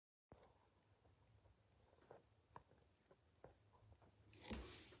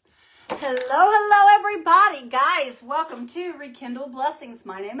Hello, everybody. Guys, welcome to Rekindle Blessings.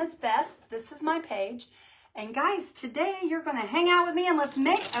 My name is Beth. This is my page. And guys, today you're going to hang out with me and let's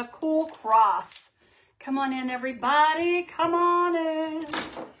make a cool cross. Come on in, everybody. Come on in.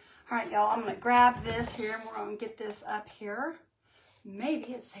 All right, y'all, I'm going to grab this here and we're going to get this up here.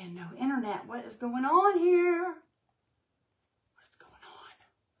 Maybe it's saying no internet. What is going on here? What's going on?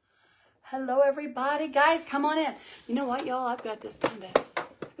 Hello, everybody. Guys, come on in. You know what, y'all? I've got this kind of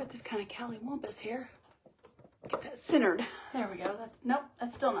Caliwampus here. Get that centered. There we go. Nope,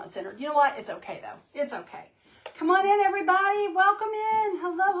 that's still not centered. You know what? It's okay, though. It's okay. Come on in, everybody. Welcome in.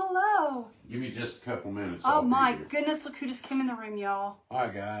 Hello. Give me just a couple minutes. Oh, my goodness. Look who just came in the room, y'all. Hi,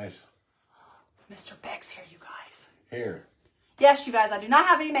 guys. Mr. Beck's here, you guys. Here. Yes, you guys, I do not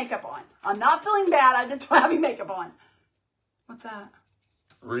have any makeup on. I'm not feeling bad. I just don't have any makeup on. What's that?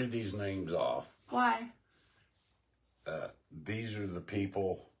 Read these names off. Why? These are the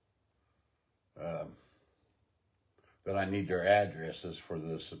people that I need their addresses for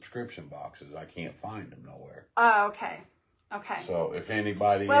the subscription boxes. I can't find them nowhere. Oh, okay. Okay. So if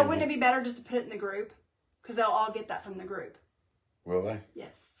anybody... Well, wouldn't it be better just to put it in the group? Because they'll all get that from the group. Will they?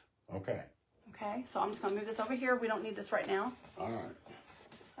 Yes. Okay. Okay, so I'm just going to move this over here. We don't need this right now. All right.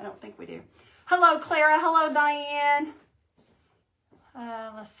 I don't think we do. Hello, Clara. Hello, Diane.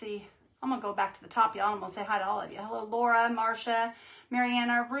 Let's see. I'm going to go back to the top, y'all. I'm going to say hi to all of you. Hello, Laura, Marcia,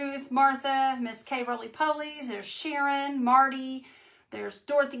 Mariana, Ruth, Martha, Miss K. Roly-Poly. There's Sharon, Marty. There's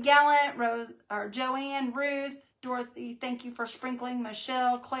Dorothy Gallant, Rose, or Joanne, Ruth, Dorothy. Thank you for sprinkling.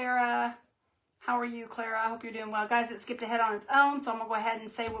 Michelle, Clara. How are you, Clara? I hope you're doing well. Guys, it skipped ahead on its own, so I'm going to go ahead and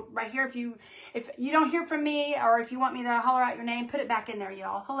say right here, if you don't hear from me or if you want me to holler out your name, put it back in there,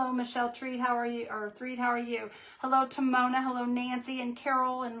 y'all. Hello, Michelle Treat, how are you? Or Threed, how are you? Hello, Timona. Hello, Nancy and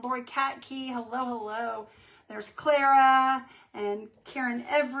Carol and Lori Catkey. Hello. There's Clara and Karen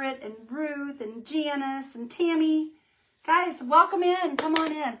Everett and Ruth and Janice and Tammy. Guys, welcome in. Come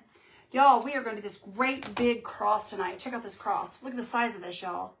on in. Y'all, we are going to do this great big cross tonight. Check out this cross. Look at the size of this,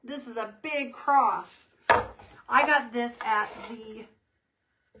 y'all. This is a big cross. I got this at the,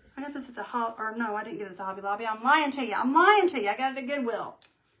 I got this at the, no, I didn't get it at the Hobby Lobby. I'm lying to you. I got it at Goodwill.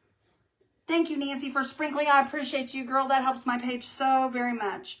 Thank you, Nancy, for sprinkling. I appreciate you, girl. That helps my page so very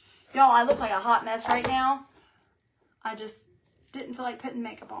much. Y'all, I look like a hot mess right now. I just didn't feel like putting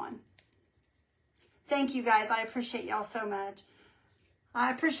makeup on. Thank you, guys. I appreciate y'all so much.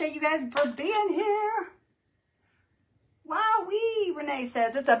 I appreciate you guys for being here. Wowee, Renee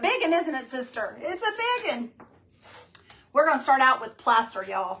says. It's a biggin', isn't it, sister? It's a biggin'. We're going to start out with plaster,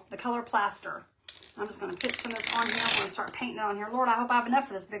 y'all. The color plaster. I'm just going to put some of this on here. I'm going to start painting it on here. Lord, I hope I have enough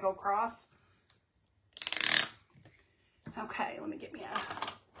for this big old cross. Okay, let me get me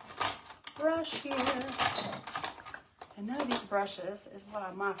a brush here. And none of these brushes is what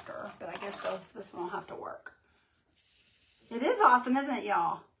I'm after, but I guess this one will have to work. It is awesome, isn't it,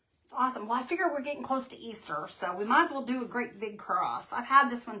 y'all? It's awesome. Well, I figure we're getting close to Easter, so we might as well do a great big cross. I've had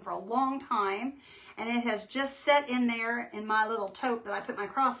this one for a long time, and it has just set in there in my little tote that I put my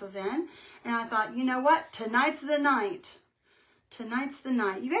crosses in. And I thought, you know what? Tonight's the night. Tonight's the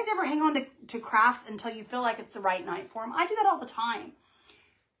night. You guys ever hang on to crafts until you feel like it's the right night for them? I do that all the time.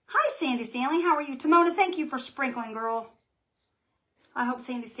 Hi, Sandy Stanley. How are you? Timona, thank you for sprinkling, girl. I hope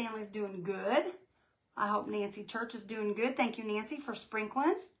Sandy Stanley's doing good. I hope Nancy Church is doing good. Thank you, Nancy, for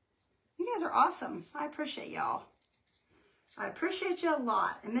sprinkling. You guys are awesome. I appreciate y'all. I appreciate you a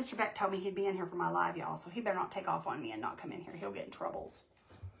lot. And Mr. Beck told me he'd be in here for my live, y'all, so he better not take off on me and not come in here. He'll get in troubles.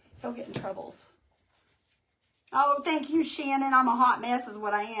 He'll get in troubles. Oh, thank you, Shannon. I'm a hot mess is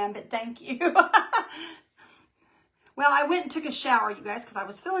what I am, but thank you. Well, I went and took a shower, you guys, because I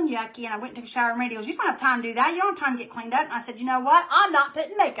was feeling yucky, and I went and took a shower, and Randy goes, you don't have time to do that. You don't have time to get cleaned up. And I said, you know what? I'm not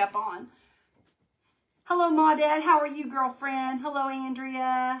putting makeup on. Hello, Maudette. How are you, girlfriend? Hello,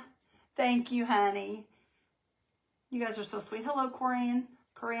 Andrea. Thank you, honey. You guys are so sweet. Hello, Corinne.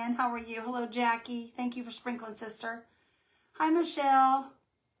 Corinne, how are you? Hello, Jackie. Thank you for sprinkling, sister. Hi, Michelle.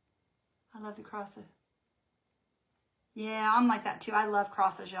 I love the crosses. Yeah, I'm like that, too. I love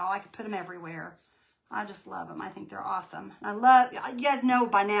crosses, y'all. I could put them everywhere. I just love them. I think they're awesome. I love, you guys know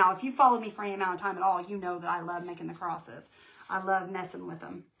by now, if you follow me for any amount of time at all, you know that I love making the crosses. I love messing with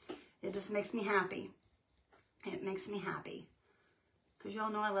them. It just makes me happy. It makes me happy because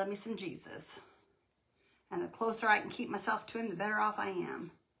y'all know I love me some Jesus. And the closer I can keep myself to him, the better off I am.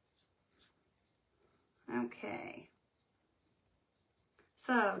 Okay.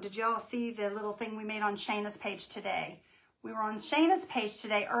 So, did y'all see the little thing we made on Shayna's page today? We were on Shayna's page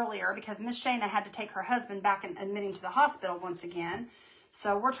today earlier because Miss Shayna had to take her husband back and admitting to the hospital once again.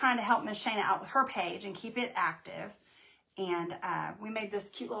 So, we're trying to help Miss Shayna out with her page and keep it active. And we made this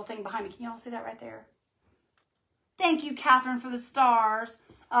cute little thing behind me. Can you all see that right there? Thank you, Catherine, for the stars.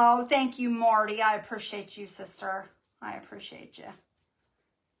 Oh, thank you, Marty. I appreciate you, sister. I appreciate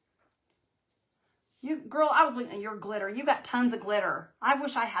you. Girl, I was looking at your glitter. You got tons of glitter. I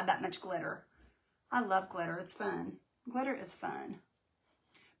wish I had that much glitter. I love glitter. It's fun. Glitter is fun.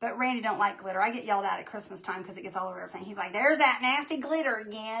 But Randy don't like glitter. I get yelled at Christmas time because it gets all over everything. He's like, there's that nasty glitter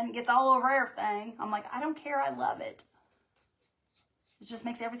again. It gets all over everything. I'm like, I don't care. I love it. It just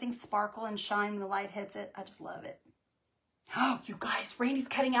makes everything sparkle and shine when the light hits it. I just love it. Oh, you guys, Randy's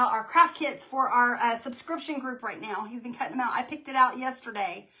cutting out our craft kits for our subscription group right now. He's been cutting them out. I picked it out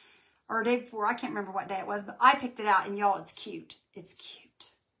yesterday or a day before. I can't remember what day it was, but I picked it out, and y'all, it's cute. It's cute.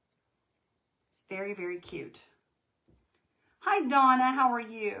 It's very, very cute. Hi, Donna. How are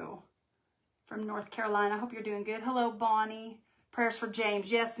you? From North Carolina. I hope you're doing good. Hello, Bonnie. Prayers for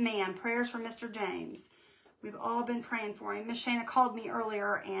James. Yes, ma'am. Prayers for Mr. James. We've all been praying for him. Miss Shana called me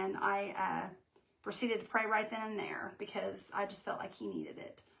earlier, and I proceeded to pray right then and there because I just felt like he needed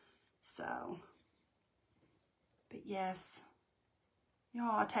it. So, but yes,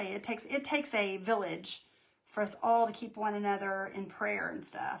 y'all, I'll tell you, it takes a village for us all to keep one another in prayer and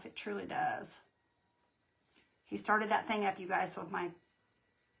stuff. It truly does. He started that thing up, you guys, so if my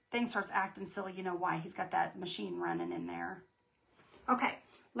thing starts acting silly, you know why. He's got that machine running in there. Okay,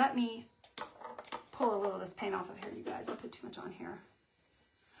 let me pull a little of this paint off of here, you guys. I'll put too much on here.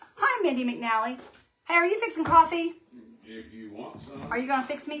 Hi, Mindy McNally. Hey, are you fixing coffee? If you want some. Are you going to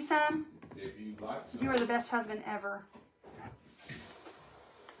fix me some? If you'd like some. You are the best husband ever.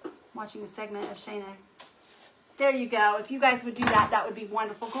 Watching a segment of Shayna. There you go. If you guys would do that, that would be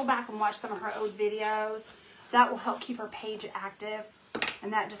wonderful. Go back and watch some of her old videos. That will help keep her page active.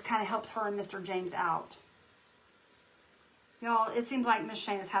 And that just kind of helps her and Mr. James out. Y'all, it seems like Miss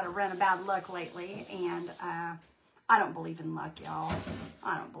Shayna's had a run of bad luck lately. And I don't believe in luck, y'all.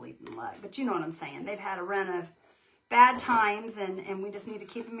 I don't believe in luck. But you know what I'm saying. They've had a run of bad times. And we just need to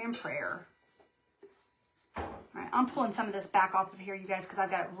keep them in prayer. All right, I'm pulling some of this back off of here, you guys, because I've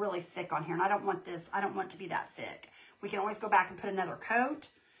got it really thick on here. And I don't want this. I don't want it to be that thick. We can always go back and put another coat.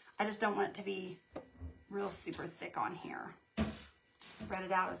 I just don't want it to be real super thick on here. Spread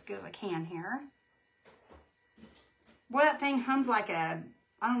it out as good as I can here. Boy, that thing hums like a,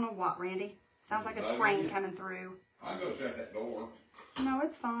 I don't know what, Randy. Sounds like a train coming through. I'll go shut that door. No,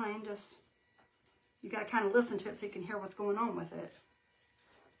 it's fine. Just, you got to kind of listen to it so you can hear what's going on with it.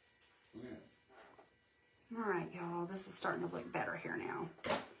 Yeah. All right, y'all. This is starting to look better here now.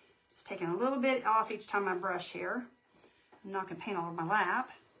 Just taking a little bit off each time I brush here. I'm not going to paint all over my lap.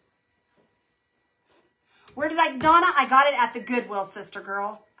 Where did Donna, I got it at the Goodwill, sister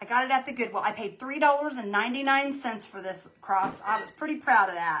girl. I got it at the Goodwill. I paid $3.99 for this cross. I was pretty proud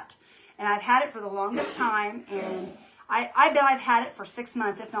of that. And I've had it for the longest time. And I bet I've had it for 6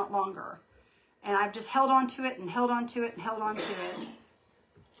 months, if not longer. And I've just held on to it and held on to it and held on to it.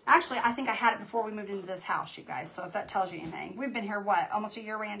 Actually, I think I had it before we moved into this house, you guys. So if that tells you anything. We've been here, what, almost a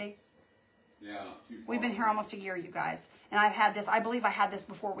year, Randy? Yeah, not too far. We've been here almost a year, you guys. And I've had this, I believe I had this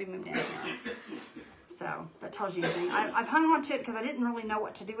before we moved in here. So that tells you anything. I've hung on to it because I didn't really know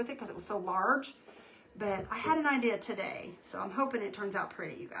what to do with it because it was so large. But I had an idea today. So I'm hoping it turns out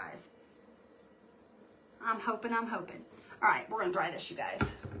pretty, you guys. I'm hoping. All right, we're going to dry this, you guys.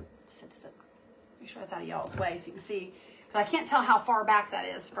 Set this up. Make sure it's out of y'all's way so you can see. Because I can't tell how far back that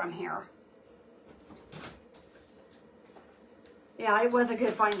is from here. Yeah, it was a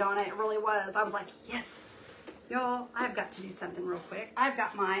good find on it. It really was. I was like, yes. Y'all, I've got to do something real quick. I've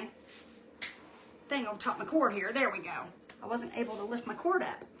got my thing over top of my cord here. There we go. I wasn't able to lift my cord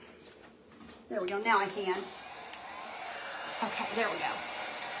up. There we go. Now I can. Okay, there we go.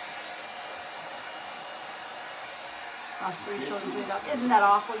 Lost 3 children, 3 adults. Isn't that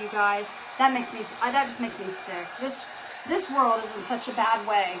awful, you guys? That just makes me sick. This world is in such a bad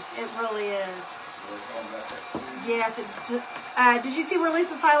way. It really is. Yes, it just. Did you see where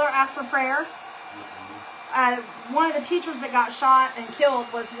Lisa Seiler asked for prayer? One of the teachers that got shot and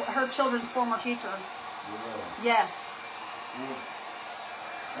killed was her children's former teacher. Yes.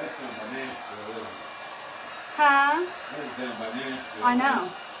 That's down by Nashville, isn't it? Huh? That's down by Nashville. I know.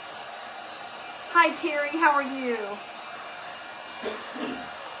 Hi, Terry. How are you?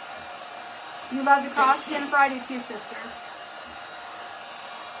 You love the cross? Jennifer, I do too, sister.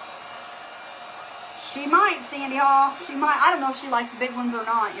 She might, Sandy Hall. She might. I don't know if she likes big ones or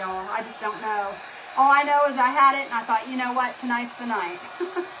not, y'all. I just don't know. All I know is I had it, and I thought, you know what? Tonight's the night.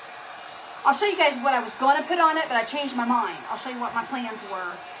 I'll show you guys what I was going to put on it, but I changed my mind. I'll show you what my plans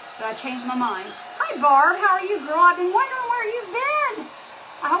were, but I changed my mind. Hi, Barb. How are you, girl? I've been wondering where you've been.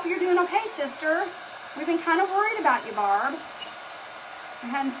 I hope you're doing okay, sister. We've been kind of worried about you, Barb. We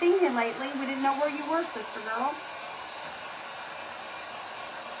hadn't seen you lately. We didn't know where you were, sister girl.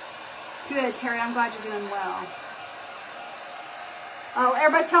 Good, Terry. I'm glad you're doing well. Oh,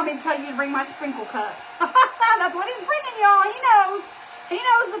 everybody's telling me to tell you to bring my sprinkle cup. That's what he's bringing, y'all. He knows. He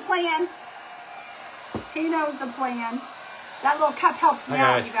knows the plan. He knows the plan. That little cup helps me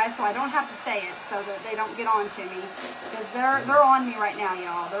out, you guys, so I don't have to say it so that they don't get on to me. Because they're on me right now,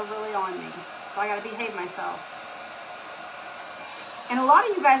 y'all. They're really on me. So I got to behave myself. And a lot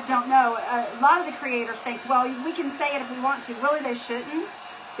of you guys don't know. A lot of the creators think, well, we can say it if we want to. Really, they shouldn't.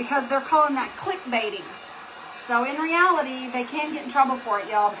 Because they're calling that clickbaiting. So in reality, they can get in trouble for it,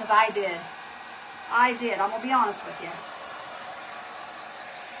 y'all, because I did. I did. I'm going to be honest with you.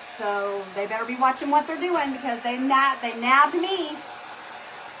 So they better be watching what they're doing because they nabbed me.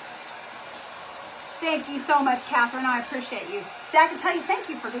 Thank you so much, Catherine. I appreciate you. See, I can tell you thank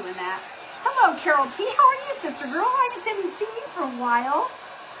you for doing that. Hello, Carol T. How are you, sister girl? I haven't seen you for a while.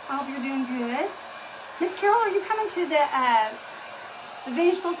 I hope you're doing good. Miss Carol, are you coming to the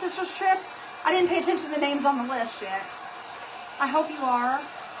Vintage Soul Sisters trip? I didn't pay attention to the names on the list yet. I hope you are.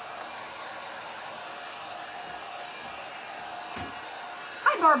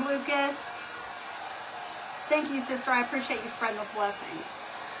 Hi, Barb Lucas. Thank you, sister. I appreciate you spreading those blessings.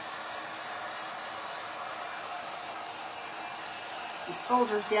 It's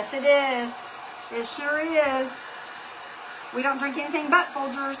Folgers. Yes, it is. It sure is. We don't drink anything but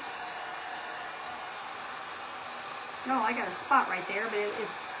Folgers. No, I got a spot right there, but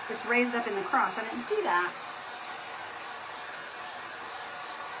it's raised up in the cross. I didn't see that.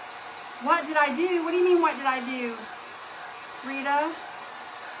 What did I do? What do you mean, what did I do? Rita?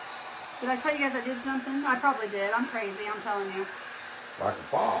 Did I tell you guys I did something? I probably did. I'm crazy, I'm telling you. Like a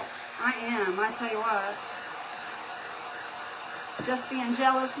fox. I am, I tell you what. Just being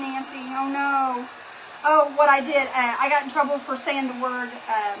jealous, Nancy. Oh, no. Oh, what I did, I got in trouble for saying the word,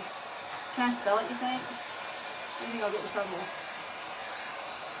 can I spell it, you think? I think I'll get in trouble.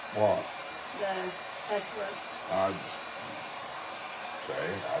 What? The S word. I just say,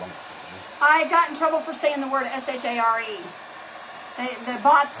 I don't know. I got in trouble for saying the word S-H-A-R-E. The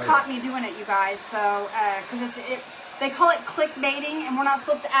bots caught me doing it, you guys. So, because they call it clickbaiting, and we're not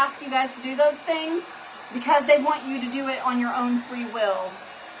supposed to ask you guys to do those things because they want you to do it on your own free will.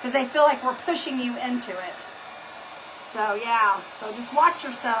 Because they feel like we're pushing you into it. So, yeah. So just watch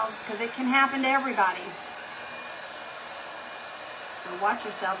yourselves because it can happen to everybody. So watch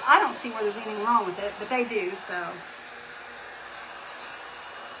yourselves. I don't see where there's anything wrong with it, but they do, so.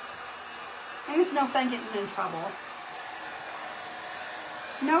 And it's no fun getting in trouble.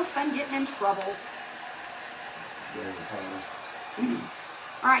 No fun getting in troubles.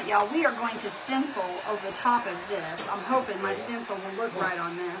 All right, y'all, we are going to stencil over the top of this. I'm hoping my stencil will look right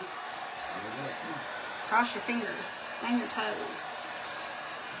on this. Cross your fingers and your toes.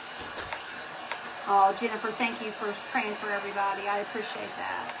 Oh, Jennifer, thank you for praying for everybody. I appreciate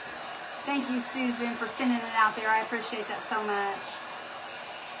that. Thank you, Susan, for sending it out there. I appreciate that so much.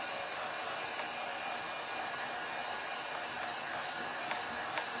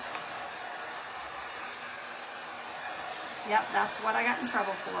 Yep, that's what I got in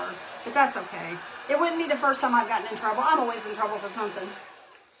trouble for. But that's okay. It wouldn't be the first time I've gotten in trouble. I'm always in trouble for something.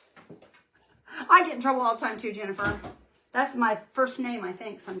 I get in trouble all the time too, Jennifer. That's my first name, I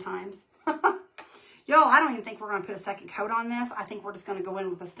think, sometimes. Yo, I don't even think we're going to put a second coat on this. I think we're just going to go in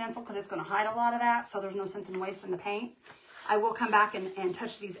with a stencil because it's going to hide a lot of that. So there's no sense in wasting the paint. I will come back and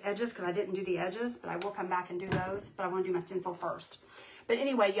touch these edges because I didn't do the edges. But I will come back and do those. But I want to do my stencil first. But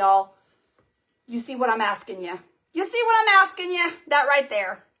anyway, y'all, you see what I'm asking you. You see what I'm asking you? That right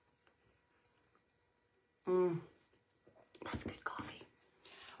there. That's good coffee.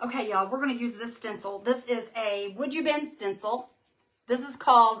 Okay, y'all, we're going to use this stencil. This is a Would You Bend stencil. This is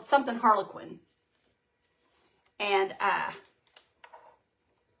called something Harlequin. And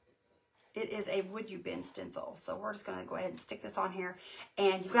it is a Would You Bend stencil. So we're just going to go ahead and stick this on here.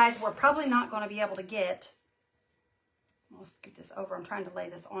 And you guys, we're probably not going to be able to get... I'll scoot this over. I'm trying to lay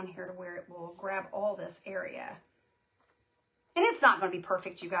this on here to where it will grab all this area. And it's not going to be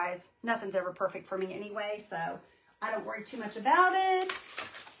perfect, you guys. Nothing's ever perfect for me anyway, so I don't worry too much about it.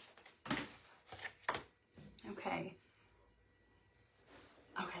 Okay.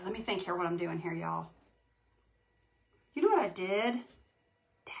 Okay, let me think here what I'm doing here, y'all. You know what I did?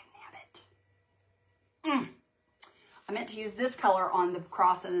 Dagnabbit. I meant to use this color on the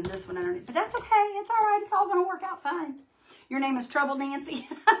cross and then this one underneath, but that's okay. It's all right. It's all going to work out fine. Your name is Trouble Nancy.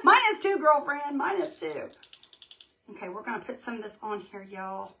 Mine is too, girlfriend. Mine is too. Okay, we're going to put some of this on here,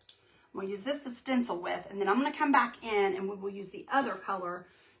 y'all. We'll use this to stencil with, and then I'm going to come back in and we will use the other color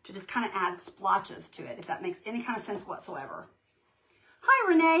to just kind of add splotches to it, if that makes any kind of sense whatsoever. Hi,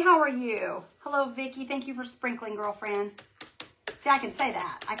 Renee. How are you? Hello, Vicky. Thank you for sprinkling, girlfriend. See, I can say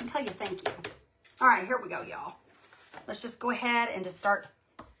that. I can tell you thank you. All right, here we go, y'all. Let's just go ahead and just start.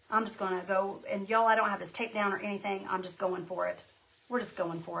 I'm just going to go, and y'all, I don't have this tape down or anything. I'm just going for it. We're just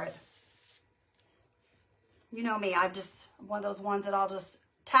going for it. You know me. I'm just one of those ones that I'll just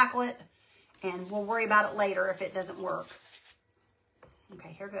tackle it, and we'll worry about it later if it doesn't work.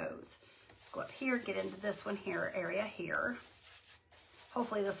 Okay, here goes. Let's go up here, get into this one here, area here.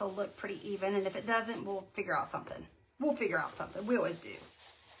 Hopefully this will look pretty even, and if it doesn't, we'll figure out something. We'll figure out something. We always do.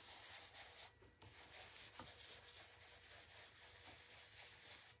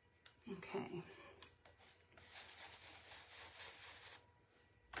 Okay.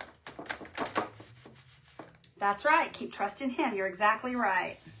 That's right. Keep trusting him. You're exactly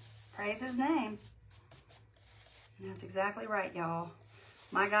right. Praise his name. That's exactly right, y'all.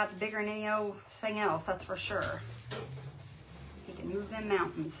 My God's bigger than any old thing else, that's for sure. He can move them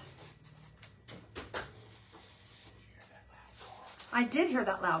mountains. I did hear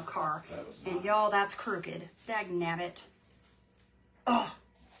that loud car. And y'all, that's crooked. Dagnabbit. Oh,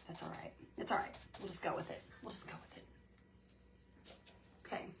 that's all right. It's all right. We'll just go with it. We'll just go with it.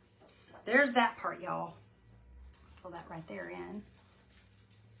 Okay. There's that part, y'all. Pull that right there in.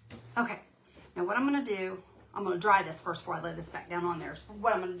 Okay. Now what I'm going to do, I'm going to dry this first before I lay this back down on there. So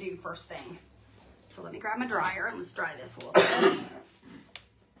what I'm going to do first thing. So let me grab my dryer and let's dry this a little bit.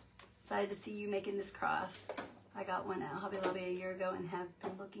 Excited to see you making this cross. I got one at Hobby Lobby a year ago and have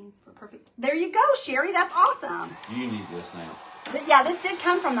been looking for perfect. There you go, Sherry. That's awesome. You need this now. Yeah, this did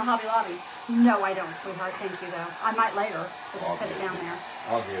come from the Hobby Lobby. No, I don't, sweetheart. Thank you, though. I might later, so just set it down there.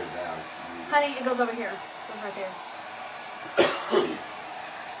 I'll get it down. Honey, it goes over here. It goes right there.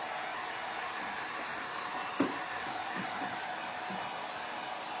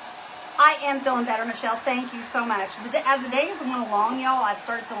 I am feeling better, Michelle. Thank you so much. As the days went along, y'all, I've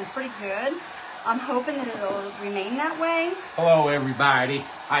started feeling pretty good. I'm hoping that it'll remain that way. Hello, everybody.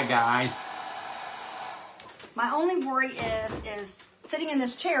 Hi, guys. My only worry is sitting in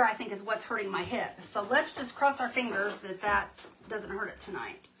this chair, I think, is what's hurting my hip. So let's just cross our fingers that that doesn't hurt it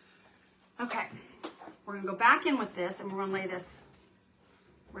tonight. Okay. We're going to go back in with this, and we're going to lay this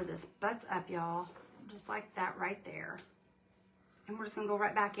where this butts up, y'all. Just like that right there. And we're just going to go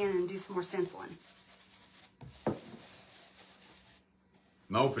right back in and do some more stenciling.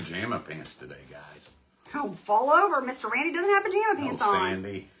 No pajama pants today, guys. Oh, fall over. Mr. Randy doesn't have pajama pants on.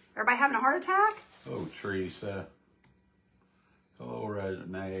 Sandy. Everybody having a heart attack? Oh, Teresa. Hello,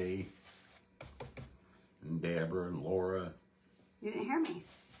 Renee. And Deborah and Laura. You didn't hear me.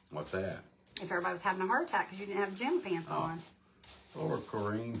 What's that? If everybody was having a heart attack because you didn't have pajama pants on. Laura,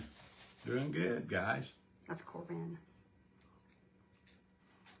 Corrine. Doing good, guys. That's Corinne.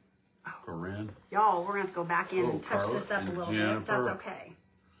 Corinne. Y'all, we're going to have to go back in and touch Carla this up a and little Jennifer. bit. That's okay.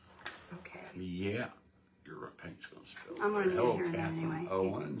 It's okay. Yeah. Your paint's going to spill. I'm going to need it here and there Catherine anyway.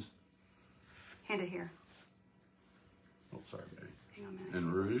 Owens. Hand it here. Oh, sorry, baby. Hang on a minute.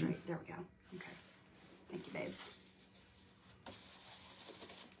 And Ruth. Straight. There we go. Okay. Thank you, babes.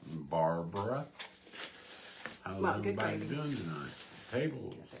 And Barbara. How's Well, good everybody gravy. doing tonight?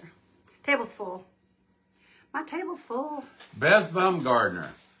 Tables. There. Table's full. My table's full. Beth Baumgardner,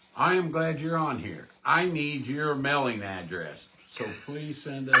 I am glad you're on here. I need your mailing address. So please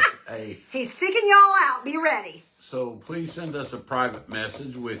send us a... He's seeking y'all out. Be ready. So please send us a private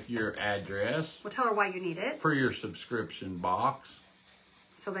message with your address We'll tell her why you need it for your subscription box.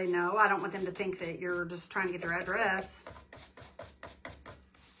 so they know. I don't want them to think that you're just trying to get their address.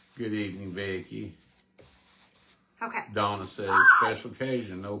 Good evening, Vicky. Okay. Donna says, special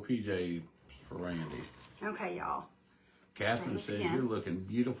occasion, no PJ for Randy. Okay, y'all. Catherine this says, again. you're looking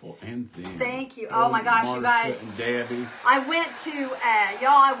beautiful and thin. Thank you. Oh my gosh, you Marcia guys. and Debbie. I went to,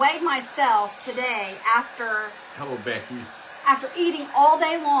 y'all, I weighed myself today after Hello, Becky. eating all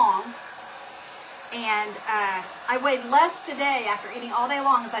day long. And I weighed less today after eating all day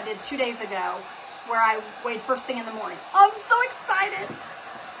long as I did 2 days ago, where I weighed first thing in the morning. I'm so excited.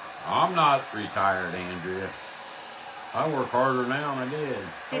 I'm not retired, Andrea. I work harder now than I did.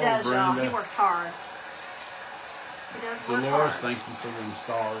 He Hello, does, y'all. Brenda. He works hard. He does work Dolores, hard. thank you for them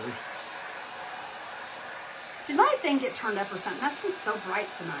stars. Did my thing get turned up or something? That seems so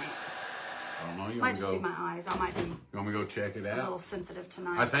bright tonight. I don't know. You Might want to just go? be my eyes. I might be You want me to go check it a little out? sensitive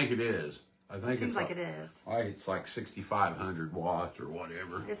tonight. I think it is. I think Seems it's like it is. It's like 6,500 watts or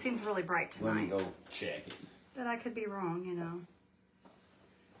whatever. It seems really bright Let me tonight. go check it. But I could be wrong, you know.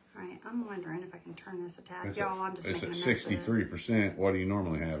 All right, I'm wondering if I can turn this a tad. It's Y'all, I'm just it's making at a mess of this. 63%. What do you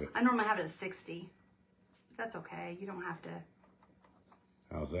normally have it? I normally have it at 60. That's okay. You don't have to.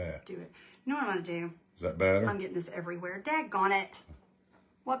 How's that? Do it. You know what I'm going to do? Is that better? I'm getting this everywhere. Daggone it.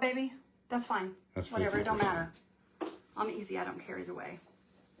 What, baby? That's fine. That's whatever. 50%. It don't matter. I'm easy. I don't care either way.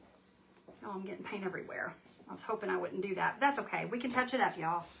 Y'all, I'm getting paint everywhere. I was hoping I wouldn't do that, but that's okay. We can touch it up,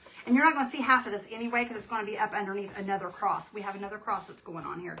 y'all. And you're not going to see half of this anyway because it's going to be up underneath another cross. We have another cross that's going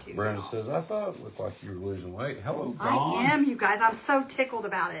on here too. Brenda says, I thought it looked like you were losing weight. Hello, Dawn. I am, you guys. I'm so tickled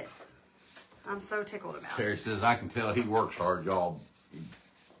about it. I'm so tickled about Terry says, I can tell he works hard. Y'all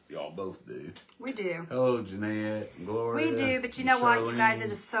both do. We do. Hello, Jeanette, Gloria. We do, but you know what, you guys? Charlene.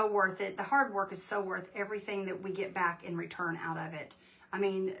 It is so worth it. The hard work is so worth everything that we get back in return out of it. I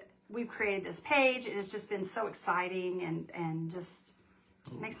mean, we've created this page. It has just been so exciting and just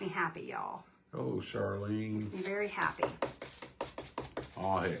makes me happy, y'all. Oh, Charlene. Makes me very happy.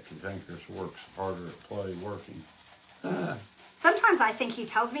 Oh, heck, Cantankerous works harder at play working. Sometimes I think he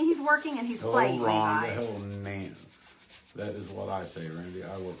tells me he's working and he's playing, you Rhonda. guys. Hello, Nan. That is what I say, Randy.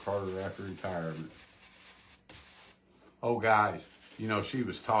 I work harder after retirement. Oh, guys, you know, she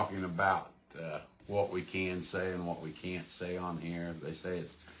was talking about what we can say and what we can't say on here. They say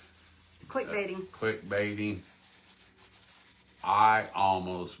it's Clickbaiting. Clickbaiting. I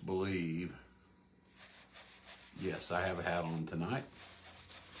almost believe, yes, I have a hat on tonight.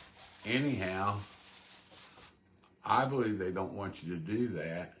 Anyhow, I believe they don't want you to do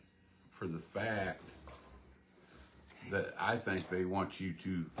that for the fact that I think they want you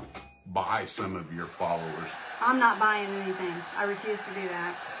to buy some of your followers. I'm not buying anything. I refuse to do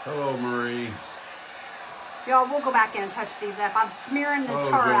that. Hello, Marie. Y'all, we'll go back in and touch these up. I'm smearing the Hello,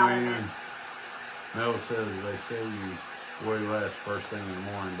 tar out of Joanne. it. Mel says they say you weigh less first thing in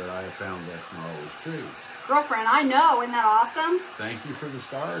the morning, but I have found that's not always true. Girlfriend, I know. Isn't that awesome? Thank you for the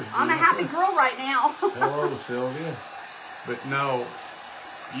stars. I'm a happy girl right now. Hello, Sylvia. But no,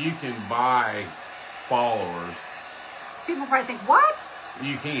 you can buy followers. People probably think, what?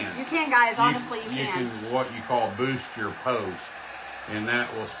 You can. You can, guys. Honestly, you You can. can what you call boost your post, and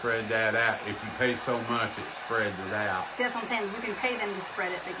that will spread that out. If you pay so much, it spreads it out. See, that's what I'm saying. You can pay them to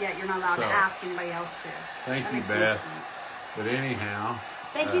spread it, but yet you're not allowed to So, ask anybody else to. Thank That you, makes no Beth. sense. But anyhow.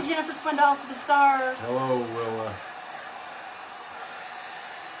 Thank you, Jennifer Swindoll, for the stars. Hello, Willa.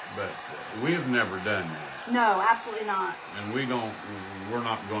 But we have never done that. No, absolutely not. And we're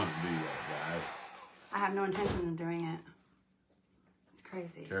not going to do that, guys. I have no intention of doing it. It's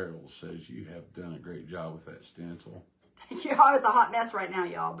crazy. Carol says you have done a great job with that stencil. Yeah, it's a hot mess right now,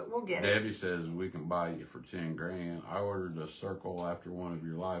 y'all, but we'll get it. Debbie says we can buy you for 10 grand. I ordered a circle after one of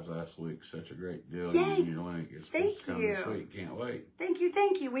your lives last week. Such a great deal. Yay. Using your link. It's supposed to come Thank this you. week. Can't wait. Thank you,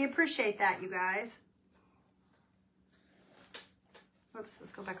 thank you. We appreciate that, you guys. Whoops,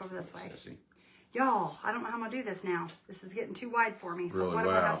 let's go back over this way. Sassy. Y'all, I don't know how I'm going to do this now. This is getting too wide for me, so Really, what do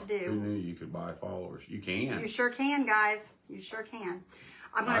I wow. have to Who do? knew you could buy followers? You can. You sure can, guys. You sure can.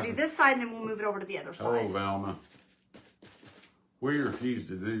 I'm going to do this side, and then we'll move it over to the other Hello, side. Velma. We refuse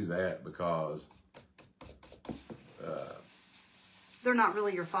to do that because They're not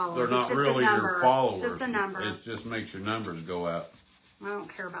really your followers. they're not it's just really a number. your followers. It's just a number. It just makes your numbers go up. I don't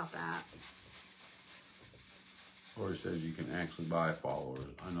care about that. Or it says you can actually buy followers.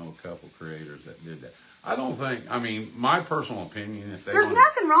 I know a couple creators that did that. I don't think, I mean, my personal opinion, if they There's want,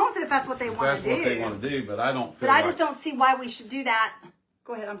 nothing wrong with it if that's what they if want that's to do. what they want to do, but I don't feel But I like, just don't see why we should do that.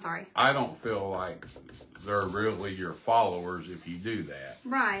 Go ahead, I'm sorry. I don't feel like they're really your followers if you do that.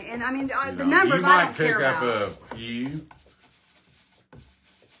 Right, and I mean, You the know, numbers you I might don't pick care up about. a few.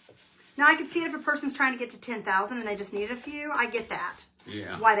 Now, I could see it if a person's trying to get to 10,000 and they just need a few. I get that.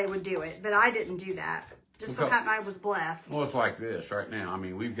 Yeah. Why they would do it. But I didn't do that. Just so Okay. happened I was blessed. Well, it's like this right now. I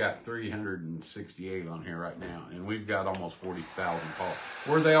mean, we've got 368 on here right now, and we've got almost 40,000 followers.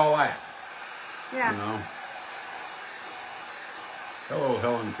 Where are they all at? Yeah. You know? Hello,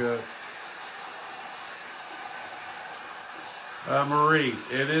 Helen Cook. Marie,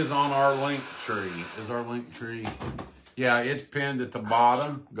 it is on our link tree. Is our link tree? Yeah, it's pinned at the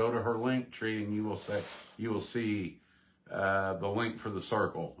bottom. Go to her link tree, and you will see the link for the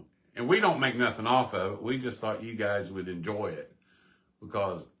circle. And we don't make nothing off of it. We just thought you guys would enjoy it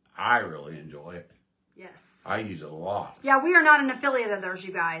because I really enjoy it. Yes. I use it a lot. Yeah, we are not an affiliate of theirs,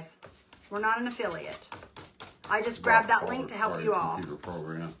 you guys. We're not an affiliate. I just grabbed that link to help you all. Computer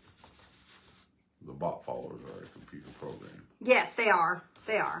program. The bot followers are a computer program. Yes, they are.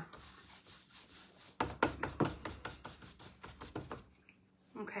 They are.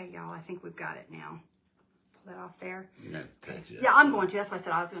 Okay, y'all, I think we've got it now. Pull that off there. You have to touch it. Yeah, I'm going to. That's why I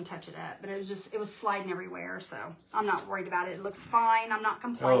said I was going to touch it up. But it was sliding everywhere, so I'm not worried about it. It looks fine. I'm not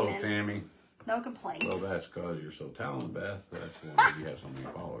Hello, complaining. Tammy. No complaints. Well, that's because you're so talented, Beth. That's why you have so many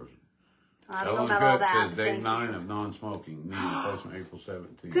followers. I don't know Ellen about all Cook that. says day 9 of non-smoking. New replacement April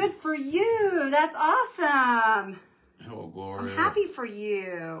 17th. Good for you. That's awesome. Hello, Gloria. I'm happy for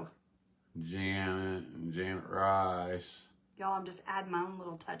you. Janet Rice. Y'all, I'm just adding my own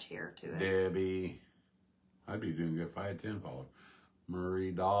little touch here to it. Debbie. I'd be doing good if I had 10 followers.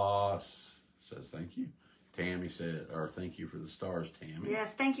 Marie Doss says thank you. Tammy said, or thank you for the stars, Tammy.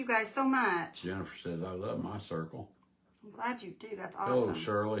 Yes, thank you guys so much. Jennifer says, I love my circle. I'm glad you do. That's awesome. Hello,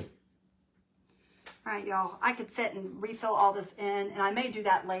 Shirley. All right, y'all. I could sit and refill all this in, and I may do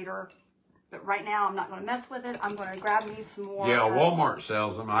that later. But right now, I'm not going to mess with it. I'm going to grab me some more. Yeah, Walmart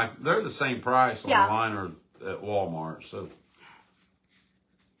sells them. They're the same price online or at Walmart. So,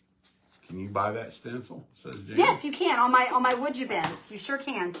 can you buy that stencil? Says James. Yes, you can on my would you bin. You sure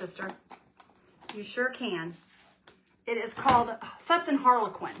can, sister. You sure can. It is called something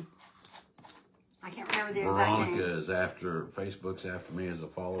Harlequin. I can't remember the exact name. Veronica is Facebook's after me as a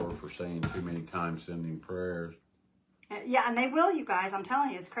follower for saying too many times sending prayers. Yeah, and they will, you guys. I'm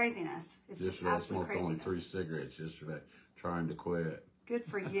telling you, it's craziness. It's just I absolute smoked craziness. only 3 cigarettes yesterday, trying to quit. Good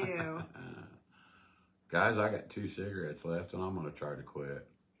for you. Guys, I got 2 cigarettes left, and I'm going to try to quit.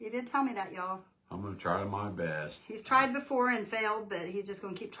 He did tell me that, y'all. I'm going to try my best. He's tried before and failed, but he's just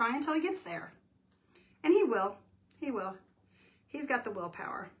going to keep trying until he gets there. And he will. He will. He's got the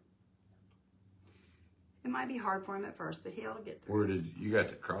willpower. It might be hard for him at first, but he'll get through. Where did you got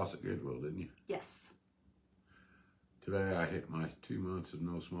to cross at Goodwill, didn't you? Yes. Today I hit my 2 months of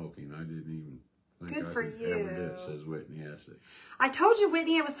no smoking. I didn't even think Good I for could you. ever do it, says Whitney Essex. I told you,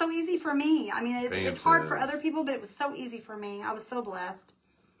 Whitney, it was so easy for me. I mean, it's hard for says- other people, but it was so easy for me. I was so blessed.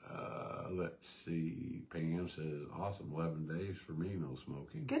 Let's see. Pam says, awesome, 11 days for me, no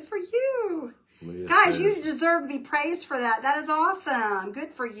smoking. Good for you. Leah Guys, says, you deserve to be praised for that. That is awesome.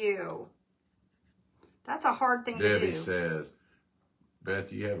 Good for you. That's a hard thing to do. Debbie says,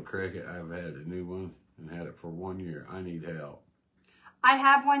 Beth, you have a Cricut? I've had a new one and had it for 1 year. I need help. I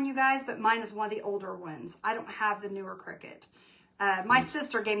have one, you guys, but mine is one of the older ones. I don't have the newer Cricut. My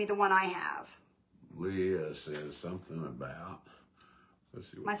sister gave me the one I have. Leah says something about,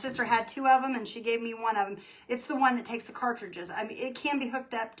 let's see. What My sister had 2 of them, and she gave me one of them. It's the one that takes the cartridges. I mean, it can be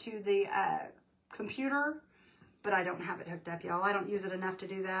hooked up to the computer, but I don't have it hooked up, y'all. I don't use it enough to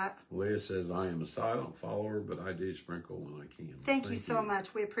do that. Leah says, I am a silent follower, but I do sprinkle when I can. Thank you so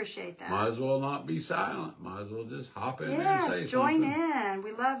much. We appreciate that. Might as well not be silent. Might as well just hop in there and say Yes, join something.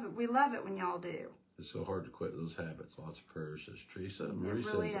 in. We love it when y'all do. It's so hard to quit those habits. Lots of prayers, says Teresa. Marie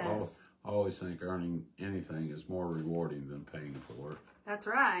really says, is. I always think earning anything is more rewarding than paying for it. That's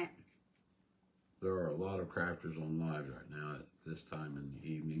right. There are a lot of crafters on live right now at this time in the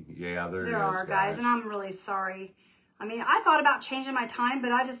evening. Yeah, there is, are, guys, and I'm really sorry. I mean, I thought about changing my time,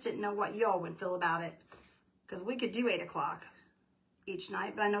 but I just didn't know what y'all would feel about it. Because we could do 8 o'clock each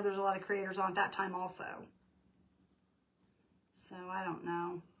night, but I know there's a lot of creators on at that time also. So, I don't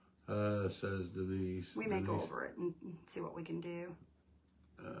know. Says Denise. We may go over it and see what we can do.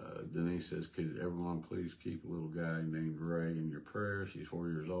 Denise says, could everyone please keep a little guy named Ray in your prayers? He's 4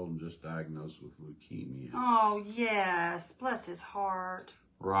 years old and just diagnosed with leukemia. Oh, yes. Bless his heart.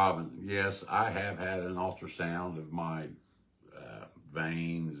 Robin, yes, I have had an ultrasound of my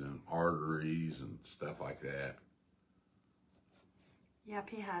veins and arteries and stuff like that. Yep,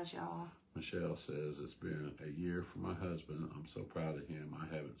 he has, y'all. Michelle says, it's been a year for my husband. I'm so proud of him.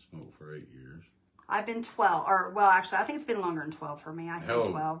 I haven't smoked for 8 years. I've been 12, or, well, actually, I think it's been longer than 12 for me. I said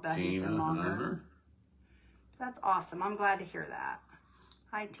Hello, 12, but I think it's been Tina longer. Hunter. That's awesome. I'm glad to hear that.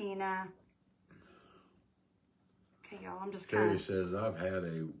 Hi, Tina. Okay, y'all, I'm just kind Terry of... says, I've had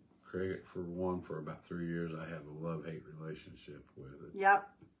a Cricut for about 3 years. I have a love-hate relationship with it. Yep.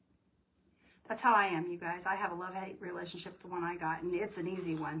 That's how I am, you guys. I have a love-hate relationship with the one I got, and it's an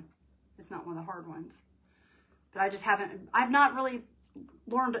easy one. It's not one of the hard ones. But I just haven't... I've not really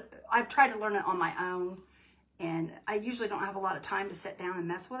learned... I've tried to learn it on my own, and I usually don't have a lot of time to sit down and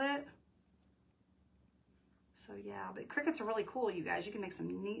mess with it. So, yeah, but Cricuts are really cool, you guys. You can make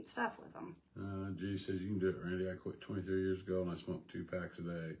some neat stuff with them. G says, you can do it, Randy. I quit 23 years ago, and I smoked 2 packs a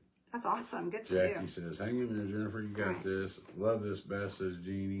day. That's awesome. Good for you. Jackie says, hang in there, Jennifer. You got Right. this. Love this, Beth, says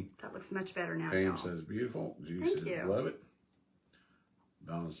Jeannie. That looks much better now, Pam y'all. says, beautiful. G Thank says, you. love it.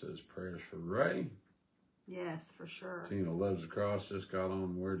 Donna says, prayers for Ray. Yes, for sure. Tina loves the cross. Just got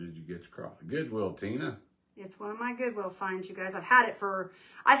on. Where did you get your cross? Goodwill, Tina. It's one of my Goodwill finds, you guys. I've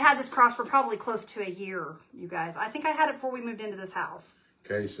had this cross for probably close to a year, you guys. I think I had it before we moved into this house.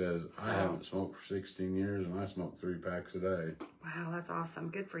 Kay says, So- I haven't smoked for 16 years, and I smoke 3 packs a day. Wow, that's awesome.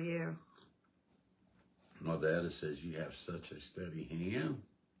 Good for you. My daddy says, you have such a steady hand.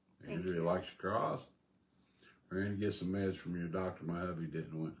 Thank Andrea you. likes your cross. We're going to get some meds from your doctor. My hubby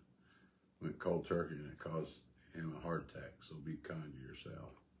didn't went cold turkey and it caused him a heart attack. So be kind to yourself.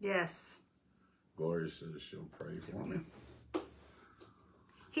 Yes. Gloria says she'll pray for me.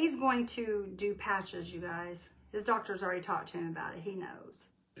 He's going to do patches, you guys. His doctor's already talked to him about it. He knows.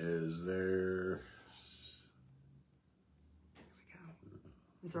 Is there... There we go.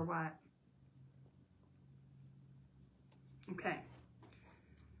 Is there what? Okay.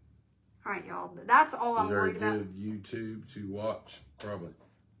 All right, y'all. That's all I'm worried about. Is there a good YouTube to watch? Probably.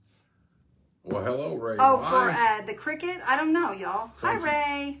 Well, hello, Ray. Oh, for the cricket? I don't know, y'all. Hi,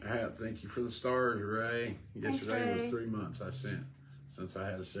 Ray. Thank you for the stars, Ray. Thanks, Yesterday Ray. was 3 months I sent. Since I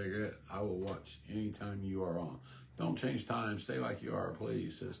had a cigarette, I will watch anytime you are on. Don't change time. Stay like you are,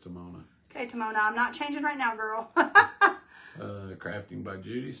 please, says Timona. Okay, Timona. I'm not changing right now, girl. Crafting by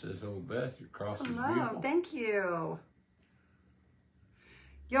Judy says, hello, Beth. Your cross is Hello. beautiful. Thank you.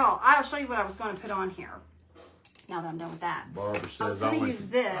 Y'all, I'll show you what I was going to put on here. Now that I'm done with that. Barbara I was says, going to use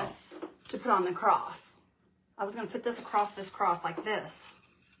this to put on the cross. I was going to put this across this cross like this.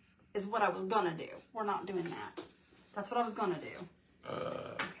 Is what I was going to do. We're not doing that. That's what I was going to do.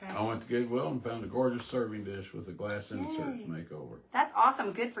 Okay. I went to Goodwill and found a gorgeous serving dish with a glass insert makeover. That's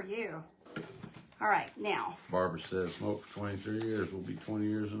awesome. Good for you. All right, now. Barbara says, smoked for 23 years. Will be 20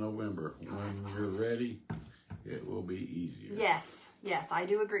 years in November. When you're ready, it will be easier. Yes. Yes, I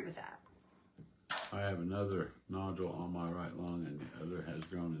do agree with that. I have another nodule on my right lung and the other has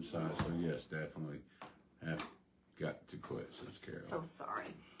grown in size. So yes, definitely have got to quit, says Carol. So sorry.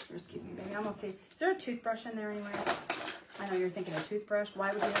 Excuse me, baby. I'm going to see. Is there a toothbrush in there anywhere? I know you're thinking a toothbrush.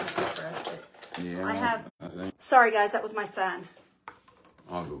 Why would you have a toothbrush? But yeah, I think. Sorry, guys. That was my son.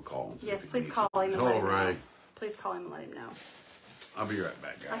 I'll go call him. Yes, please call him and let him know. Please call him and let him know. I'll be right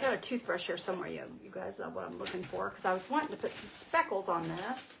back, guys. I got a toothbrush here somewhere, you guys know what I'm looking for, because I was wanting to put some speckles on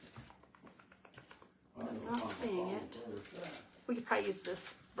this. I'm not seeing it. We could probably use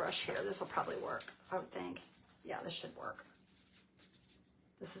this brush here. This will probably work, I would think. Yeah, this should work.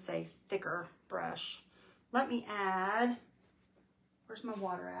 This is a thicker brush. Let me add, where's my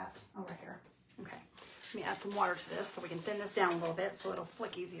water at? Over here. Okay. Let me add some water to this so we can thin this down a little bit so it'll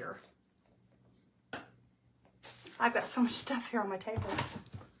flick easier. I've got so much stuff here on my table.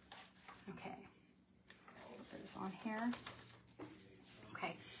 Okay. Put this on here.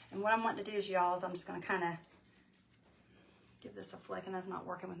 Okay. And what I'm wanting to do is, y'all, is I'm just going to kind of give this a flick, and that's not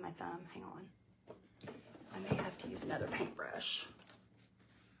working with my thumb. Hang on. I may have to use another paintbrush.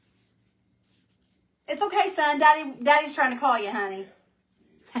 It's okay, son. Daddy's trying to call you, honey.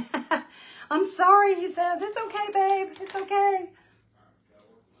 I'm sorry, he says. It's okay, babe. It's okay.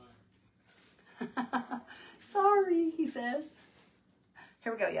 Sorry, he says.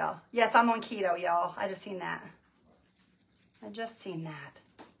 Here we go, y'all. Yes, I'm on keto, y'all. I just seen that. I just seen that.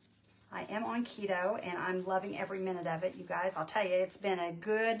 I am on keto, and I'm loving every minute of it, you guys. I'll tell you, it's been a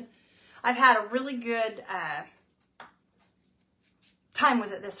good... I've had a really good time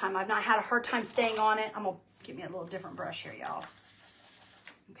with it this time. I've not had a hard time staying on it. I'm going to get me a little different brush here, y'all.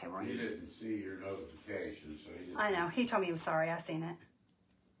 Okay, we're He didn't see your notification, so he didn't... I know. He told me he was sorry. I seen it.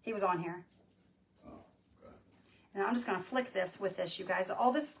 He was on here. And I'm just going to flick this with this, you guys.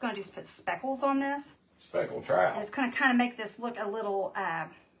 All this is going to do is put speckles on this. Speckle trowel. And it's going to kind of make this look a little,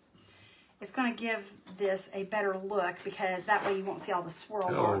 it's going to give this a better look, because that way you won't see all the swirl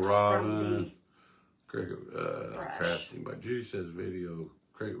marks from the Cricket crafting. But Judy says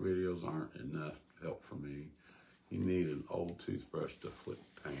cricket videos aren't enough help for me. You need an old toothbrush to flick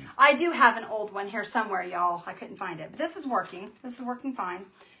paint. I do have an old one here somewhere, y'all. I couldn't find it. But this is working. This is working fine.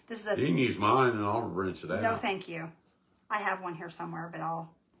 This is a... You can use mine and I'll rinse it out. No, thank you. I have one here somewhere, but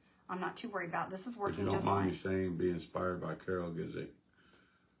I'm not too worried about it. This is working just fine. If you don't mind me saying, be inspired by Carol gives a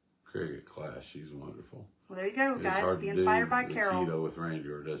cricket class. She's wonderful. Well, there you go, guys. Be inspired by Carol. Keto with Randy,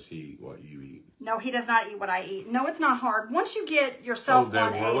 or does he eat what you eat? No, he does not eat what I eat. No, it's not hard. Once you get yourself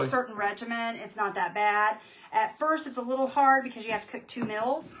on a certain regimen, it's not that bad. At first, it's a little hard because you have to cook 2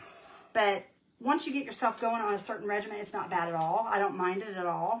 meals. But once you get yourself going on a certain regimen, it's not bad at all. I don't mind it at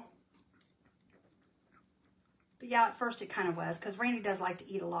all. But yeah, at first it kind of was, because Randy does like to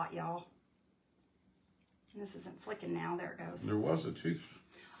eat a lot, y'all. And this isn't flicking now. There it goes. There was a tooth.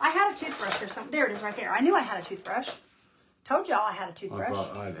 I had a toothbrush here. There it is right there. I knew I had a toothbrush. Told y'all I had a toothbrush. I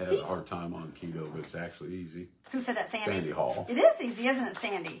thought I'd had a hard time on keto, but it's actually easy. Who said that, Sandy? Sandy Hall. It is easy, isn't it,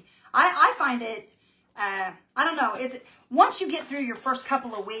 Sandy? I find it, I don't know. It's once you get through your first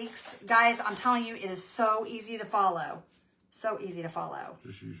couple of weeks, guys, I'm telling you, it is so easy to follow. So easy to follow.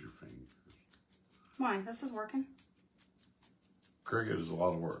 Just use your fingers. Why? This is working. Cricut is a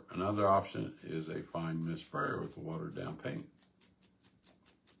lot of work. Another option is a fine mist sprayer with watered down paint.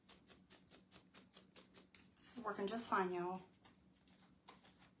 This is working just fine, y'all.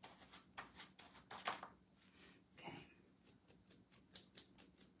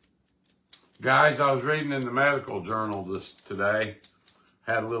 Guys, I was reading in the medical journal today,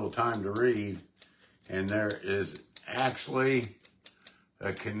 had a little time to read, and there is actually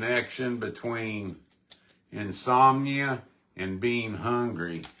a connection between insomnia and being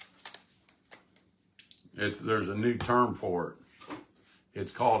hungry. There's a new term for it.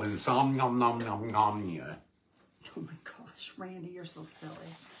 It's called insomnia. Oh my gosh, Randy, you're so silly.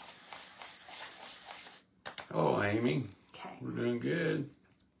 Oh, Amy. Okay. We're doing good.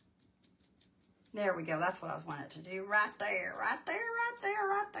 There we go. That's what I was wanting to do. Right there, right there, right there,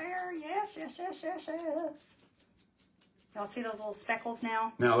 right there. Yes, yes, yes, yes, yes. Y'all see those little speckles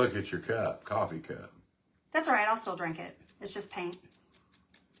now? Now look at your cup, coffee cup. That's all right. I'll still drink it. It's just paint.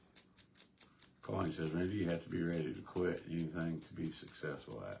 Colleen says, Randy, you have to be ready to quit anything to be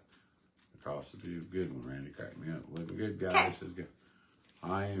successful at. The cost of you, good one, Randy. Crack me up. Living good, guys. Okay. Says,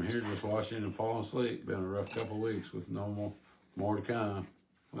 I am here just watching and falling asleep. Been a rough couple of weeks with no more to come.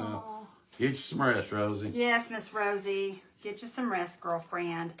 Well, get you some rest, Rosie. Yes, Miss Rosie. Get you some rest,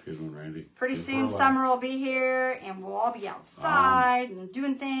 girlfriend. Good one, Randy. Pretty soon summer will be here and we'll all be outside and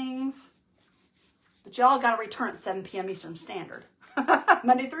doing things. But y'all got to return at 7 p.m. Eastern Standard.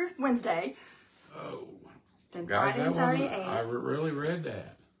 Monday through Wednesday. Oh. Then Guys, Friday and Saturday 8. I really read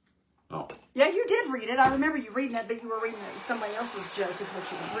that. Oh. Yeah, you did read it. I remember you reading it, but you were reading it. Somebody else's joke is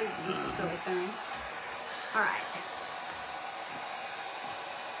what you was reading, you silly thing. All right.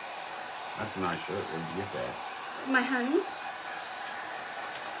 That's a nice shirt. Where'd you get that? My honey.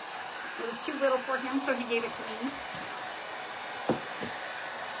 It was too little for him, so he gave it to me.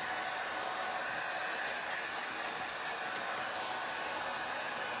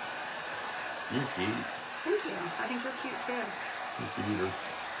 You're cute. Thank you. I think you're cute too. You're cuter.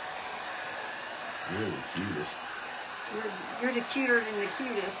 You're the cutest. You're the cuter than the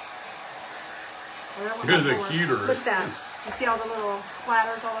cutest. You're the cuterest. Look at that. Do you see all the little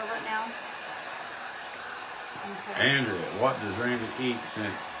splatters all over it now? Okay. Andrea, what does Randy eat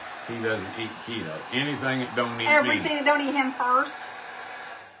since he doesn't eat keto? Anything that don't eat Everything meat. that don't eat him first.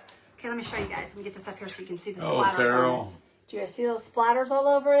 Okay, let me show you guys. Let me get this up here so you can see the splatters on it. Carol. Do you guys see those splatters all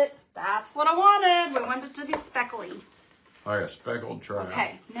over it? That's what I wanted. We wanted it to be speckly. Oh, yeah, speckled trout.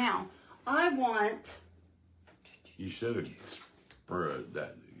 Okay, now I want. You should have spread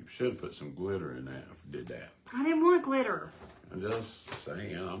that. You should have put some glitter in that if you did that. I didn't want glitter. I'm just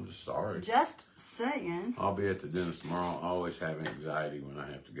saying. I'm just sorry. Just saying. I'll be at the dentist tomorrow. I always have anxiety when I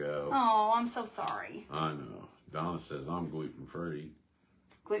have to go. Oh, I'm so sorry. I know. Donna says I'm gluten-free.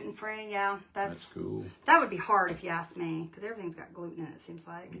 Gluten-free, yeah. That's cool. That would be hard if you asked me, because everything's got gluten in it, it seems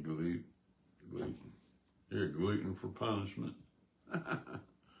like. Gluten. You're gluten for punishment.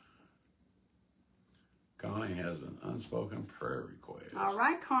 Connie has an unspoken prayer request. All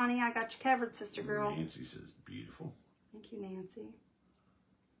right, Connie, I got you covered, sister girl. Nancy says, beautiful. Thank you, Nancy.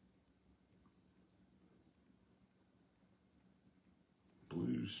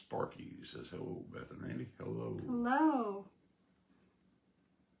 Blue Sparky says, hello, Beth and Randy. Hello. Hello.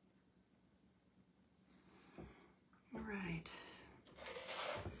 All right.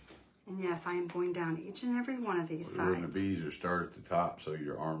 And yes, I am going down each and every one of these sides. When the bees are start at the top so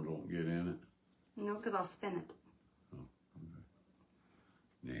your arms won't get in it? No, because I'll spin it. Oh, okay.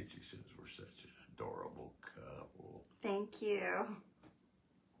 Nancy says, we're such an adorable couple. Thank you.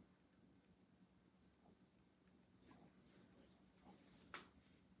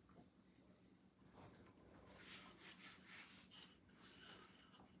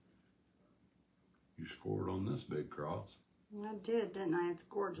 You scored on this big cross. I did, didn't I? It's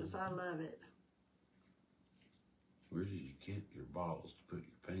gorgeous. I love it. Where did you get your bottles to put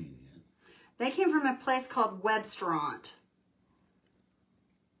your paint in? They came from a place called Webstaurant.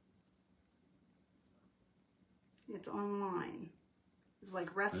 It's online. It's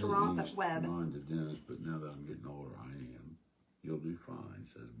like restaurant, but web. I'm the dentist, but now that I'm getting older, I am. You'll do fine,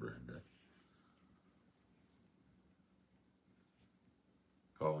 says Brenda.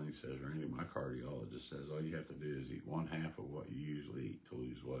 Colleen says, Randy, my cardiologist says all you have to do is eat 1/2 of what you usually eat to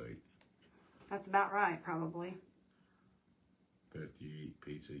lose weight. That's about right, probably. Beth, you eat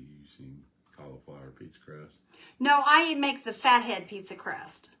pizza using cauliflower pizza crust? No, I make the fathead pizza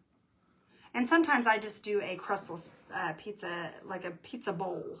crust. And sometimes I just do a crustless pizza, like a pizza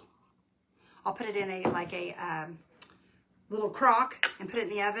bowl. I'll put it in a little crock and put it in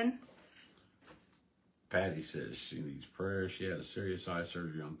the oven. Patty says she needs prayer. She had a serious eye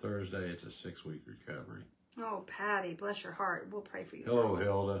surgery on Thursday. It's a 6-week recovery. Oh, Patty, bless your heart. We'll pray for you. Hello,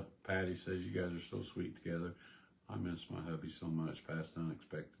 Hilda. Patty says you guys are so sweet together. I miss my hubby so much. Passed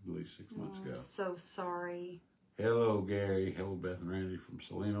unexpectedly 6 months ago. I'm so sorry. Hello, Gary. Hello, Beth and Randy from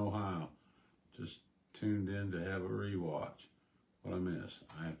Saline, Ohio. Just tuned in to have a rewatch. What I miss?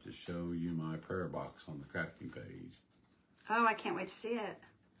 I have to show you my prayer box on the crafting page. Oh, I can't wait to see it.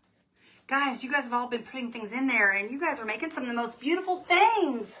 Guys, you guys have all been putting things in there, and you guys are making some of the most beautiful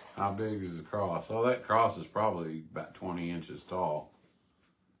things. How big is the cross? Oh, that cross is probably about 20 inches tall.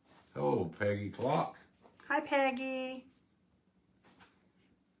 Hello, Peggy Clock. Hi, Peggy.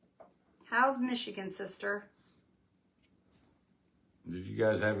 How's Michigan, sister? Did you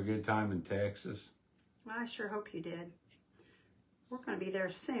guys have a good time in Texas? I sure hope you did. We're going to be there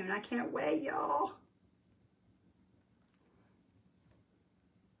soon. I can't wait, y'all.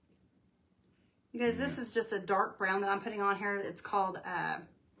 You guys, this is just a dark brown that I'm putting on here. It's called...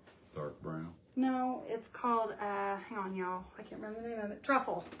 Dark brown? No, it's called... hang on, y'all. I can't remember the name of it.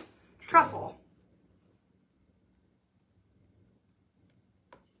 Truffle. Truffle.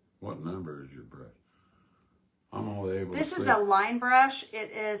 What number is your brush? I'm only able This to is a line brush.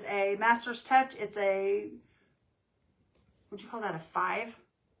 It is a Master's Touch. It's a... What'd you call that? A 5?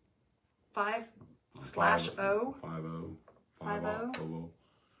 5 slash O? 5-0. 5-0.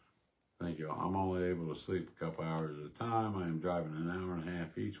 Thank you. I'm only able to sleep a couple hours at a time. I am driving an hour and a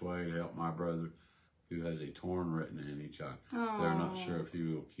half each way to help my brother who has a torn retina in each eye. They're not sure if he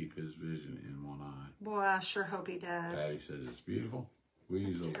will keep his vision in one eye. Boy, I sure hope he does. Patty says it's beautiful. We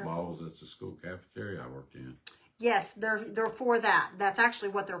use those bottles at the school cafeteria I worked in. Yes, they're for that. That's actually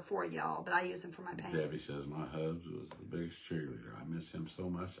what they're for, y'all. But I use them for my paint. Debbie says my hubs was the biggest cheerleader. I miss him so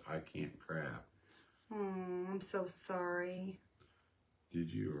much I can't craft. I'm so sorry.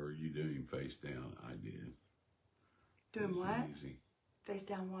 Did you, or are you doing face down? I did. Doing what? Easy. Face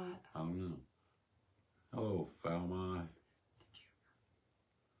down what? I don't know. Hello, Falmai.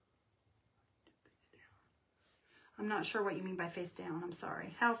 I'm not sure what you mean by face down. I'm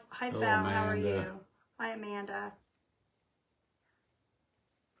sorry. Hi, Hello, Fal. How are Amanda. you? Hi, Amanda.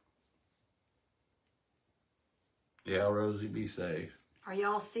 Yeah, Rosie, be safe. Are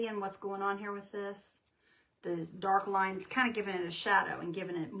y'all seeing what's going on here with this? This dark line, it's kind of giving it a shadow and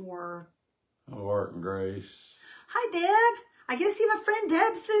giving it more. Hello, Art and Grace. Hi, Deb. I get to see my friend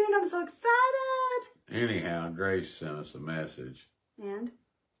Deb soon. I'm so excited. Anyhow, Grace sent us a message. And?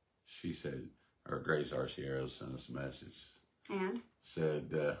 She said, or Grace Arciero sent us a message. And?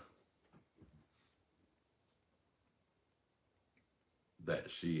 Said that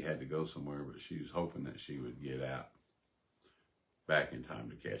she had to go somewhere, but she was hoping that she would get out back in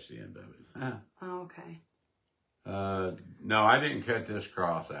time to catch the end of it. Oh, okay. No, I didn't cut this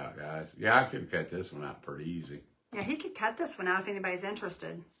cross out, guys. Yeah, I could cut this one out pretty easy. Yeah, he could cut this one out if anybody's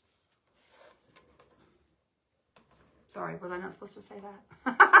interested. Sorry, was I not supposed to say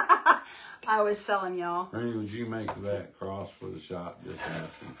that? I always sell them, y'all. Randy, would you make that cross for the shop? Just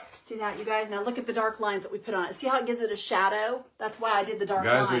asking. See that, you guys? Now look at the dark lines that we put on it. See how it gives it a shadow? That's why I did the dark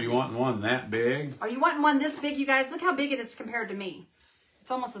lines. Guys, are you wanting one that big? Are you wanting one this big, you guys? Look how big it is compared to me.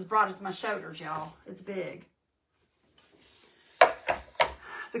 It's almost as broad as my shoulders, y'all. It's big.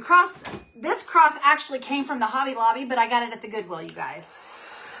 The cross, this cross actually came from the Hobby Lobby, but I got it at the Goodwill, you guys.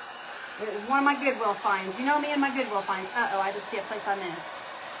 It was one of my Goodwill finds. You know me and my Goodwill finds. Uh-oh, I just see a place I missed.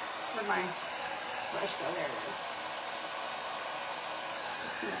 Where'd my brush go? There it is. I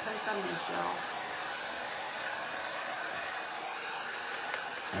see a place I missed, y'all.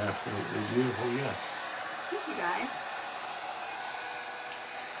 Absolutely beautiful, yes. Thank you, guys.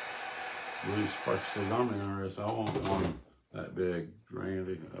 Blue Spark says, I'm interested. I want one that big,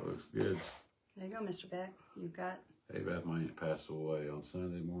 Randy. That looks good. There you go, Mr. Beck. You've got... Hey, Beth, my aunt passed away on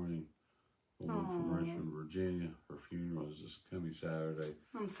Sunday morning. A woman from Richmond, Virginia. Her funeral is this coming Saturday.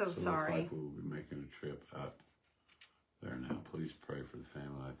 I'm so so sorry. Looks like we'll be making a trip up there now. Please pray for the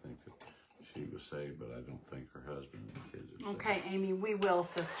family. I think that she was saved, but I don't think her husband and the kids are saved. Okay, Amy, we will,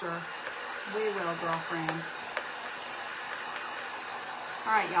 sister. We will, girlfriend.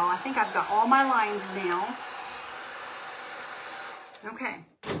 All right, y'all. I think I've got all my lines now. Okay.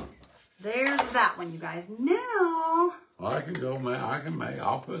 There's that one, you guys. Now... Well, I can go, man. I can make.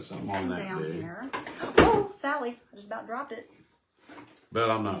 I'll put some on that down big. here. Oh, Sally! I just about dropped it. But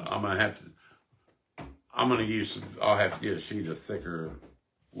I'm not. I'm gonna have to. I'm gonna use. I'll have to get a sheet of thicker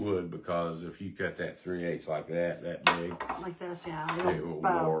wood because if you cut that 3/8 like that big, like this, yeah, it will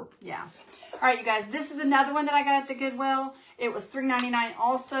warp. Yeah. All right, you guys. This is another one that I got at the Goodwill. It was $3.99.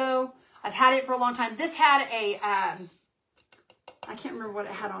 Also, I've had it for a long time. This had a. I can't remember what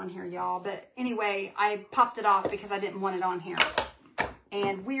it had on here, y'all. But anyway, I popped it off because I didn't want it on here.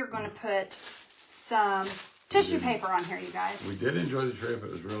 And we are going to put some tissue paper on here, you guys. We did enjoy the trip.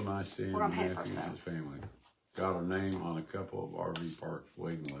 It was real nice seeing Matthew and first, his family. Got our name on a couple of RV parks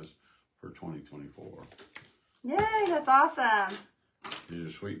waiting list for 2024. Yay, that's awesome. Is your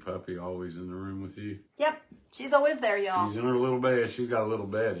sweet puppy always in the room with you? Yep. She's always there, y'all. She's in her little bed. She's got a little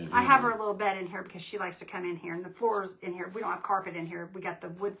bed in here. I have her little bed in here because she likes to come in here. And the floor's in here. We don't have carpet in here. We got the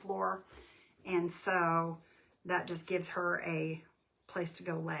wood floor. And so that just gives her a place to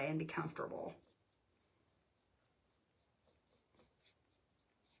go lay and be comfortable.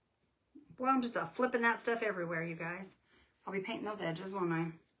 Well, I'm just flipping that stuff everywhere, you guys. I'll be painting those edges, won't I?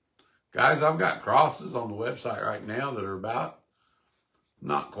 Guys, I've got crosses on the website right now that are about,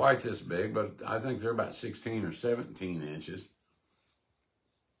 not quite this big, but I think they're about 16 or 17 inches.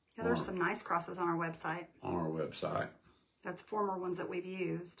 Yeah, there's some nice crosses on our website. On our website. That's former ones that we've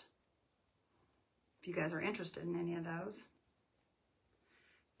used. If you guys are interested in any of those.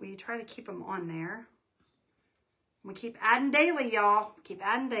 We try to keep them on there. We keep adding daily, y'all. Keep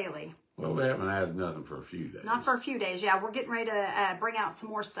adding daily. Well, we haven't added nothing for a few days. Not for a few days. Yeah, we're getting ready to bring out some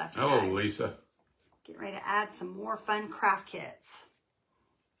more stuff, you Hello, guys. Lisa. Getting ready to add some more fun craft kits.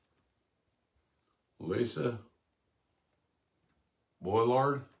 Lisa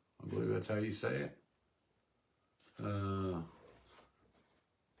Boylard, I believe that's how you say it.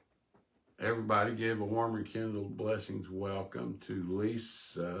 Everybody give a warm rekindled blessings welcome to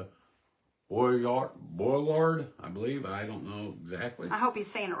Lisa Boylard, I believe. I don't know exactly. I hope he's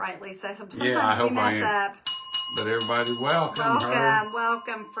saying it right, Lisa. Sometimes yeah, I hope we mess up. But everybody welcome her. Welcome,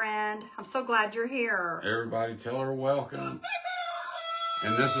 welcome, friend. I'm so glad you're here. Everybody tell her welcome.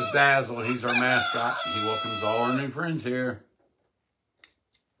 And this is Dazzle. He's our mascot. He welcomes all our new friends here.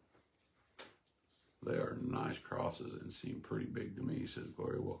 They are nice crosses and seem pretty big to me, says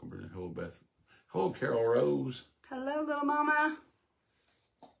Gloria. Welcome, Brenda. Hello, Beth. Hello, Carol Rose. Hello, little mama.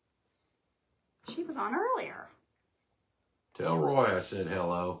 She was on earlier. Tell Roy I said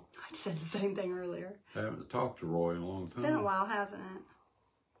hello. I said the same thing earlier. I haven't talked to Roy in a long time. It's been a while, hasn't it?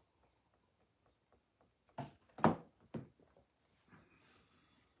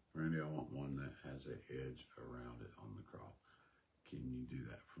 Randy, I want one that has an edge around it on the cross. Can you do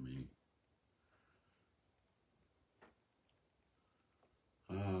that for me?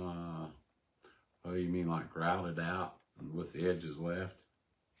 Oh, you mean like routed out and with the edges left?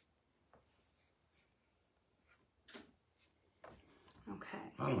 Okay.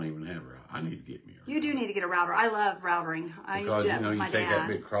 I don't even have a router. I need to get me a router. You do need to get a router. I love routering. I used to do that with my dad. You take that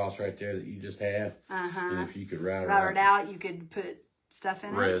big cross right there that you just had, and if you could router it out, you could put stuff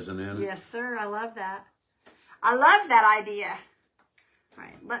in resin in it. Yes, sir. I love that. I love that idea. All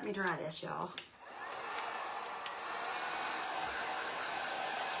right, let me dry this, y'all.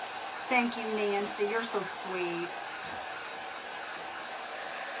 Thank you, Nancy. You're so sweet.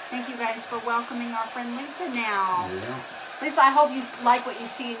 Thank you guys for welcoming our friend Lisa now. Yeah. Lisa, I hope you like what you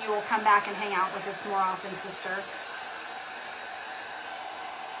see and you will come back and hang out with us more often, sister.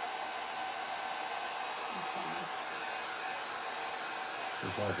 Okay.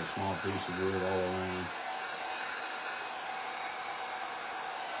 Just like a small piece of wood all around.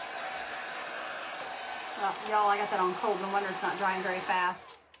 Well, y'all, I got that on cold. No wonder it's not drying very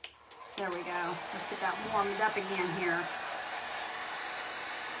fast. There we go. Let's get that warmed up again here.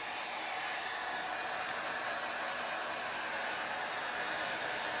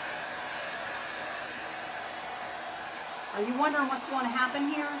 Are you wondering what's going to happen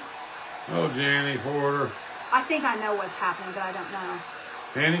here? Oh, Janny Porter. I think I know what's happening, but I don't know.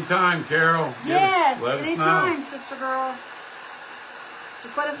 Anytime, Carol. Yes, let anytime, us know. sister girl.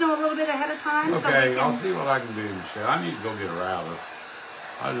 Just let us know a little bit ahead of time. Okay, so we can... I'll see what I can do, Michelle. I need to go get a router.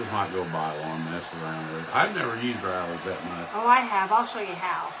 I just might go buy one, mess around with it. I've never used routers that much. Oh, I have. I'll show you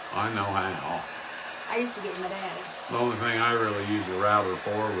how. I know how. I used to get with my daddy. The only thing I really used a router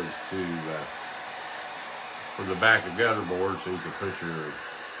for was for the back of gutter board, so you could put your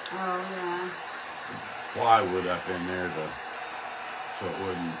plywood up in there so it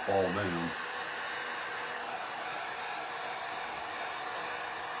wouldn't fall down.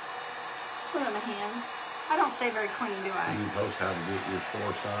 Put it on my hands. I don't stay very clean, do I? You can post how to get your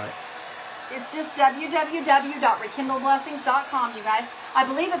store site. It's just www.rekindledblessings.com, you guys. I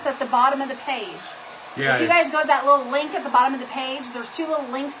believe it's at the bottom of the page. Yeah. If you guys go to that little link at the bottom of the page, there's two little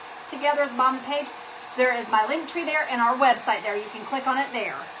links together at the bottom of the page. There is my link tree there and our website there. You can click on it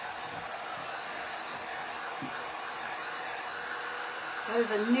there. That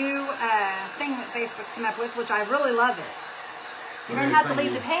is a new thing that Facebook's come up with, which I really love it. You don't have to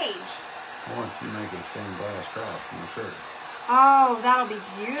leave the page. Why don't you make a stained glass cross from the shirt? Oh, that'll be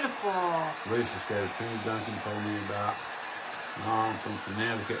beautiful. Lisa says, Penny Duncan told me about Mom from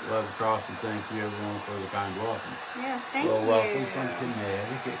Connecticut. Love the cross and thank you everyone for the kind welcome. Yes, thank you. Welcome from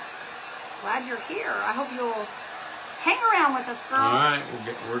Connecticut. Glad you're here. I hope you'll hang around with us, girl. All right,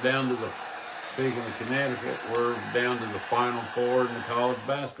 we're down to the Speaking of Connecticut, we're down to the Final Four in the college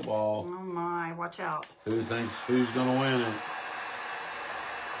basketball. Oh my, watch out. Who thinks who's going to win it?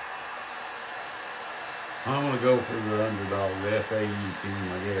 I'm going to go for the underdog, the FAU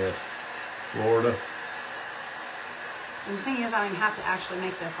team, I guess. Florida. And the thing is, I don't even have to actually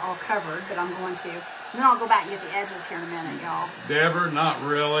make this all covered, but I'm going to. And then I'll go back and get the edges here in a minute, y'all. Deborah, not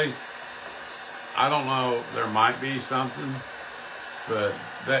really. I don't know. There might be something, but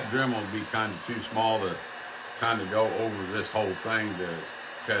that Dremel would be kind of too small to kind of go over this whole thing to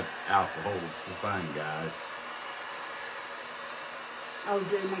cut out the whole thing, guys. Oh,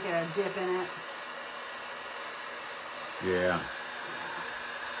 did make it a dip in it? Yeah.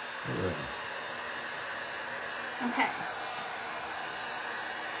 Okay.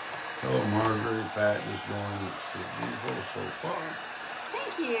 Hello, Margaret. Pat just joined. It's so beautiful so far.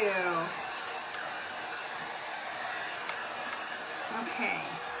 Thank you. Okay.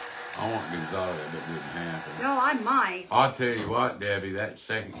 I want Gonzaga, but it didn't happen. No, I might. I'll tell you what, Debbie, that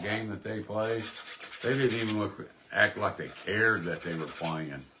second game that they played, they didn't even act like they cared that they were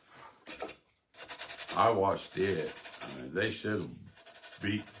playing. I watched it. I mean, they should have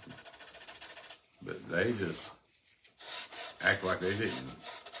beat, but they just act like they didn't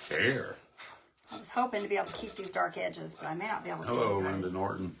care. I was hoping to be able to keep these dark edges, but I may not be able to. Hello, Linda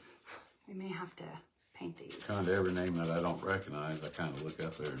Norton. We may have to paint these. Kind of every name that I don't recognize, I kind of look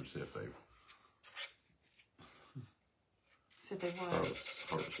up there and see if they. See if they would.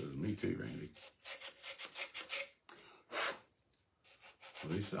 Heart says, me too, Randy.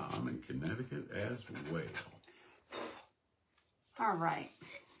 Lisa, I'm in Connecticut as well. All right.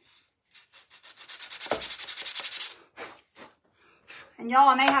 And y'all,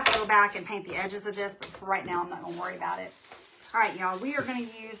 I may have to go back and paint the edges of this, but for right now, I'm not going to worry about it. All right, y'all, we are going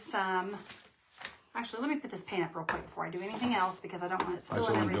to use some... Actually, let me put this paint up real quick before I do anything else because I don't want it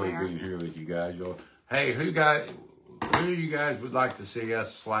spilling everywhere. I so enjoy being here with you guys. Y'all. Hey, who you guys would like to see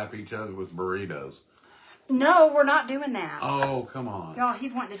us slap each other with burritos? No, we're not doing that. Oh, come on. Y'all,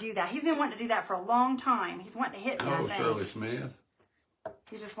 he's wanting to do that. He's been wanting to do that for a long time. He's wanting to hit me, I think. Shirley Smith.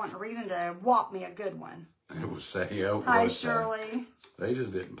 He's just wanting a reason to whop me a good one. It was Sayo. Hi, Shirley. They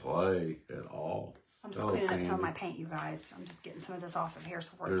just didn't play at all. I'm just cleaning up some of my paint, you guys. I'm just getting some of this off of here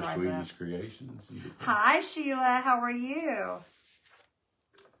so before it dries up. Swedish Creations. Hi, Sheila. How are you?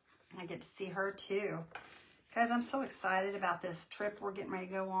 I get to see her, too. Guys, I'm so excited about this trip we're getting ready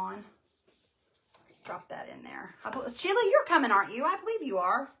to go on. Drop that in there. Sheila, you're coming, aren't you? I believe you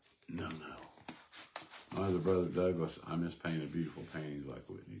are. No. My other brother, Douglas, I miss painting beautiful paintings like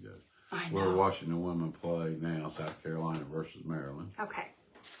Whitney does. I know. We're watching the women play now, South Carolina versus Maryland. Okay.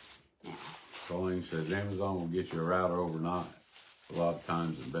 Now. Colleen says Amazon will get you a router overnight, a lot of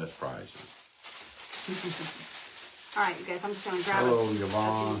times at best prices. All right, you guys, I'm just going to grab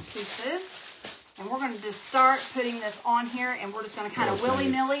these pieces. And we're going to just start putting this on here, and we're just going to kind of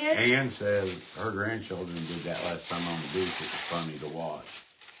willy-nilly it. Ann says her grandchildren did that last time on the beach. It was funny to watch.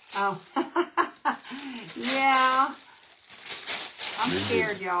 Oh. Yeah. I'm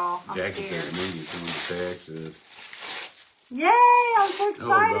scared, y'all. I'm Jackie scared. said Mindy's coming to Texas. Yay! I'm so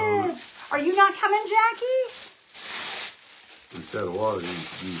excited. Are you not coming, Jackie? Instead of water, you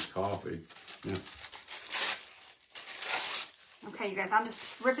use coffee. Yeah. Okay, you guys, I'm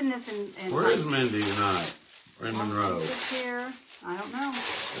just ripping this in Where is Mindy tonight? Or in Monroe? Here. I don't know.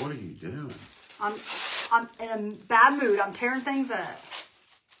 What are you doing? I'm in a bad mood. I'm tearing things up.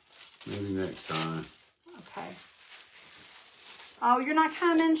 Maybe next time. Okay. Oh, you're not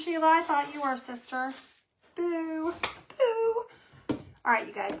coming, Sheila? I thought you were, sister. Boo. Boo. All right,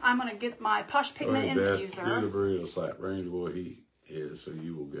 you guys, I'm going to get my Push Pigment Infuser. Do the burrito slap. Range boy he is, so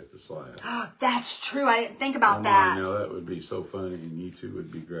you will get the slap. That's true. I didn't think about that. I know, that would be so funny, and you two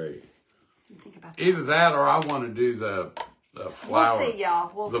would be great. Think about that. Either that or I want to do the flower. We'll see,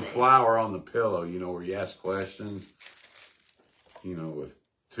 y'all. We'll see. The flower on the pillow, you know, where you ask questions, you know, with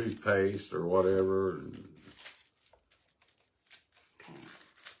toothpaste or whatever. Okay.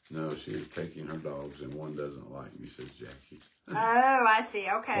 No, she is taking her dogs and one doesn't like me, says Jackie. Oh, I see.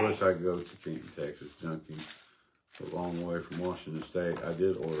 Okay. I wish I could go to Canton, Texas, junking a long way from Washington State. I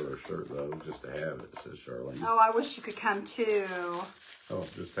did order a shirt, though, just to have it, says Charlene. Oh, I wish you could come, too. Oh,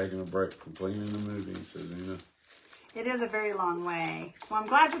 just taking a break from cleaning and moving, says Una. It is a very long way. Well, I'm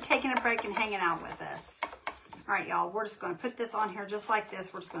glad you're taking a break and hanging out with us. All right, y'all, we're just going to put this on here just like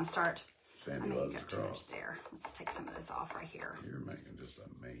this. We're just going to start. Sandy loves got too much there. Let's take some of this off right here. You're making just a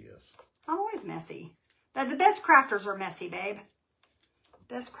mess. I'm always messy. The best crafters are messy, babe.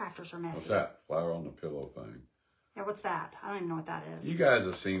 Best crafters are messy. What's that? Flower on the pillow thing. Yeah, what's that? I don't even know what that is. You guys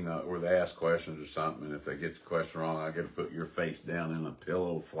have seen where they ask questions or something, and if they get the question wrong, I get to put your face down in a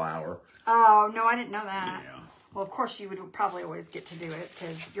pillow flower. Oh, no, I didn't know that. Yeah. Well, of course you would probably always get to do it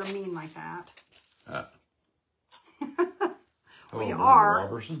because you're mean like that. Well, you are.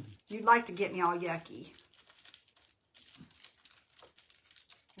 Robertson. You'd like to get me all yucky.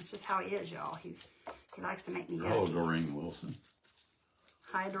 It's just how he is, y'all. He likes to make me yucky. Oh, Doreen Wilson.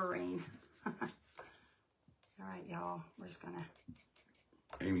 Hi, Doreen. All right, y'all. We're just gonna.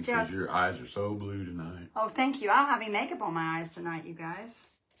 Amy says your eyes are so blue tonight. Oh, thank you. I don't have any makeup on my eyes tonight, you guys.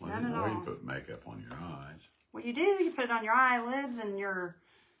 Well, None at all. you put makeup on your eyes. Well, you do. You put it on your eyelids and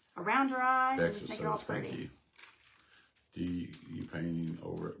around your eyes and just make it all pretty. Thank you. Do you painting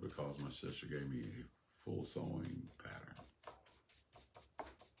over it because my sister gave me a full sewing pattern.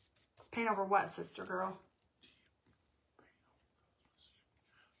 Paint over what, sister girl?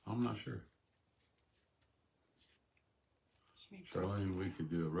 I'm not sure. Charlene, we could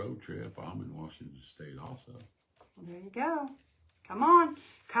do a road trip. I'm in Washington State also. Well, there you go. Come on.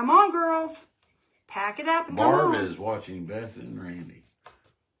 Come on, girls. Pack it up and go on. Barb is watching Beth and Randy.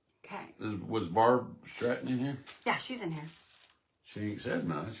 Okay. Was Barb Stratton in here? Yeah, she's in here. She ain't said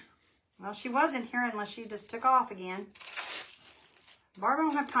much. Well, she was in here unless she just took off again. Barb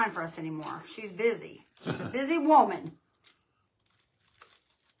don't have time for us anymore. She's busy. She's a busy woman.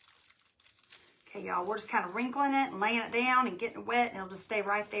 Okay, y'all, we're just kind of wrinkling it and laying it down and getting it wet, and it'll just stay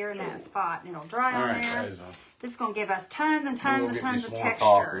right there in that spot, and it'll dry on there. Guys, this is going to give us tons and tons and tons of texture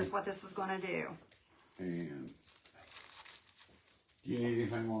coffee. is what this is going to do. And do you need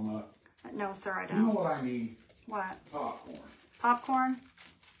anything on that? No, sir, I You know don't. what I need? What? Popcorn. Popcorn?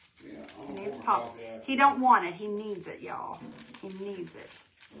 Yeah. He needs pop. He don't want it. He needs it, y'all. He needs it.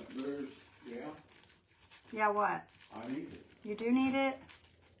 Yeah. Yeah, what? I need it. You do need it?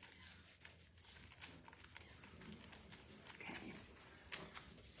 Okay.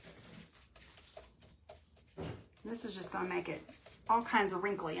 This is just going to make it all kinds of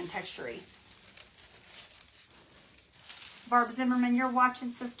wrinkly and textury. Barb Zimmerman, you're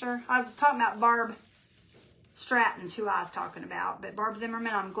watching, sister. I was talking about Barb Stratton's who I was talking about. But Barb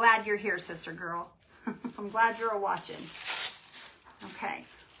Zimmerman, I'm glad you're here, sister girl. I'm glad you're watching. Okay.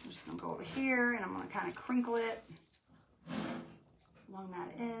 I'm just going to go over here and I'm going to kind of crinkle it along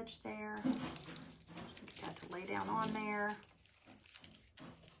that edge there. Get that to lay down on there.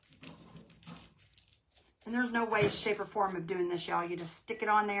 And there's no way, shape, or form of doing this, y'all. You just stick it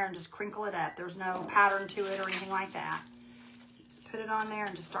on there and just crinkle it up. There's no pattern to it or anything like that. Just put it on there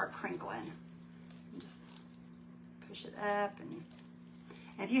and just start crinkling. And just push it up. And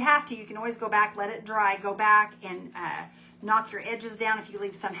if you have to, you can always go back, let it dry, go back and knock your edges down if you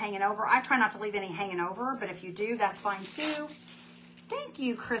leave some hanging over. I try not to leave any hanging over, but if you do, that's fine too. Thank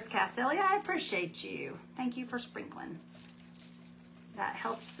you, Chris Castelli. I appreciate you. Thank you for sprinkling. That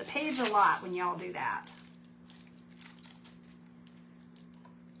helps the page a lot when y'all do that.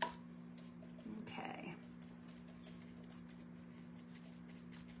 Okay.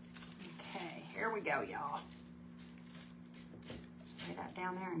 Okay, here we go, y'all. Just lay that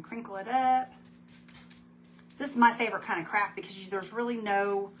down there and crinkle it up. This is my favorite kind of craft because there's really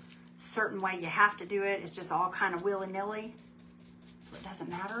no certain way you have to do it. It's just all kind of willy-nilly, so it doesn't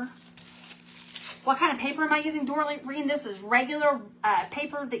matter. What kind of paper am I using, Doreen? This is regular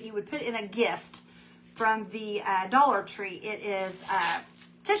paper that you would put in a gift from the Dollar Tree. It is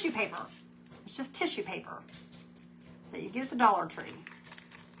tissue paper. It's just tissue paper that you get at the Dollar Tree.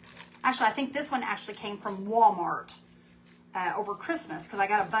 Actually, I think this one actually came from Walmart over Christmas because I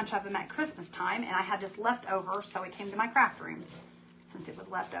got a bunch of them at Christmas time and I had this left over, so it came to my craft room since it was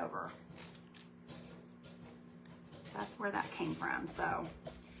left over. That's where that came from. So,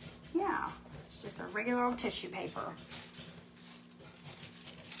 yeah. Just a regular old tissue paper.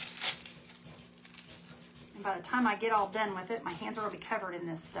 And by the time I get all done with it, my hands are going to be covered in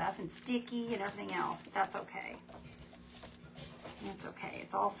this stuff and sticky and everything else, but that's okay. It's okay.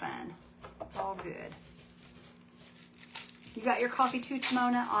 It's all fun. It's all good. You got your coffee too,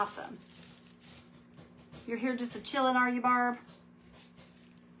 Timona? Awesome. You're here just to chillin', are you, Barb?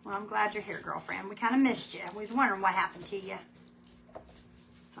 Well, I'm glad you're here, girlfriend. We kind of missed you. We was wondering what happened to you.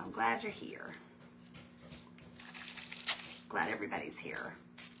 So I'm glad you're here. Glad everybody's here.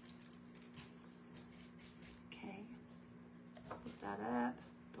 Okay. Put that up.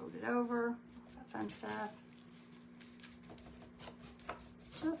 Fold it over. All that fun stuff.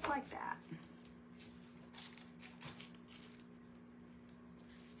 Just like that.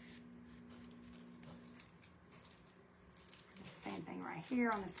 Same thing right here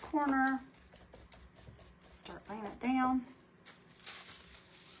on this corner. Start laying it down.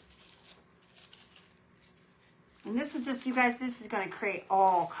 And this is just, you guys, this is going to create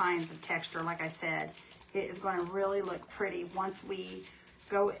all kinds of texture. Like I said, it is going to really look pretty once we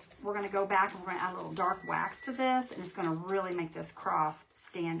go. We're going to go back and we're going to add a little dark wax to this, and it's going to really make this cross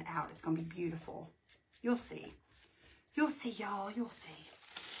stand out. It's going to be beautiful. You'll see. You'll see, y'all. You'll see.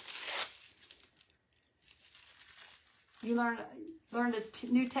 You learned a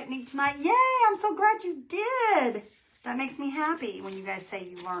new technique tonight? Yay! I'm so glad you did. That makes me happy when you guys say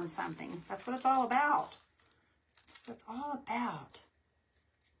you learned something. That's what it's all about. That's what it's all about.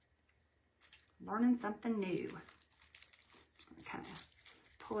 Learning something new. Just going to kind of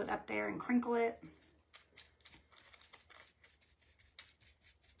pull it up there and crinkle it.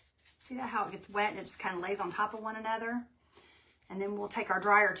 See that how it gets wet and it just kind of lays on top of one another? And then we'll take our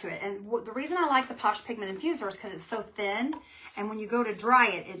dryer to it. And the reason I like the Posh Pigment Infuser is because it's so thin. And when you go to dry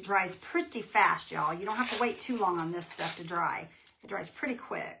it, it dries pretty fast, y'all. You don't have to wait too long on this stuff to dry. It dries pretty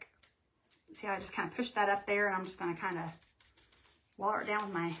quick. See how I just kind of push that up there, and I'm just going to kind of water it down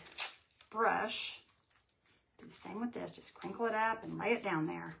with my brush. Do the same with this. Just crinkle it up and lay it down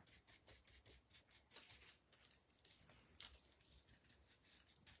there.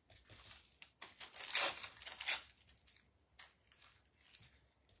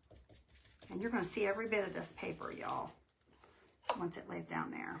 And you're going to see every bit of this paper, y'all, once it lays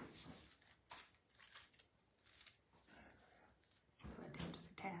down there. Pull it down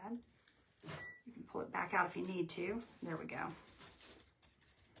just a tad. You can pull it back out if you need to. There we go.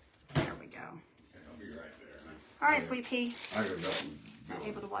 There we go. I'll be right there. All right, Sweet Pea. I gotta go. Not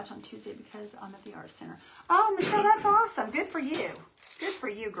able to watch on Tuesday because I'm at the art center. Oh, Michelle, that's awesome. Good for you. Good for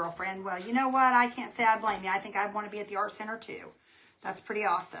you, girlfriend. Well, you know what? I can't say I blame you. I think I'd want to be at the art center too. That's pretty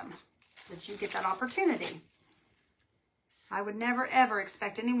awesome that you get that opportunity. I would never, ever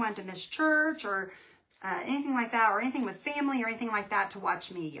expect anyone to miss church or anything like that, or anything with family or anything like that to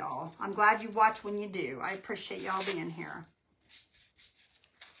watch me, y'all. I'm glad you watch when you do. I appreciate y'all being here.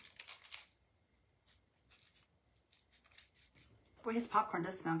 Boy, his popcorn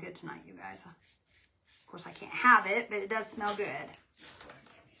does smell good tonight, you guys. Of course, I can't have it, but it does smell good.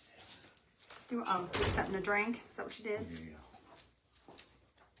 Oh, just something to drink? Is that what you did? Yeah.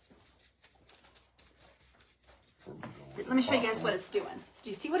 Let me show you guys what it's doing. Do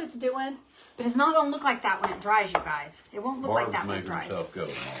you see what it's doing? But it's not going to look like that when it dries, you guys. It won't look like that when it dries. Herself go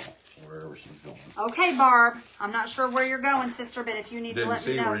tomorrow, wherever she's going. Okay, Barb. I'm not sure where you're going, sister, but if you need to let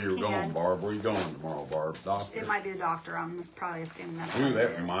me know, Didn't see where you were going, Barb. Where you going tomorrow, Barb? Doctor? It might be the doctor. I'm probably assuming that's Ooh, what that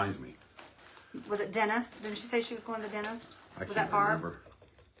it is. reminds me. Was it dentist? Didn't she say she was going to the dentist? I Was can't that Barb? remember.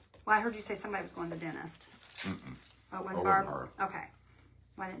 Well, I heard you say somebody was going to the dentist. Mm-mm. Oh, it wasn't It Barb? wasn't Okay.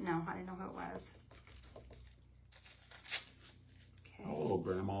 Well, I didn't know. I didn't know who it was. Okay. Hello,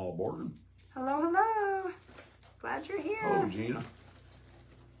 Grandma Borden. Hello, hello. Glad you're here. Hello, Gina.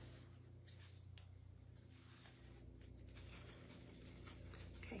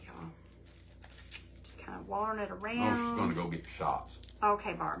 Okay, y'all. Just kind of watering it Oh, around. she's going to go get the shots.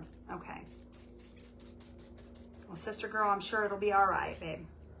 Okay, Barb. Okay. Well, sister girl, I'm sure it'll be all right, babe.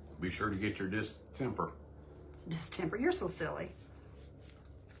 Be sure to get your distemper. Distemper. You're so silly.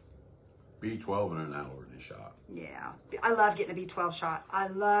 B12 and an allergy shot. Yeah. I love getting a B12 shot. I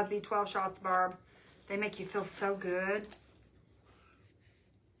love B12 shots, Barb. They make you feel so good.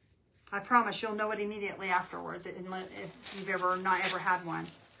 I promise you'll know it immediately afterwards if you've ever not ever had one.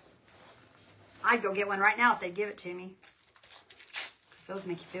 I'd go get one right now if they'd give it to me. Because those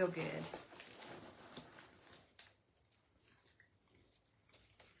make you feel good.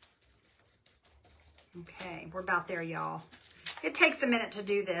 Okay, we're about there, y'all. It takes a minute to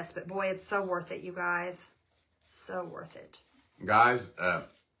do this, but boy, it's so worth it, you guys. So worth it. Guys,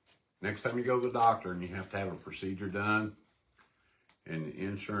 next time you go to the doctor and you have to have a procedure done and the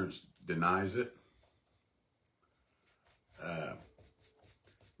insurance denies it,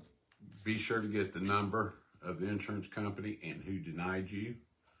 be sure to get the number of the insurance company and who denied you,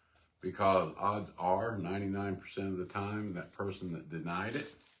 because odds are 99% of the time that person that denied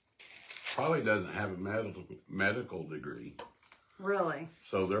it probably doesn't have a medical degree. Really?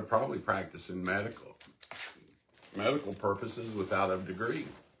 So they're probably practicing medical purposes without a degree.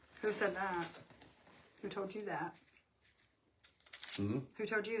 Who said that? Who told you that? Mm-hmm. Who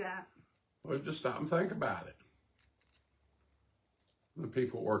told you that? Well, just stop and think about it. The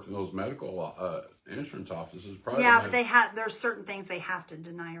people working those medical insurance offices probably Yeah, but there's certain things they have to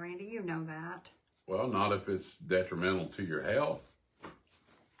deny, Randy. You know that. Well, not if it's detrimental to your health.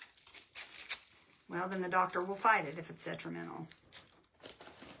 Well, then the doctor will fight it if it's detrimental.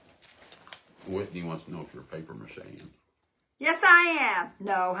 Whitney wants to know if you're paper macheing. Yes, I am.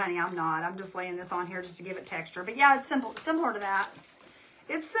 No, honey, I'm not. I'm just laying this on here just to give it texture. But yeah, it's similar to that.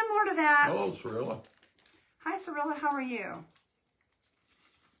 It's similar to that. Hello, Cirilla. Hi, Cirilla. How are you?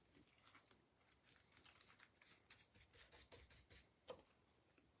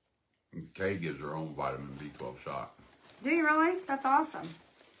 Kay gives her own vitamin B12 shot. Do you really? That's awesome.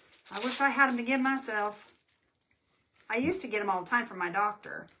 I wish I had them to give myself. I used to get them all the time from my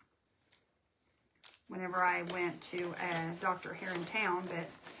doctor whenever I went to a doctor here in town, but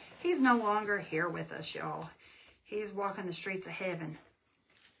he's no longer here with us, y'all. He's walking the streets of heaven.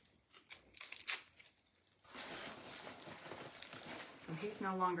 So he's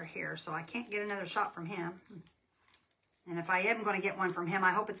no longer here, so I can't get another shot from him. And if I am going to get one from him,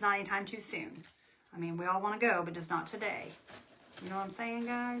 I hope it's not anytime too soon. I mean, we all want to go, but just not today. You know what I'm saying,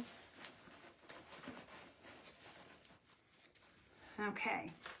 guys? Okay.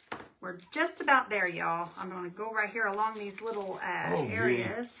 We're just about there, y'all. I'm going to go right here along these little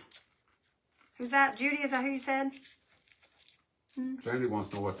areas. Judy. Who's that? Judy, is that who you said? Sandy wants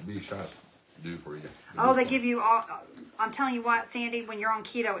to know what the bee shots do for you. Oh, they give you all... I'm telling you what, Sandy, when you're on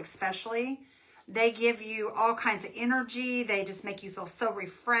keto especially, they give you all kinds of energy. They just make you feel so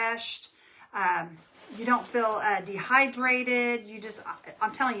refreshed. You don't feel dehydrated.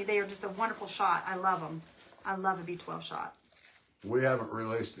 I'm telling you, they are just a wonderful shot. I love them. I love a B12 shot. We haven't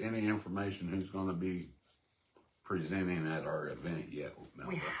released any information who's going to be presenting at our event yet.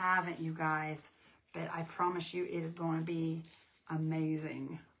 We haven't, you guys. But I promise you, it is going to be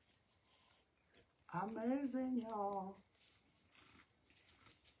amazing. Amazing, y'all.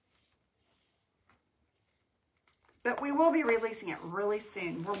 But we will be releasing it really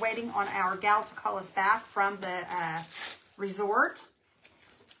soon. We're waiting on our gal to call us back from the resort.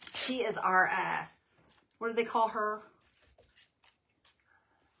 She is our, what do they call her?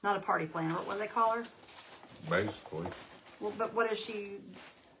 Not a party planner. What do they call her? Basically. Well, but what is she?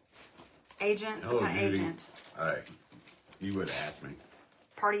 Agent? Some Hello, kind of Judy. agent. Hey, you would ask me.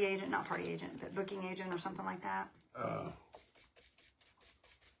 Party agent? Not party agent, but booking agent or something like that. But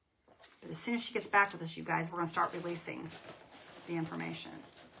as soon as she gets back with us, you guys, we're going to start releasing the information.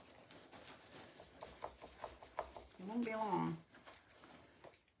 It won't be long.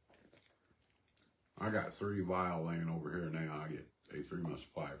 I got 3 vial laying over here now. I get a 3-month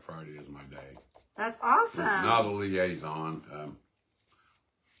supply. Friday is my day. That's awesome. Now the liaison.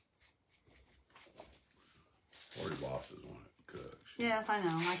 40 bosses when it cooks. Yes, I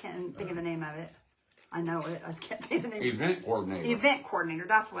know. I can't think of the name of it. I know it. I just can't think of the name. Event coordinator. Event coordinator.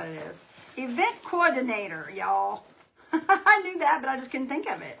 That's what it is. Event coordinator, y'all. I knew that, but I just couldn't think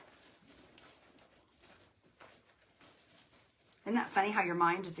of it. Isn't that funny how your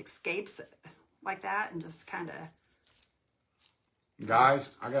mind just escapes like that and just kind of...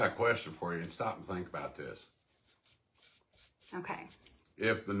 Guys, I got a question for you. Stop and think about this. Okay.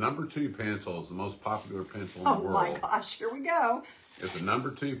 If the number 2 pencil is the most popular pencil in the world... Oh my gosh, here we go. If the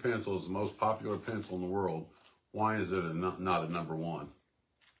number 2 pencil is the most popular pencil in the world, why is it not a number 1?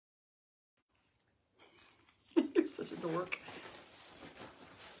 You're such a dork.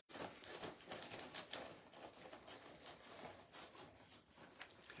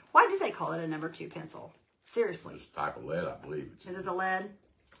 Why do they call it a number 2 pencil? Seriously. It's a type of lead, I believe. Is it the lead?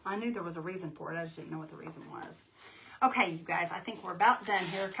 I knew there was a reason for it. I just didn't know what the reason was. Okay, you guys, I think we're about done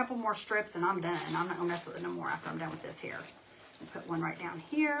here. A couple more strips and I'm done. I'm not going to mess with it no more after I'm done with this here. I'll put one right down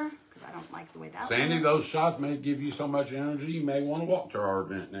here because I don't like the way that Sandy, looks. those shots may give you so much energy, you may want to walk to our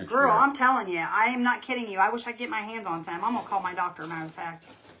event next year. Girl, I'm telling you, I am not kidding you. I wish I could get my hands on some. I'm going to call my doctor, matter of fact.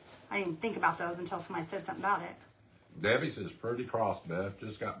 I didn't even think about those until somebody said something about it. Debbie says, pretty cross, Beth.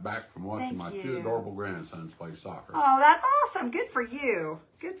 Just got back from watching my 2 adorable grandsons play soccer. Oh, that's awesome. Good for you.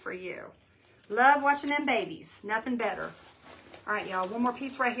 Good for you. Love watching them babies. Nothing better. All right, y'all. One more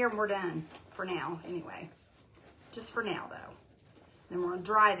piece right here and we're done for now anyway. Just for now, though. Then we're going to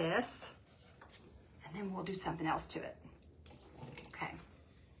dry this. And then we'll do something else to it. Okay.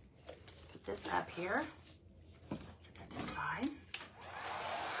 Let's put this up here. Set that to the side.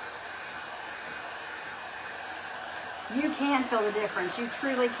 You can feel the difference. You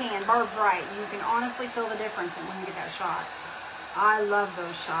truly can. Barb's right. You can honestly feel the difference when you get that shot. I love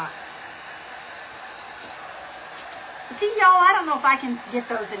those shots. See, y'all, I don't know if I can get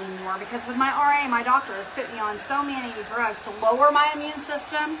those anymore because with my RA, my doctor has put me on so many drugs to lower my immune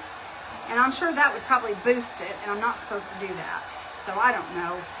system. And I'm sure that would probably boost it, and I'm not supposed to do that. So I don't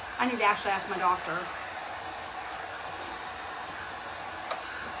know. I need to actually ask my doctor.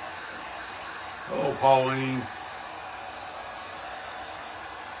 Oh, Pauline.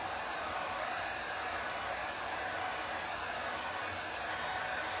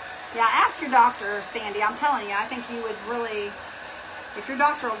 Yeah, ask your doctor, Sandy. I'm telling you, I think you would really, if your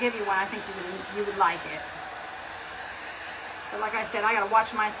doctor will give you one, I think you would like it. But like I said, I got to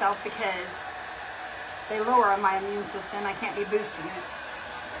watch myself because they lower my immune system. I can't be boosting it.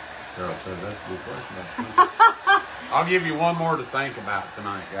 Carol said that's a good question. I'll give you one more to think about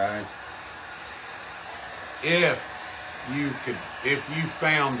tonight, guys. If you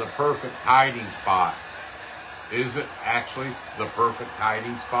found the perfect hiding spot, is it actually the perfect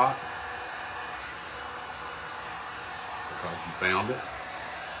hiding spot? Because you found it?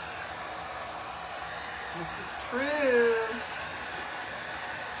 This is true.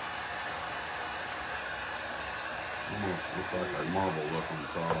 Almost looks like a marble look on the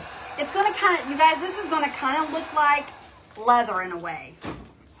top. It's going to kind of, you guys, this is going to kind of look like leather in a way.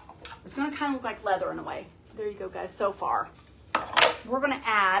 It's going to kind of look like leather in a way. There you go, guys, so far. We're going to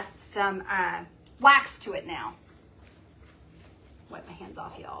add some wax to it now. Wipe my hands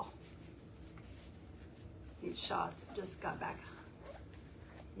off, y'all. These shots just got back.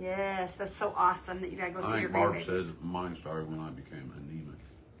 Yes, that's so awesome that you gotta go see your grandbabies. I think Barb said mine started when I became anemic.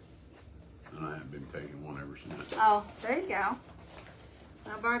 And I haven't been taking one ever since. Oh, there you go.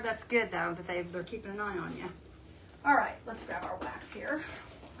 Well, Barb, that's good, though, that they're keeping an eye on you. All right, let's grab our wax here.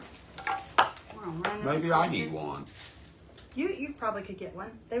 We're gonna run this Maybe I need one. You probably could get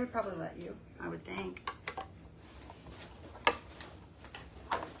one. They would probably let you, I would think.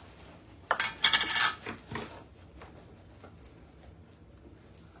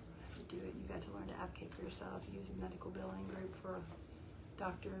 For yourself, use a medical billing group for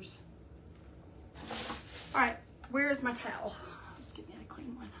doctors. All right, where's my towel? Just give me a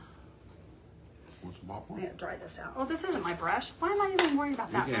clean one. Want some popcorn? I gotta dry this out. Oh, this isn't my brush. Why am I even worried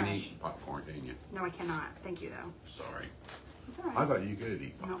about that brush? You can't eat popcorn, can you? No, I cannot. Thank you, though. Sorry. It's all right. I thought you could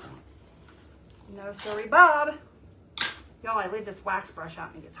eat popcorn. No, sorry, Bob. Y'all, I leave this wax brush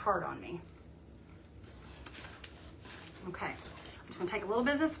out and it gets hard on me. Okay, I'm just gonna take a little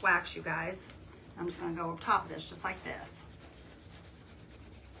bit of this wax, you guys. I'm just going to go over top of this just like this.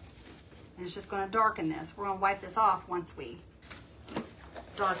 And it's just going to darken this. We're going to wipe this off once we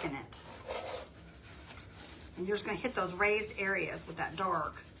darken it. And you're just going to hit those raised areas with that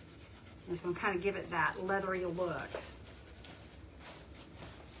dark. And it's going to kind of give it that leathery look.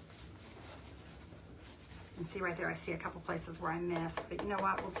 And see right there, I see a couple places where I missed. But you know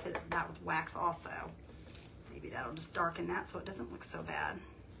what? We'll just hit that with wax also. Maybe that'll just darken that so it doesn't look so bad.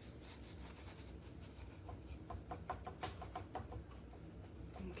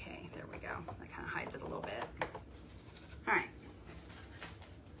 That kind of hides it a little bit. All right.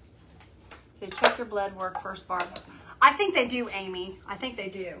 So check your blood work first, Barb. I think they do, Amy. I think they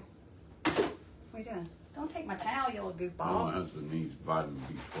do. What are you doing? Don't take my towel, you little goofball. My husband needs vitamin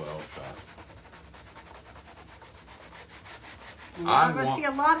B12 shot. We're going to see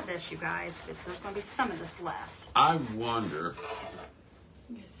a lot of this, you guys, but there's going to be some of this left. I wonder.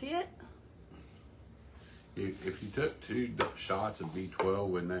 You see it? If you took 2 shots of B12,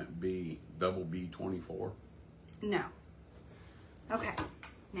 wouldn't that be double B24? No. Okay.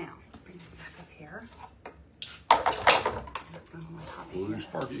 Now, bring this back up here. That's going to go on top of here.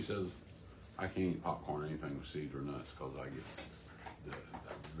 Sparky says, I can't eat popcorn or anything with seeds or nuts because I get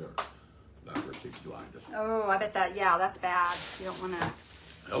the diverticulitis. Oh, I bet that, yeah, that's bad. You don't want to.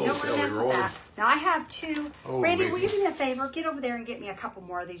 Hello, You don't want to Kelly mess with Roy. that. Now, I have 2. Oh, Randy, Mickey. will you do me a favor? Get over there and get me a couple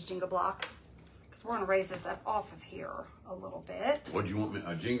more of these Jenga blocks. We're going to raise this up off of here a little bit. What do you want me?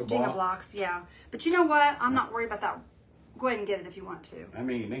 A Jenga block? Jenga blocks, yeah. But you know what? I'm not worried about that. Go ahead and get it if you want to. How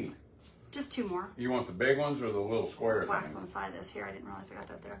many you need? Just 2 more. You want the big ones or the little square Wax things? on the side of this here. I didn't realize I got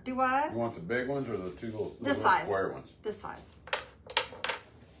that there. Do what? You want the big ones or the 2 little, This little size. square ones? This size.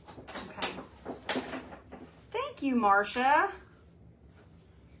 Okay. Thank you, Marcia.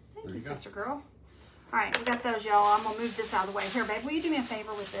 Thank you, sister girl. All right, we got those, y'all. I'm going to move this out of the way. Here, babe, will you do me a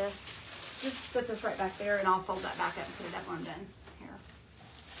favor with this? Just set this right back there, and I'll fold that back up and put it up when I'm done. Here.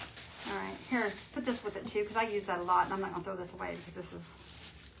 All right, here, put this with it, too, because I use that a lot, and I'm not going to throw this away because this is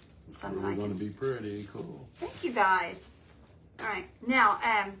something It's going to be pretty cool. Thank you, guys. All right, now,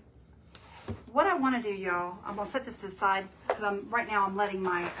 what I want to do, y'all, I'm going to set this to the side because right now I'm letting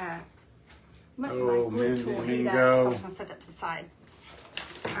my glue tool heat up, so I'm just going to set that to the side.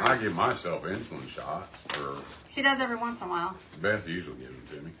 Right. I give myself insulin shots. He does every once in a while. Beth usually gives them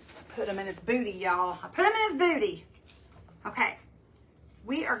to me. Put him in his booty, y'all. I put him in his booty. Okay.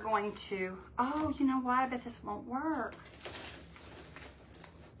 We are going to, oh, you know what? I bet this won't work.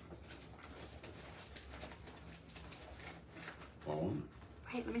 Oh.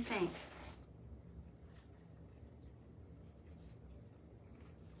 Wait, let me think.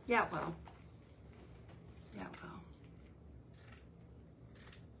 Yeah, it will. Yeah, it will.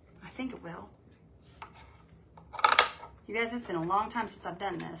 I think it will. You guys, it's been a long time since I've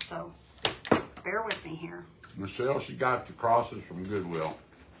done this, so bear with me here. Michelle, she got the crosses from Goodwill.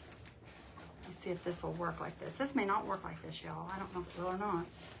 Let me see if this will work like this. This may not work like this, y'all. I don't know if it will or not.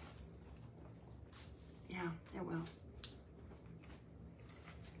 Yeah, it will.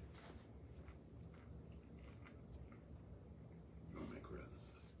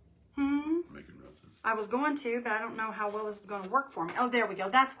 I was going to, but I don't know how well this is going to work for me. Oh, there we go.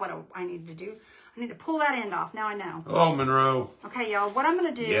 That's what I need to do. I need to pull that end off. Now I know. Oh, Monroe. Okay, y'all. What I'm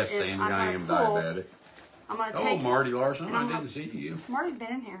going to do is Sandy, I'm I going am to pull. diabetic. I'm going to take. Oh, Marty Larson. I didn't see you. Marty's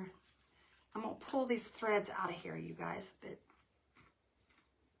been in here. I'm going to pull these threads out of here, you guys. But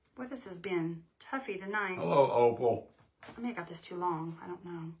boy, this has been toughy tonight. Hello, Opal. I may have got this too long. I don't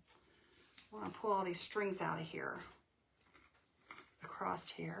know. We're going to pull all these strings out of here. Across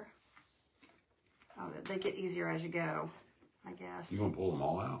here. Oh, they get easier as you go, I guess. You gonna pull them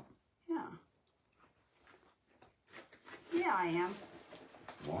all out? Yeah. Yeah, I am.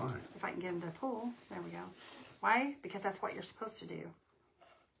 Why? If I can get them to pull. There we go. Why? Because that's what you're supposed to do.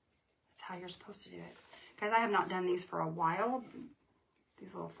 That's how you're supposed to do it. Guys, I have not done these for a while.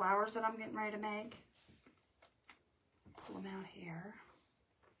 These little flowers that I'm getting ready to make. Pull them out here.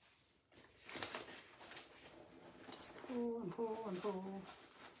 Just pull and pull and pull.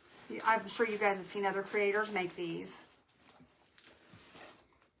 I'm sure you guys have seen other creators make these.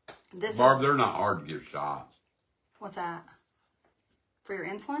 Barb, they're not hard to give shots. What's that? For your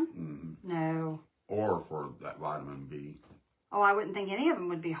insulin? Mm-hmm. No. Or for that vitamin B. Oh, I wouldn't think any of them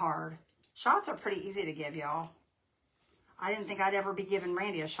would be hard. Shots are pretty easy to give, y'all. I didn't think I'd ever be giving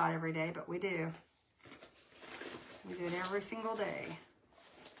Randy a shot every day, but we do. We do it every single day.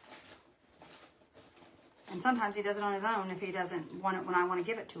 And sometimes he does it on his own if he doesn't want it when I want to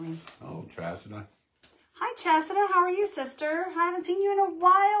give it to him. Oh, Chastity. Hi, Chastity. How are you, sister? I haven't seen you in a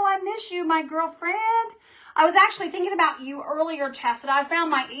while. I miss you, my girlfriend. I was actually thinking about you earlier, Chastity. I found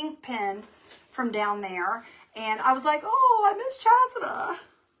my ink pen from down there, and I was like, oh, I miss Chastity.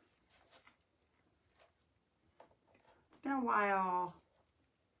 It's been a while.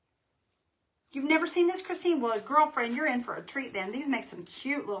 You've never seen this, Christine? Well, girlfriend, you're in for a treat then. These make some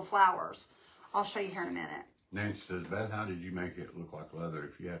cute little flowers. I'll show you here in a minute. Nancy says, Beth, how did you make it look like leather?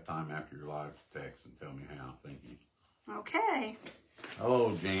 If you have time after your live, text and tell me how. Thank you. Okay.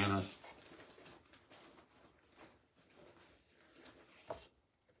 Hello, Janice.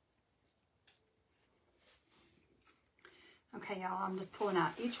 Okay, y'all, I'm just pulling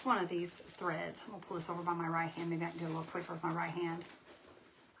out each one of these threads. I'm going to pull this over by my right hand. Maybe I can do it a little quicker with my right hand.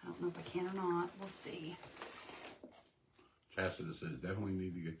 I don't know if I can or not. We'll see. Chastity says, definitely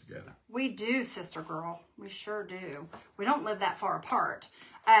need to get together. We do, sister girl. We sure do. We don't live that far apart.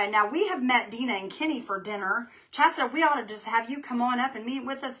 Now, we have met Dina and Kenny for dinner. Chastity, we ought to just have you come on up and meet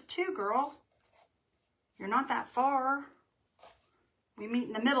with us too, girl. You're not that far. We meet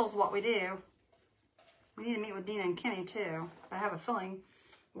in the middle is what we do. We need to meet with Dina and Kenny too. But I have a feeling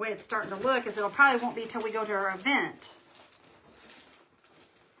the way it's starting to look is it'll probably won't be till we go to our event.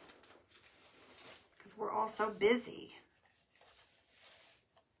 Because we're all so busy.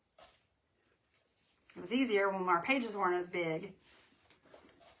 It was easier when our pages weren't as big.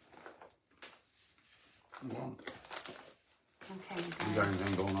 Well, okay, you guys. You got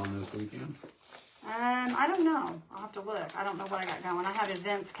anything going on this weekend? I don't know. I'll have to look. I don't know what I got going. I have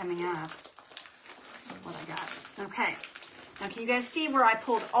events coming up. What I got. Okay. Now, can you guys see where I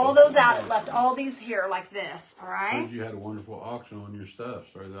pulled all those out and left all these here like this? All right? You had a wonderful auction on your stuff.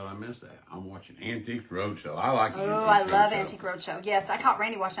 Sorry that I missed that. I'm watching Antique Roadshow. I like Antique Roadshow. Oh, I love Antique Roadshow. Yes, I caught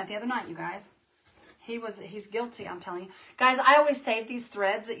Randy watching that the other night, you guys. He's guilty, I'm telling you. Guys, I always save these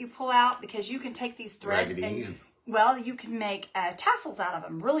threads that you pull out because you can take these threads and, well, you can make tassels out of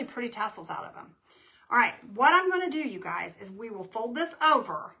them. Really pretty tassels out of them. All right, what I'm going to do, you guys, is we will fold this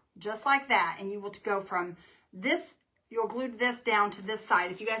over just like that. And you will go from this, you'll glue this down to this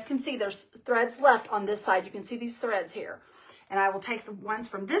side. If you guys can see, there's threads left on this side. You can see these threads here. And I will take the ones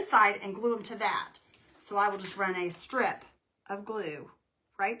from this side and glue them to that. So I will just run a strip of glue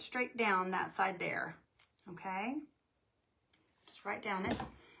right straight down that side there, okay? Just right down it.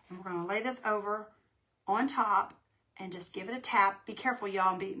 And we're gonna lay this over on top and just give it a tap. Be careful,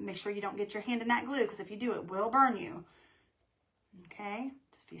 y'all, and make sure you don't get your hand in that glue, because if you do, it will burn you. Okay?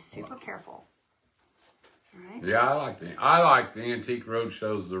 Just be super careful. All right? Yeah, I like the Antique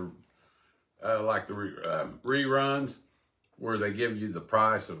Roadshows, like the reruns, where they give you the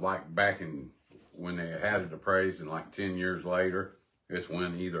price of like back in when they had it appraised and like 10 years later. It's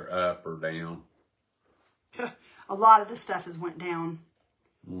went either up or down. A lot of the stuff has went down.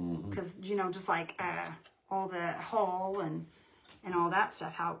 Because, you know, just like all the haul and all that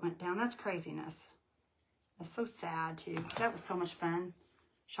stuff, how it went down. That's craziness. That's so sad, too. Because that was so much fun,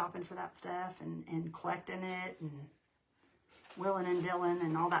 shopping for that stuff and collecting it. And Willin and Dylan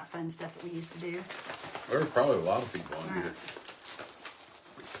and all that fun stuff that we used to do. There's probably a lot of people on here.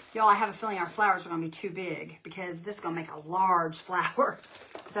 Y'all, I have a feeling our flowers are going to be too big because this is going to make a large flower.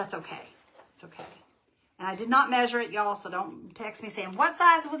 But that's okay. It's okay. And I did not measure it, y'all, so don't text me saying, what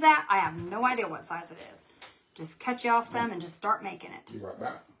size was that? I have no idea what size it is. Just cut you off some and just start making it. Be right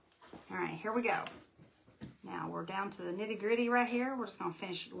back. All right, here we go. Now we're down to the nitty-gritty right here. We're just going to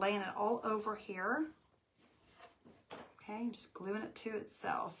finish laying it all over here. Okay, just gluing it to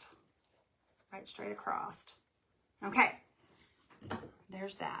itself. Right straight across. Okay.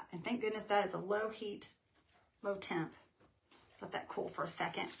 There's that. And thank goodness that is a low heat, low temp. Let that cool for a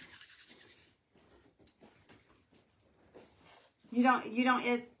second. You don't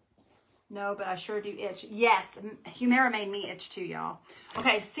itch? No, but I sure do itch. Yes, Humira made me itch too, y'all.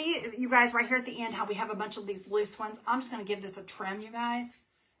 Okay, see you guys right here at the end how we have a bunch of these loose ones. I'm just going to give this a trim, you guys.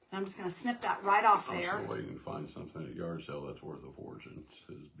 And I'm just going to snip that right off there. I'm still waiting to find something at yard sale that's worth a fortune. It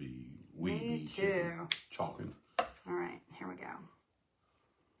says Me too. Chalking. All right, here we go.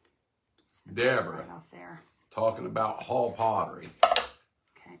 Deborah, right off there. Talking about hall pottery.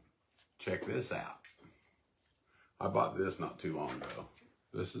 Okay. Check this out. I bought this not too long ago.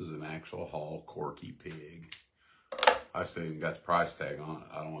 This is an actual hall corky pig. I still even got the price tag on it.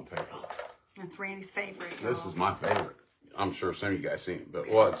 I don't want to take it. That's Randy's favorite, y'all. This is my favorite. I'm sure some of you guys seen it. But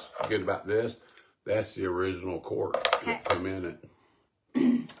what's good about this, that's the original cork that come in it.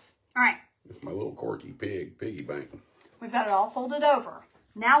 All right. It's my little corky piggy bank. We've got it all folded over.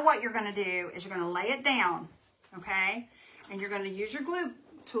 Now what you're going to do is you're going to lay it down, okay? And you're going to use your glue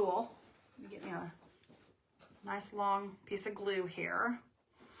tool. Get me a nice long piece of glue here.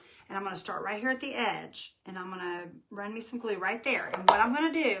 And I'm going to start right here at the edge. And I'm going to run me some glue right there. And what I'm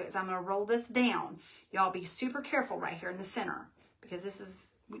going to do is I'm going to roll this down. Y'all be super careful right here in the center. Because this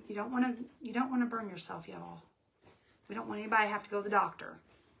is, you don't want to burn yourself, y'all. We don't want anybody to have to go to the doctor.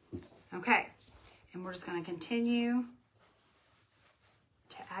 Okay. And we're just going to continue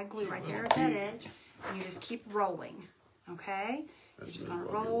to add glue right there at that edge. And you just keep rolling. Okay? You're just going to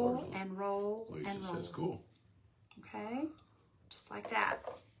roll and roll and roll. Lisa says cool. Okay? Just like that.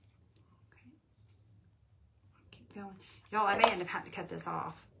 Okay. Keep going. Y'all, I may end up having to cut this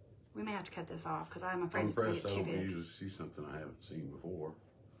off. We may have to cut this off because I'm afraid it's going to get too big. I usually see something I haven't seen before.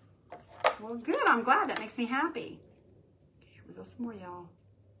 Well, good. I'm glad. That makes me happy. Okay, here we go some more, y'all.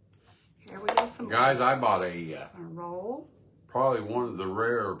 Here we go some more. Guys, I bought a roll. Probably one of the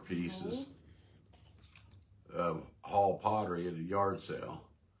rarer pieces of hall pottery at a yard sale.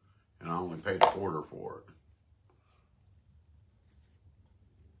 And I only paid $1 for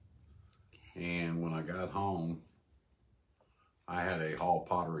it. And when I got home, I had a hall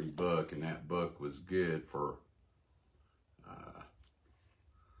pottery book, and that book was good for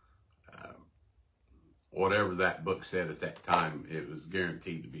whatever that book said at that time. It was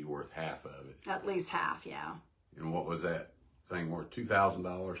guaranteed to be worth half of it. At least half, yeah. And what was that thing worth?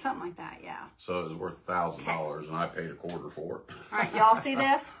 $2,000? Something like that, yeah. So it was worth $1,000, and I paid $1 for it. All right, y'all see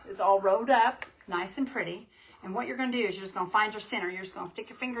this? It's all rolled up, nice and pretty. And what you're going to do is you're just going to find your center. You're just going to stick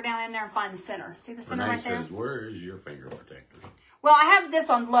your finger down in there and find the center. See the center right there? Renee says, where is your finger protector? Well, I have this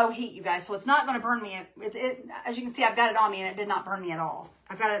on low heat, you guys, so it's not going to burn me. As you can see, I've got it on me, and it did not burn me at all.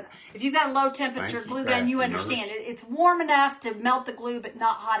 I've got it. If you've got a low temperature glue gun, you understand it. It's warm enough to melt the glue, but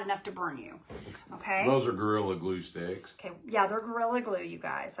not hot enough to burn you. Okay. Those are Gorilla Glue sticks. Okay. Yeah, they're Gorilla Glue, you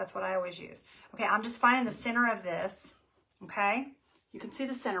guys. That's what I always use. Okay, I'm just finding the center of this. Okay. You can see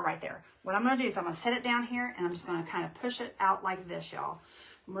the center right there. What I'm going to do is I'm going to set it down here, and I'm just going to kind of push it out like this, y'all.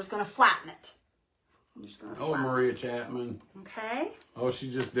 And we're just going to flatten it. I'm just going to flatten Maria Chapman. Okay. Oh, she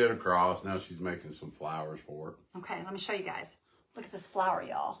just did a cross. Now she's making some flowers for it. Okay, let me show you guys. Look at this flower,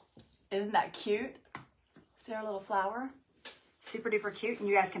 y'all. Isn't that cute? See our little flower? Super duper cute. And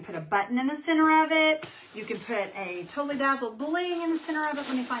you guys can put a button in the center of it. You can put a Totally Dazzled bling in the center of it.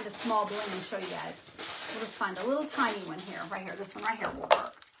 Let me find a small bling and show you guys. We'll just find a little tiny one here. Right here. This one right here will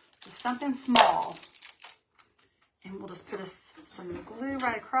work. Just something small. And we'll just put some glue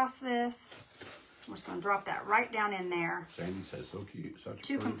right across this. We're just going to drop that right down in there. Sandy says, so cute. Such a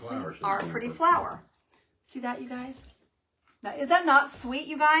to pretty flower. complete our pretty flower. See that, you guys? Now, is that not sweet,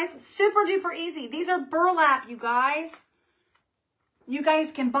 you guys? Super duper easy. These are burlap, you guys. You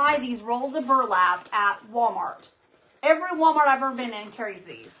guys can buy these rolls of burlap at Walmart. Every Walmart I've ever been in carries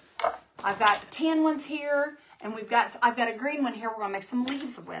these. I've got tan ones here, and I've got a green one here we're going to make some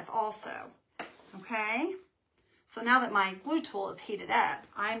leaves with also. Okay? So now that my glue tool is heated up,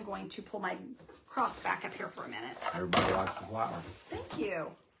 I'm going to pull my cross back up here for a minute. Everybody likes the flower. Thank you.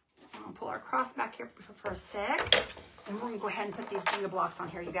 gonna pull our cross back here for a sec. And we're gonna go ahead and put these Jenga blocks on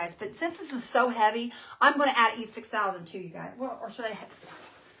here, you guys. But since this is so heavy, I'm gonna add E6000 too, you guys. Well, or should I,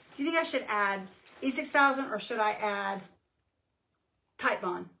 do you think I should add E6000 or should I add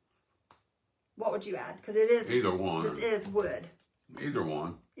Titebond? What would you add? Because it is, either one. This is wood. Either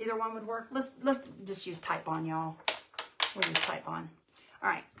one. Either one would work. Let's just use Titebond, y'all. We'll use Titebond. All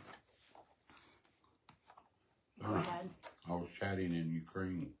right. Go ahead. I was chatting in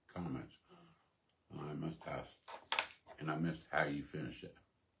Ukraine comments. I missed how you finished it.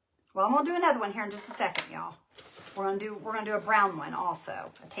 Well, I'm gonna do another one here in just a second, y'all. We're gonna do a brown one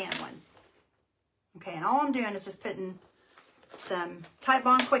also, a tan one. Okay, and all I'm doing is just putting some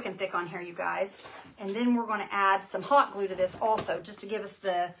Titebond Quick and Thick on here, you guys. And then we're gonna add some hot glue to this also, just to give us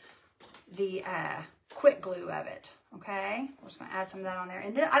the quick glue of it. Okay, we're just gonna add some of that on there.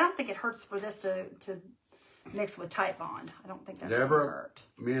 And then I don't think it hurts for this to mix with Titebond. I don't think that's gonna hurt.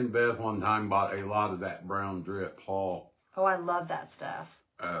 Me and Beth one time bought a lot of that brown drip Paul. Oh, I love that stuff.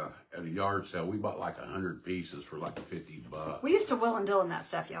 At a yard sale, we bought like 100 pieces for like $50. We used to will and deal in that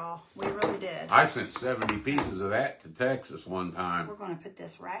stuff, y'all. We really did. I sent 70 pieces of that to Texas one time. We're going to put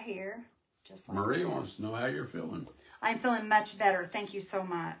this right here, just like Marie this. wants to know how you're feeling. I'm feeling much better. Thank you so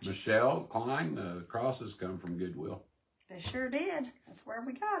much. Michelle Klein, the crosses come from Goodwill. They sure did. That's where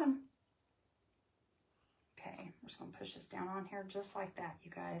we got them. Okay, we're just going to push this down on here just like that,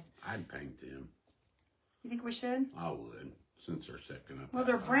 you guys. I'd paint them. You think we should? I would, since they're second up. Well,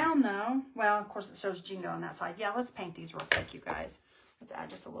 they're brown, though. Well, of course, it shows Jingo on that side. Yeah, let's paint these real quick, you guys. Let's add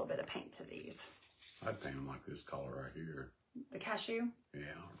just a little bit of paint to these. I'd paint them like this color right here. The cashew?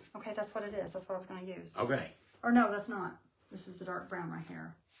 Yeah. Okay, that's what it is. That's what I was going to use. Okay. Or no, that's not. This is the dark brown right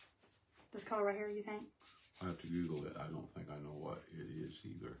here. This color right here, you think? I have to Google it. I don't think I know what it is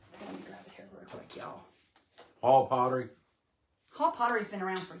either. Let me grab it here real quick, y'all. Hall pottery. Hall pottery's been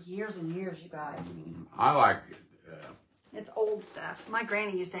around for years and years, you guys. I like it. It's old stuff. My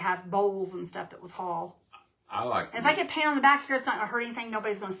granny used to have bowls and stuff that was Hall. I like. And if I get paint on the back here, it's not going to hurt anything.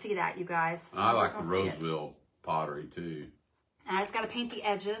 Nobody's going to see that, you guys. I like the Roseville pottery too. And I just got to paint the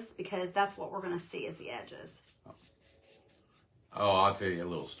edges because that's what we're going to see is the edges. Oh, I'll tell you a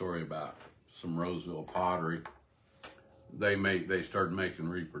little story about some Roseville pottery. They started making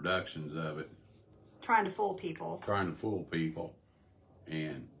reproductions of it. Trying to fool people. Trying to fool people.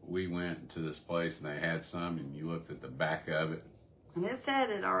 And we went to this place and they had some and you looked at the back of it. And it said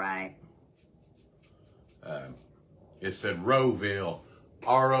it, all right. It said Roseville,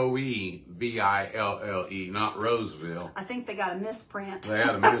 R-O-E-V-I-L-L-E, not Roseville. I think they got a misprint. They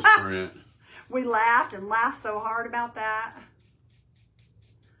had a misprint. We laughed and laughed so hard about that.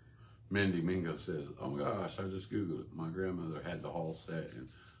 Mindy Mingo says, oh my gosh, I just Googled it. My grandmother had the Hall set and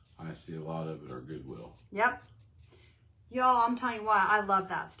I see a lot of it are Goodwill. Yep. Y'all, I'm telling you why. I love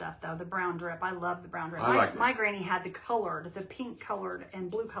that stuff, though. The brown drip. I love the brown drip. My granny had the pink colored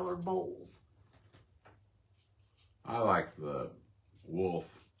and blue colored bowls. I like the wolf.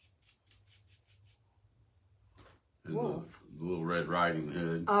 And the little Red Riding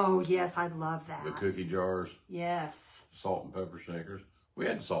Hood. Oh, yes. I love that. The cookie jars. Yes. Salt and pepper shakers. We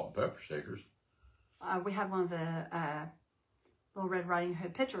had the salt and pepper shakers. We had one of the little Red Riding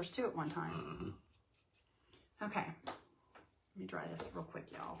Hood pictures, too, at one time. Okay. Let me dry this real quick,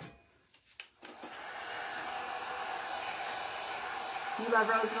 y'all. You love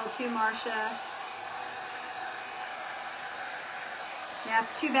Roseville too, Marcia? Yeah,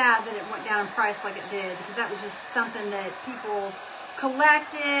 it's too bad that it went down in price like it did because that was just something that people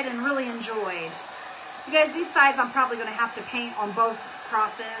collected and really enjoyed. You guys, these sides I'm probably going to have to paint on both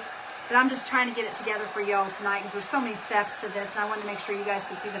crosses, but I'm just trying to get it together for y'all tonight because there's so many steps to this and I wanted to make sure you guys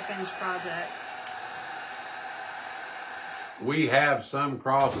could see the finished project. We have some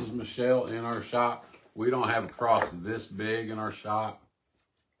crosses, Michelle, in our shop. We don't have a cross this big in our shop.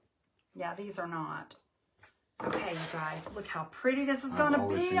 Yeah, these are not. Okay, you guys, look how pretty this is going to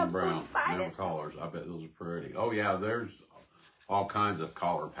be. I'm so excited. Never colors. I bet those are pretty. Oh, yeah, there's all kinds of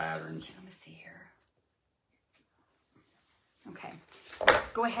collar patterns. Let me see here. Okay,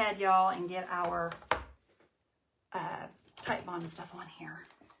 let's go ahead, y'all, and get our Titebond stuff on here.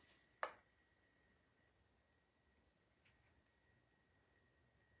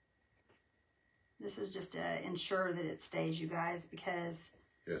 This is just to ensure that it stays, you guys, because...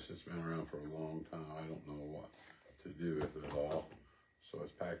 Yes, it's been around for a long time. I don't know what to do with it all. So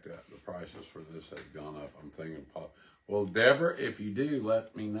it's packed up. The prices for this have gone up. I'm thinking... Well, Deborah, if you do,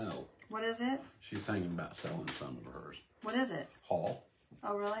 let me know. What is it? She's thinking about selling some of hers. What is it? Hall.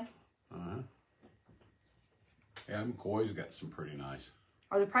 Oh, really? Uh-huh. Yeah, McCoy's got some pretty nice.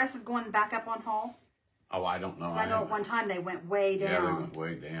 Are the prices going back up on Hall? Oh, I don't know. Because I know at one time they went way down. Yeah, they went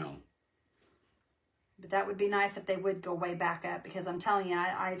way down. But that would be nice if they would go way back up, because I'm telling you,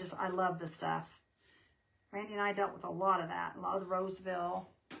 I love this stuff. Randy and I dealt with a lot of that, a lot of the Roseville.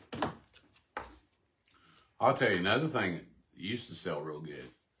 I'll tell you another thing that used to sell real good,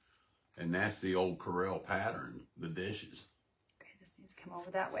 and that's the old Corel pattern, the dishes. Okay, this needs to come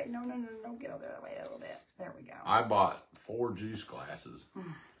over that way. No, get over that way a little bit. There we go. I bought 4 juice glasses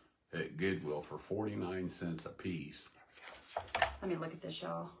at Goodwill for 49 cents a piece. There we go. Let me look at this,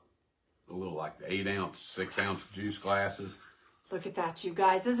 y'all. A little like the 8-ounce, 6-ounce juice glasses. Look at that, you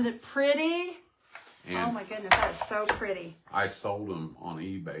guys. Isn't it pretty? And oh my goodness, that is so pretty. I sold them on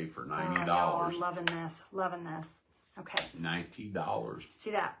eBay for $90. Oh, I'm loving this, loving this. Okay. $90.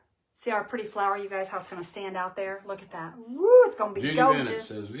 See that? See our pretty flower, you guys, how it's going to stand out there? Look at that. Woo, it's going to be Judy gorgeous. Bennett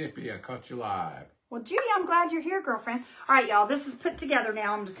says, Yippee, I caught you live. Well, Judy, I'm glad you're here, girlfriend. All right, y'all, this is put together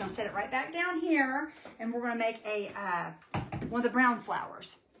now. I'm just going to set it right back down here, and we're going to make a one of the brown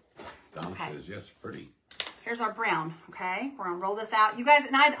flowers. Don says, yes, pretty. Here's our brown, okay? We're going to roll this out. You guys,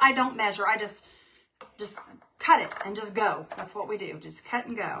 and I don't measure. I just cut it and just go. That's what we do. Just cut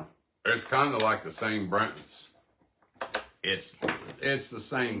and go. It's kind of like the same brown. It's the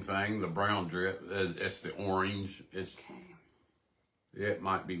same thing. The brown drip. It's the orange. It's okay. It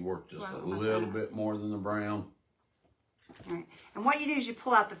might be worth just a little bit more than the brown. All right. And what you do is you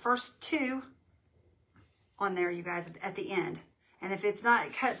pull out the first 2 on there, you guys, at the end. And if it's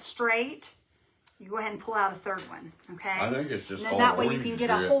not cut straight, you go ahead and pull out a 3rd one, okay? I think it's just and then that way you can get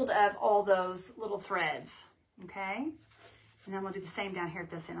a hold of all those little threads, okay? And then we'll do the same down here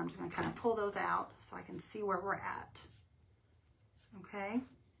at this end. I'm just going to kind of pull those out so I can see where we're at, okay?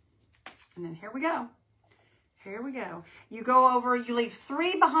 And then here we go. Here we go. You go over, you leave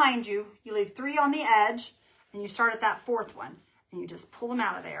 3 behind you. You leave 3 on the edge, and you start at that 4th one, and you just pull them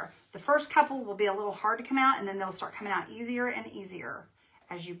out of there. The first couple will be a little hard to come out, and then they'll start coming out easier and easier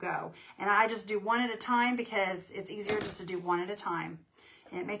as you go. And I just do one at a time because it's easier just to do one at a time.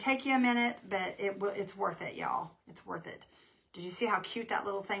 And it may take you a minute, but it's worth it, y'all. It's worth it. Did you see how cute that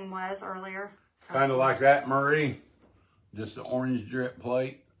little thing was earlier? So kind of like that, Marie. Just the orange drip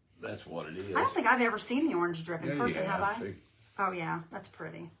plate. That's what it is. I don't think I've ever seen the orange drip in person, have I? See? Oh, yeah. That's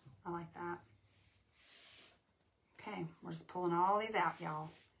pretty. I like that. Okay. We're just pulling all these out,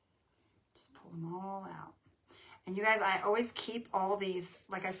 y'all. Just pull them all out. And you guys, I always keep all these,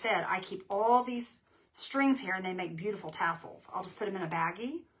 like I said, I keep all these strings here, and they make beautiful tassels. I'll just put them in a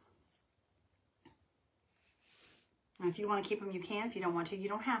baggie. And if you want to keep them, you can. If you don't want to, you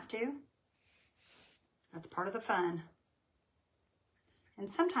don't have to. That's part of the fun. And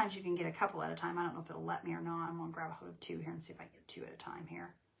sometimes you can get a couple at a time. I don't know if it'll let me or not. I'm going to grab a hold of 2 here and see if I can get 2 at a time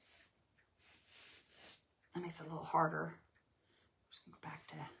here. That makes it a little harder. I'm just going to go back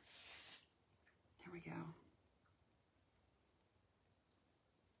to, there we go.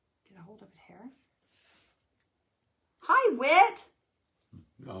 Get a hold of it here. Hi, Whit.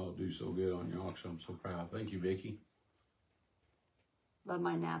 Y'all do so good on your auction. I'm so proud. Thank you, Vicki. Love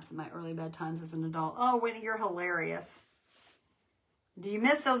my naps and my early bedtimes as an adult. Oh, Whitney, you're hilarious. Do you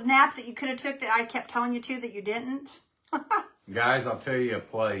miss those naps that you could have took that I kept telling you to that you didn't? Guys, I'll tell you a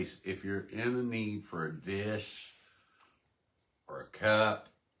place. If you're in the need for a dish or a cup,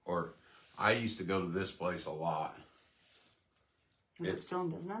 or I used to go to this place a lot. Is it still in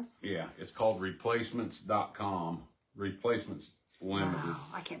business? Yeah, it's called replacements.com. Replacements Limited. Wow,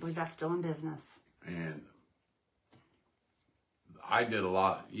 I can't believe that's still in business. And I did a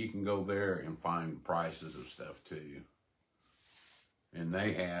lot. You can go there and find prices of stuff too. And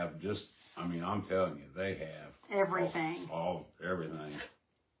they have just, I mean, I'm telling you, they have everything. Everything.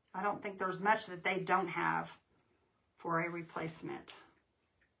 I don't think there's much that they don't have for a replacement.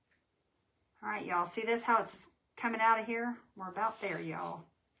 All right, y'all. See this, how it's coming out of here? We're about there, y'all.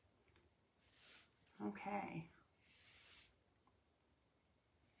 Okay.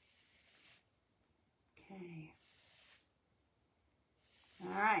 Okay.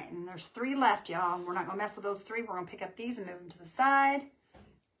 All right, and there's 3 left, y'all. We're not going to mess with those 3. We're going to pick up these and move them to the side.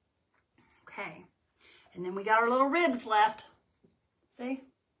 Okay. And then we got our little ribs left. See?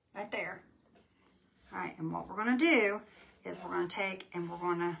 Right there. All right, and what we're going to do is we're going to take and we're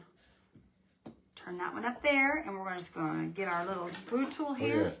going to turn that one up there, and we're just going to get our little glue tool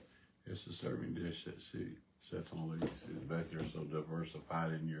here. Oh, yeah. It's a serving dish that sets on these. Beth, you're so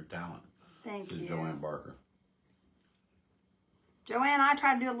diversified in your talent. Thank you. Joanne Barker. Joanne, I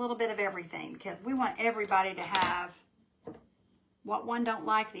try to do a little bit of everything because we want everybody to have what one don't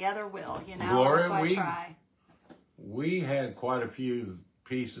like, the other will, you know. Gloria, that's why I try. We had quite a few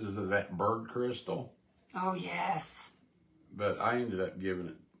pieces of that bird crystal. Oh, yes. But I ended up giving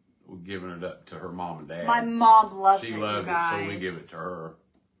it up to her mom and dad. My mom loves it, She loved you guys. it, so we give it to her.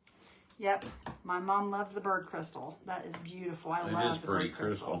 Yep. My mom loves the bird crystal. That is beautiful. I love the bird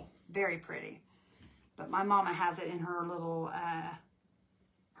crystal. Very pretty. But my mama has it in her little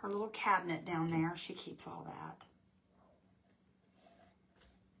cabinet down there. She keeps all that.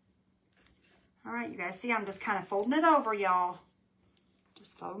 All right, you guys see, I'm just kind of folding it over, y'all.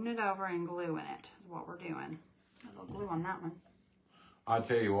 Just folding it over and gluing it is what we're doing. A little glue on that one. I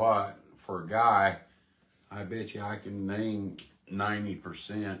tell you what, for a guy, I bet you I can name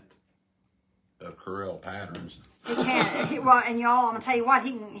 90% of Corel patterns. He can. Well, and y'all, I'm gonna tell you what,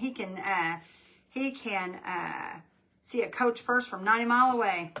 he can see a Coach purse from 90 miles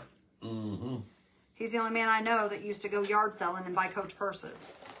away. Mm-hmm. He's the only man I know that used to go yard selling and buy Coach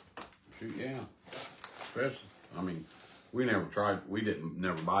purses. Shoot, yeah. Especially, I mean, we never buy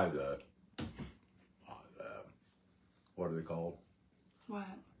the, what are they called? What?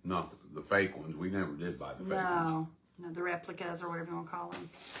 Not the fake ones. We never did buy the fake ones. No, the replicas or whatever you want to call them.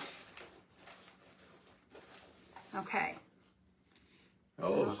 Okay.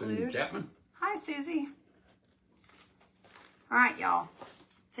 Hello, Cindy Chapman. Hi, Susie. All right, y'all.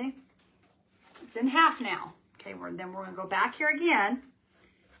 See? It's in half now. Okay, then we're going to go back here again,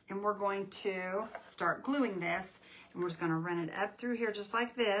 and we're going to start gluing this, and we're just going to run it up through here just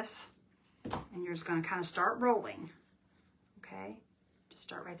like this, and you're just going to kind of start rolling. Okay? Just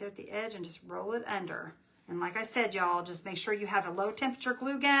start right there at the edge and just roll it under. And like I said, y'all, just make sure you have a low temperature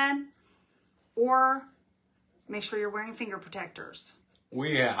glue gun, or make sure you're wearing finger protectors.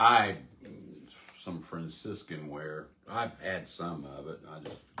 Some Franciscan wear. I've had some of it. I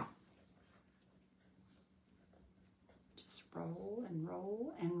just roll and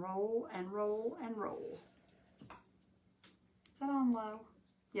roll and roll and roll and roll. Is that on low?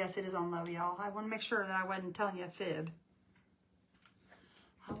 Yes, it is on low, y'all. I want to make sure that I wasn't telling you a fib.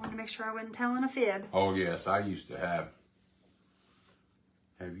 I want to make sure I wasn't telling a fib. Oh, yes. I used to have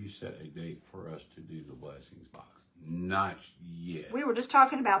you set a date for us to do the blessings box? Not yet. We were just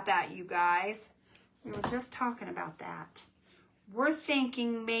talking about that, you guys. We were just talking about that. We're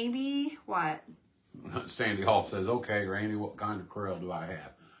thinking maybe, what? Sandy Hall says, okay, Randy, what kind of Corel do I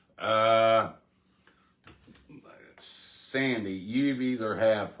have? Sandy, you either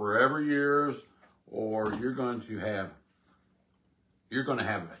have Forever Years or you're going to have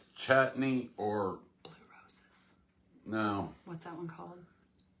a chutney or Blue Roses. No. What's that one called?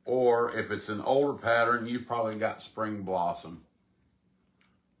 Or if it's an older pattern, you probably got Spring Blossom.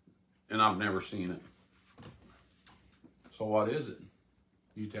 And I've never seen it. So what is it?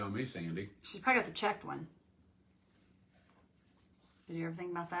 You tell me, Sandy. She's probably got the checked one. Did you ever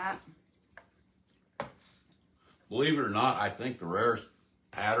think about that? Believe it or not, I think the rarest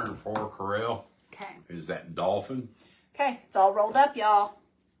pattern for Corel is that dolphin. Okay, it's all rolled up, y'all.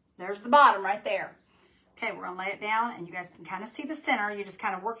 There's the bottom right there. Okay, we're going to lay it down, and you guys can kind of see the center. You just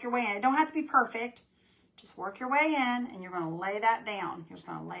kind of work your way in. It don't have to be perfect. Just work your way in, and you're going to lay that down. You're just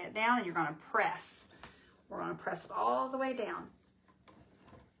going to lay it down, and you're going to press. We're going to press it all the way down.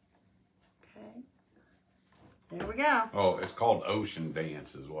 Okay. There we go. Oh, it's called Ocean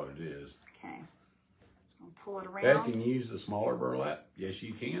Dance is what it is. Okay. Just going to pull it around. Dad, can you use the smaller burlap? Yes,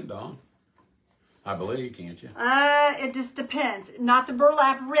 you can, Dawn. I believe, can't you? It just depends. Not the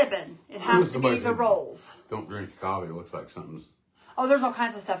burlap ribbon. It has to be the rolls. Don't drink coffee. It looks like something's... Oh, there's all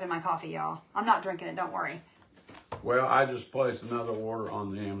kinds of stuff in my coffee, y'all. I'm not drinking it. Don't worry. Well, I just placed another order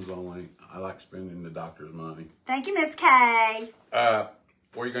on the Amazon link. I like spending the doctor's money. Thank you, Miss Kay. Where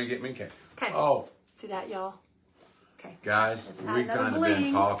are you going to get me, Kay? Okay. Oh. See that, y'all? Okay. Guys, we've kind of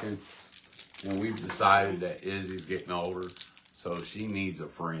been talking, and we've decided that Izzy's getting older, so she needs a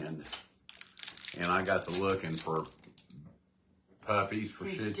friend. And I got to looking for puppies for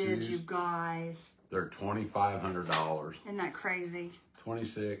Shih Tzus. Did you guys? They're $2,500. Isn't that crazy?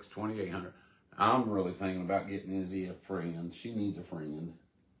 $2,600, $2,800. I'm really thinking about getting Izzy a friend. She needs a friend.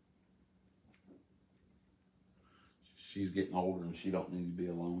 She's getting older and she don't need to be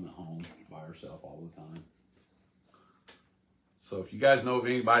alone at home by herself all the time. So if you guys know of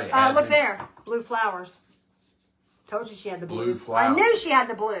anybody that has look there. Blue flowers. Told you she had the blue. Blue flowers. I knew she had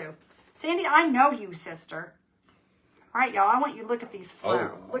the blue. Sandy, I know you, sister. All right, y'all. I want you to look at these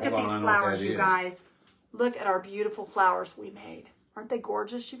flowers. Look at these flowers, you guys. Look at our beautiful flowers we made. Aren't they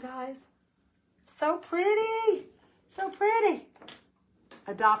gorgeous, you guys? So pretty. So pretty.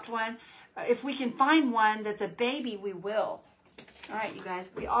 Adopt one. If we can find one that's a baby, we will. All right, you guys.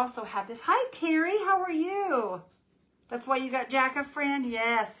 We also have this. Hi, Terry. How are you? That's why you got Jack a friend?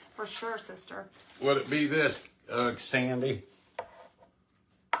 Yes, for sure, sister. Would it be this, Sandy?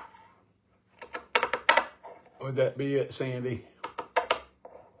 Would that be it, Sandy?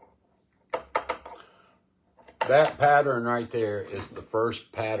 That pattern right there is the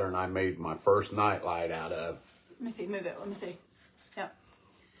first pattern I made my first nightlight out of. Let me see. Move it. Let me see. Yep.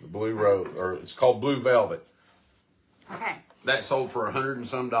 The blue rose, or it's called blue velvet. Okay. That sold for $100 and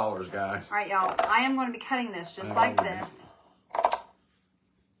some, guys. All right, y'all. I am going to be cutting this just like this.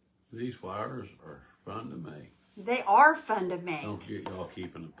 These flowers are fun to make. They are fun to make. Don't forget y'all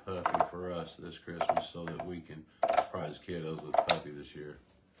keeping a puppy for us this Christmas so that we can surprise kiddos with a puppy this year.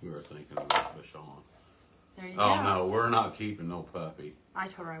 We were thinking about Bashan. There you go. Oh, no, we're not keeping no puppy. I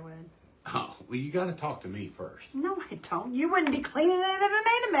told her I would. Oh, well, you got to talk to me first. No, I don't. You wouldn't be cleaning it if it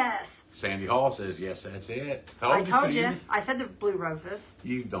made a mess. Sandy Hall says, yes, that's it. I told you. I said the blue roses.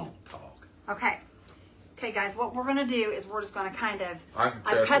 You don't talk. Okay. Okay, guys, what we're going to do is we're just going to kind of,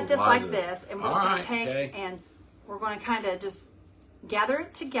 I've cut this like this, and we're just going to take okay. and we're going to kind of just gather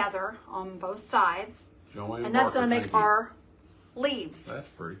it together on both sides. Joanne And that's going to Barker, make thank you. our leaves. That's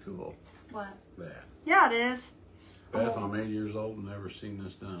pretty cool. What? That. Yeah, it is. Beth, I'm 8 years old and never seen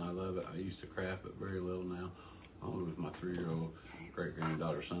this done. I love it. I used to craft, but very little now. Only with my 3-year-old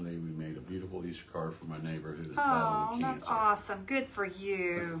great-granddaughter Sunday, we made a beautiful Easter card for my neighbor who is battling cancer. That's awesome. Good for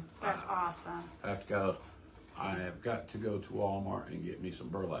you. That's awesome. I have got to go to Walmart and get me some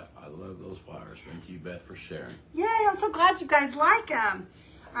burlap. I love those flowers. Thank you, Beth, for sharing. Yay, I'm so glad you guys like them.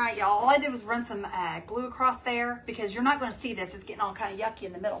 All right, y'all, all I did was run some glue across there because you're not going to see this. It's getting all kind of yucky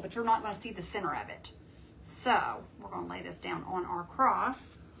in the middle, but you're not going to see the center of it. So we're going to lay this down on our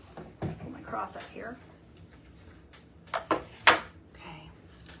cross. Put my cross up here. Okay.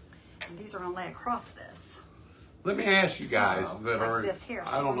 And these are going to lay across this. Let me ask you guys that like are, this here.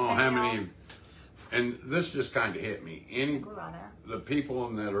 I So don't know I'm how saying, many, and this just kind of hit me. Any glue out there. the people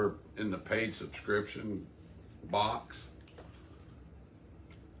that are in the paid subscription box,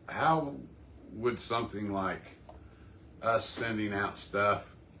 how would something like us sending out stuff,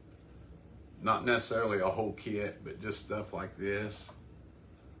 not necessarily a whole kit, but just stuff like this,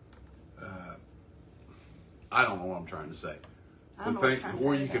 I don't know what I'm trying to say. I don't know what you're trying to say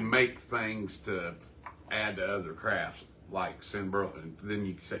Where you either. can make things to add to other crafts, like send and then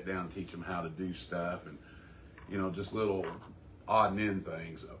you can sit down and teach them how to do stuff, and you know, just little odd and end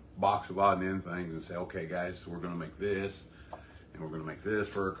things, a box of odd and end things, and say, okay, guys, we're going to make this, and we're going to make this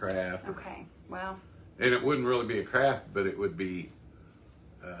for a craft. Okay, well. And it wouldn't really be a craft, but it would be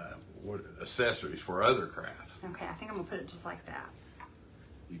accessories for other crafts. Okay, I think I'm going to put it just like that.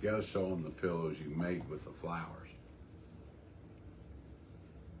 You got to show them the pillows you made with the flowers.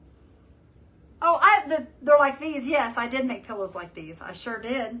 Oh, they're like these. Yes, I did make pillows like these. I sure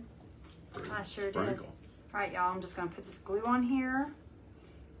did. I sure did. Cool. All right, y'all, I'm just going to put this glue on here. I'm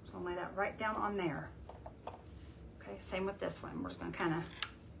just going to lay that right down on there. Okay, same with this one. We're just going to kind of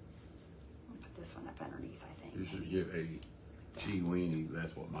put this one up underneath, I think. You should get a chi weenie.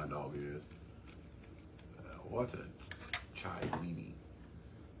 That's what my dog is. What's a chai weenie?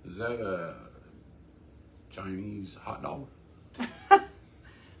 Is that a Chinese hot dog?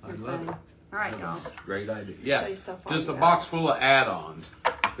 I love it. All right, y'all. Great idea. Yeah, Show you so far, just a you box guys. full of add-ons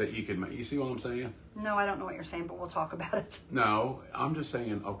that you can make. You see what I'm saying? No, I don't know what you're saying, but we'll talk about it. No, I'm just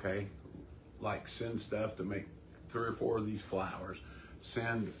saying, okay, like send stuff to make 3 or 4 of these flowers.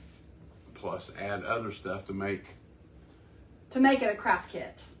 Send plus add other stuff to make, To make it a craft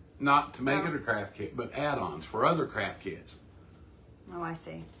kit. not to make it a craft kit, but add-ons for other craft kits. Oh, I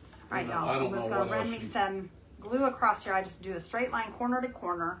see. All right, I y'all. don't I'm just know going to what run else me you- some glue across here. I just do a straight line corner to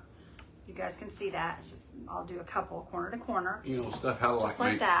corner. You guys can see that. It's just, I'll do a couple corner to corner. You know, stuff how to Just like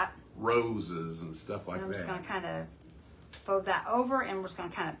like make that. roses and stuff like And I'm just that. going to kind of fold that over, and we're just going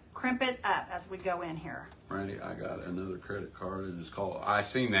to kind of crimp it up as we go in here. Randy, I got another credit card and it's called, I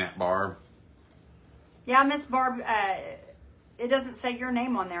seen that, Barb. Yeah, Miss Barb, it doesn't say your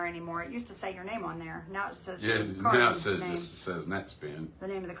name on there anymore. It used to say your name on there. Now it says Yeah, your card now it says, name, just says Netspin, the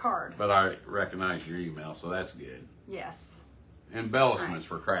name of the card. but I recognize your email, so that's good. Yes. Embellishments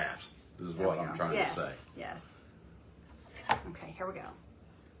for crafts is There what we I'm go. trying Yes, to say. yes. Okay, here we go.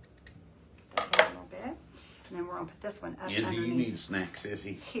 Put that down a little bit. And then we're going to put this one up Izzy, you underneath need a snack,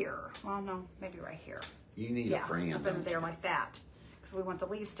 sissy. here. Well, no, maybe right here. You need Yeah, a friend. up under don't there you? like that. Because we want the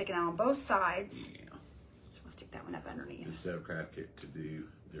leaves sticking out on both sides. Yeah. So we'll stick that one up underneath. Instead of craft kit to do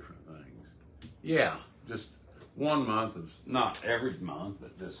different things. Yeah, just 1 month of, not every month,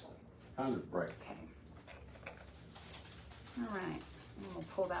 but just kind of break. Okay. All right. And we'll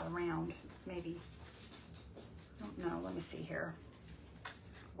pull that around, maybe. I don't know. Let me see here.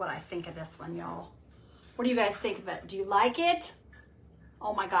 What I think of this one, y'all. What do you guys think of it? Do you like it?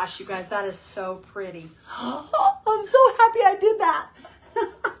 Oh my gosh, you guys, that is so pretty. I'm so happy I did that.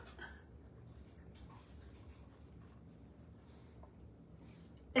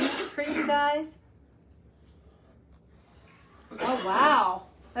 Isn't it pretty, you guys? Oh, wow.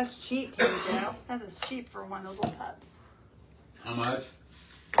 That's cheap, Terry Joe. That is cheap for one of those little pups. How much?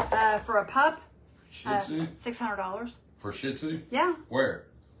 For a pup, Shih Tzu? $600. For Shih Tzu? Yeah. Where?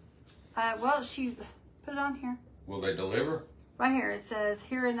 Well, she put it on here. Will they deliver? Right here, it says,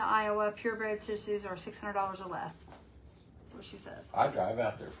 here in Iowa, purebred Shih Tzus are $600 or less. That's what she says. I drive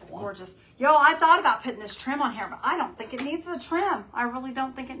out there for It's one. gorgeous. Yo, I thought about putting this trim on here, but I don't think it needs the trim. I really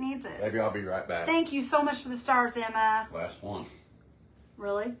don't think it needs it. Maybe I'll be right back. Thank you so much for the stars, Emma. Last one.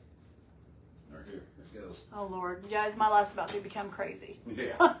 Really? Right here. Here it goes. Oh, Lord. You guys, my life's about to become crazy.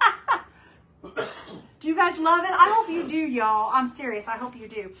 Yeah. Do you guys love it? I hope you do, y'all. I'm serious. I hope you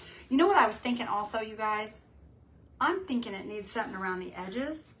do. You know what I was thinking also, you guys? I'm thinking it needs something around the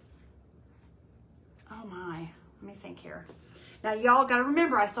edges. Oh, my. Let me think here. Now, y'all got to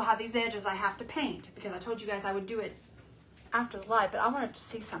remember, I still have these edges I have to paint because I told you guys I would do it after the live, but I want to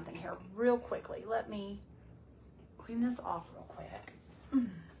see something here real quickly. Let me clean this off real quick. Clean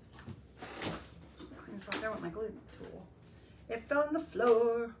this off there with my glue tool. It fell on the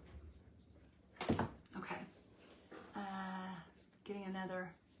floor. Okay. Getting another.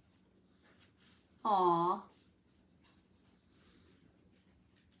 Aw.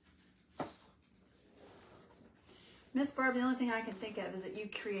 Miss Barb, the only thing I can think of is that you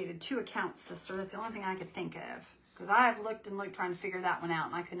created 2 accounts, sister. That's the only thing I could think of. Because I have looked and looked trying to figure that one out,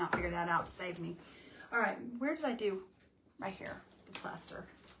 and I could not figure that out to save me. All right, where did I do? Right here, the plaster.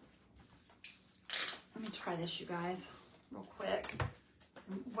 Let me try this, you guys, real quick.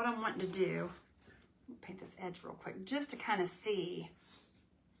 What I'm wanting to do, paint this edge real quick, just to kind of see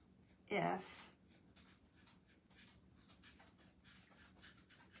if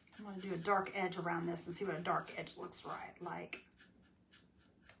I want to do a dark edge around this and see what a dark edge looks like.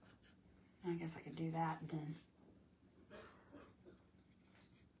 I guess I could do that then.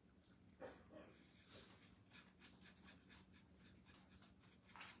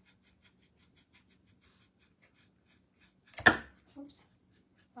 Oops,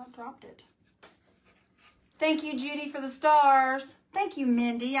 I dropped it. Thank you, Judy, for the stars. Thank you,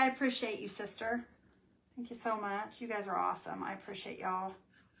 Mindy. I appreciate you, sister. Thank you so much. You guys are awesome. I appreciate y'all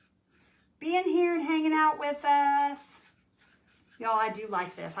being here and hanging out with us. Y'all, I do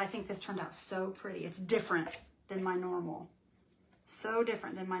like this. I think this turned out so pretty. It's different than my normal. So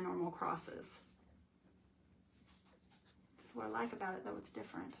different than my normal crosses. That's what I like about it, though. It's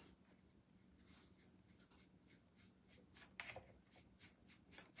different.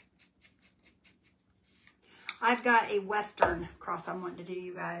 I've got a Western cross I'm wanting to do,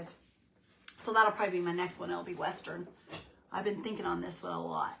 you guys. So that'll probably be my next one. It'll be Western. I've been thinking on this one a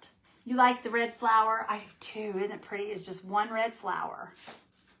lot. You like the red flower? I do too. Isn't it pretty? It's just one red flower.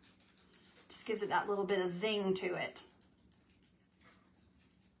 Just gives it that little bit of zing to it.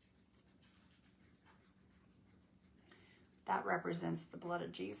 That represents the blood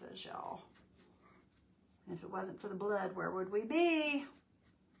of Jesus, y'all. And if it wasn't for the blood, where would we be?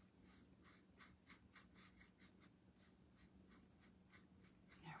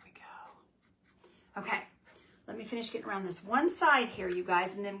 There we go. Okay. Let me finish getting around this one side here, you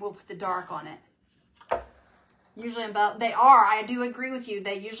guys, and then we'll put the dark on it. Usually about, they are, I do agree with you,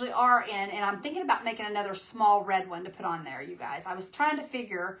 they usually are in, and I'm thinking about making another small red one to put on there, you guys. I was trying to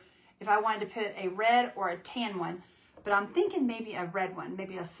figure if I wanted to put a red or a tan one, but I'm thinking maybe a red one,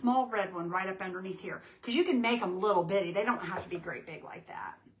 maybe a small red one right up underneath here, because you can make them little bitty. They don't have to be great big like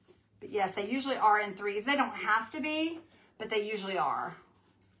that. But yes, they usually are in 3s. They don't have to be, but they usually are.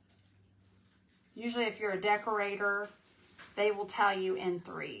 Usually if you're a decorator, they will tell you in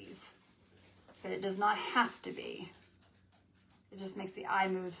 3s. But it does not have to be. It just makes the eye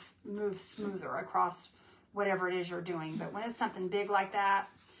move smoother across whatever it is you're doing. But when it's something big like that,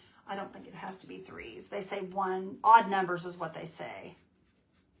 I don't think it has to be 3s. They say odd numbers is what they say.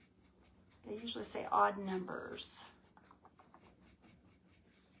 They usually say odd numbers.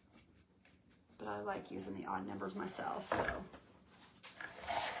 But I like using the odd numbers myself, so.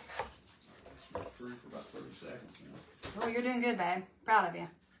 For about 30 seconds. Oh, you're doing good, babe. Proud of you.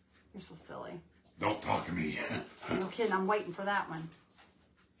 You're so silly. Don't talk to me. No kidding. I'm waiting for that one.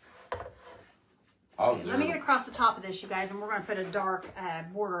 Okay, let me get across the top of this, you guys, and we're going to put a dark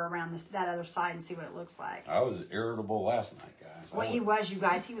border around that other side and see what it looks like. I was irritable last night, guys. Well, he was, you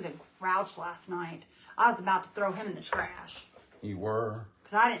guys. He was a grouch last night. I was about to throw him in the trash. You were?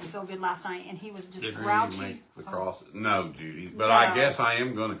 Because I didn't feel good last night, and he was just grouchy. Did you make the crosses? No, Judy. But No. I guess I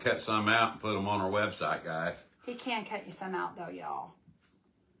am going to cut some out and put them on our website, guys. He can cut you some out, though, y'all.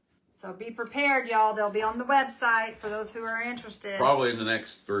 So be prepared, y'all. They'll be on the website for those who are interested. Probably in the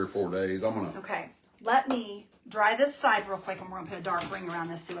next 3 or 4 days. I'm going to... Okay. Let me dry this side real quick, and we're going to put a dark ring around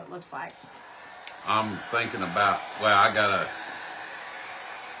this, see what it looks like. I'm thinking about... Well, I got to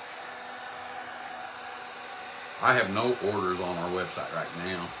I have no orders on our website right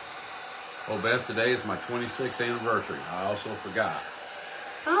now. Oh, Beth, today is my 26th anniversary. I also forgot.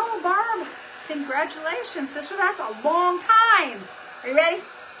 Oh, Barb, congratulations, sister. That's a long time. Are you ready?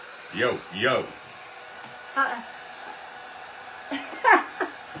 Yo, yo. I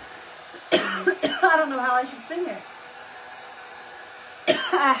don't know how I should sing it.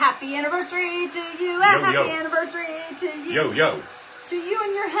 A happy anniversary to you. A happy anniversary to you. Yo, yo. To you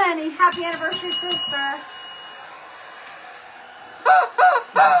and your honey. Happy anniversary, sister.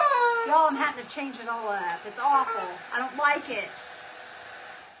 Y'all, I'm having to change it all up. It's awful. I don't like it.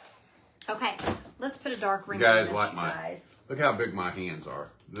 Okay, let's put a dark ring on this, guys. Look how big my hands are.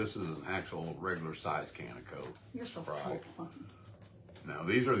 This is an actual regular size can of Coke. You're so full plump. Now,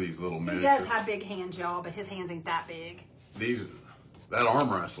 these are these little miniature. He does have big hands, y'all, but his hands ain't that big. That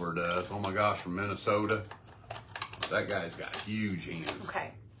arm wrestler does. Oh my gosh, from Minnesota. That guy's got huge hands.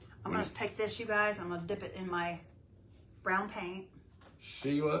 Okay, I'm going to take this, you guys. I'm going to dip it in my brown paint.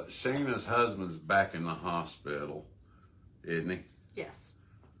 Shayna's husband's back in the hospital, isn't he? Yes.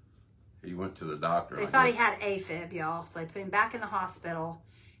 He went to the doctor. They thought he had AFib, y'all, so they put him back in the hospital.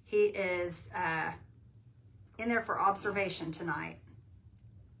 He is in there for observation tonight.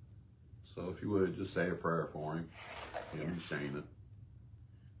 So if you would, just say a prayer for him. Him and Shayna.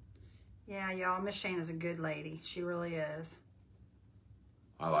 Yeah, y'all, Miss Shayna's a good lady. She really is.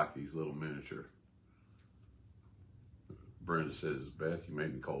 I like these little miniature. Brenda says, Beth, you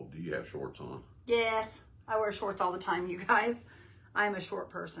made me cold. Do you have shorts on? Yes, I wear shorts all the time, you guys. I'm a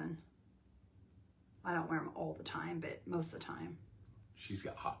short person. I don't wear them all the time, but most of the time. She's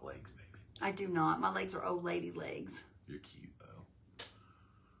got hot legs, baby. I do not. My legs are old lady legs. You're cute, though.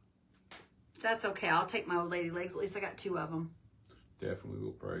 That's okay. I'll take my old lady legs. At least I got 2 of them. Definitely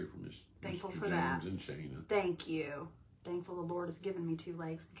will pray for Mr. Thankful for James that. And Shayna. Thank you. Thankful the Lord has given me 2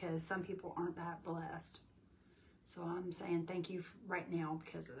 legs because some people aren't that blessed. So I'm saying thank you right now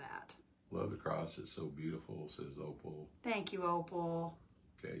because of that. Love the cross. It's so beautiful, says Opal. Thank you, Opal.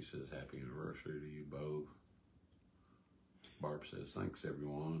 Kay says happy anniversary to you both. Barb says thanks,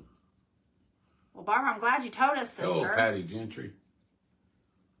 everyone. Well, Barbara, I'm glad you told us, sister. Hello, Patty Gentry.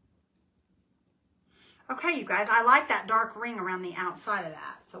 Okay, you guys, I like that dark ring around the outside of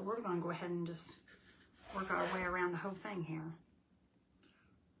that. So we're going to go ahead and just work our way around the whole thing here.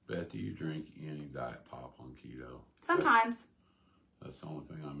 Beth, do you drink any diet pop on keto? Sometimes. That's the only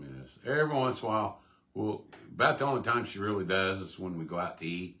thing I miss. Every once in a while, well, about the only time she really does is when we go out to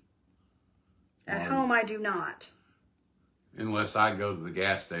eat. At home, I do not. Unless I go to the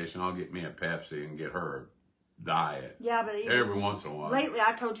gas station, I'll get me a Pepsi and get her a diet. Yeah, but even every once in a while. Lately,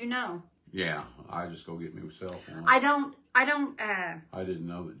 I've told you no. Yeah, I just go get me myself one. I don't. I didn't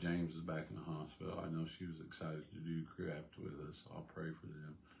know that James is back in the hospital. I know she was excited to do craft with us. So I'll pray for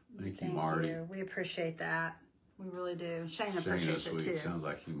them. Thank you, Marty. You. We appreciate that. We really do. Shane appreciates it too. Sounds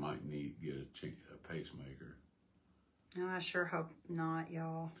like he might need to get a pacemaker. No, I sure hope not,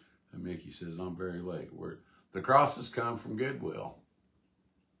 y'all. And Mickey says, I'm very late. The crosses come from Goodwill.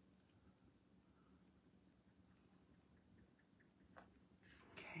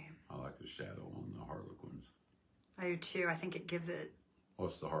 Okay. I like the shadow on the Harlequins. I do too. I think it gives it...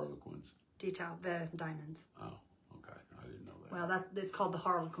 What's the Harlequins? Detail, the diamonds. Oh, okay. I didn't know that. Well, it's called the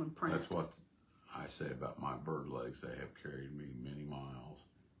Harlequin print. That's what I say about my bird legs. They have carried me many miles.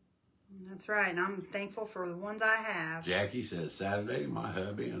 That's right, and I'm thankful for the ones I have. Jackie says, Saturday, my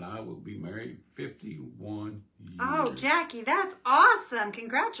hubby and I will be married 51 years. Oh, Jackie, that's awesome.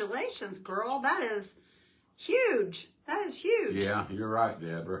 Congratulations, girl. That is huge. That is huge. Yeah, you're right,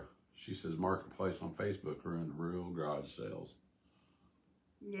 Deborah. She says Marketplace on Facebook are in real garage sales.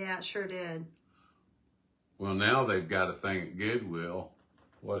 Yeah, it sure did. Well, now they've got a thing at Goodwill.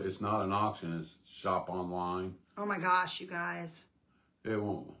 It's not an auction, it's shop online. Oh my gosh, you guys. It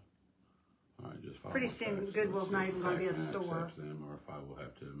won't. All right, just pretty soon Goodwill's not even going to be a store. Them, or if I will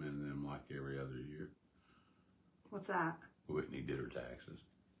have to amend them like every other year. What's that? Whitney did her taxes.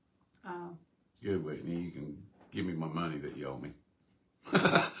 Oh. Good, Whitney. You can give me my money that you owe me.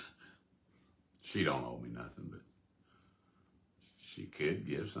 She don't owe me nothing, but she could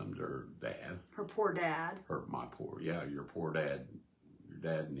give some to her dad. Her poor dad. Your poor dad. Your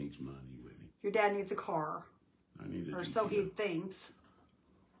dad needs money, Whitney. Your dad needs a car. I need a Or so he thinks.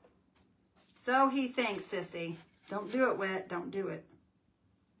 So he thinks, sissy. Don't do it, Whit. Don't do it.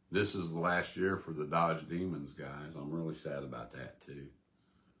 This is the last year for the Dodge Demons, guys. I'm really sad about that, too.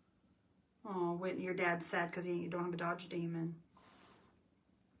 Oh, Whitney, your dad's sad because you don't have a Dodge Demon.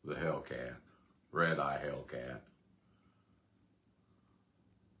 The Hellcat. Red Eye Hellcat.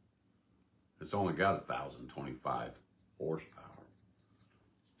 It's only got 1,025 horsepower.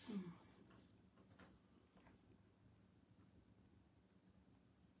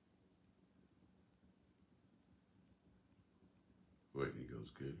 Whitney goes,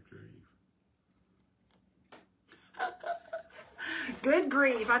 good grief. Good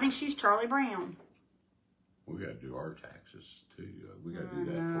grief. I think she's Charlie Brown. We got to do our taxes, too. We got to do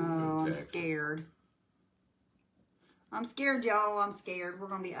that No, before we do I'm taxes. scared. I'm scared, y'all. I'm scared. We're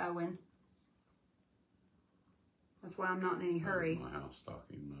going to be owing. That's why I'm not in any hurry. My house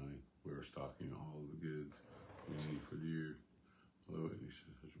stocking money. We were stocking all of the goods we need for the year. Hello, Whitney.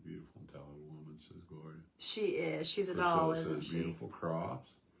 She's such a beautiful and talented woman, says Gloria. She is. She's a Priscilla doll, says, isn't she? beautiful cross.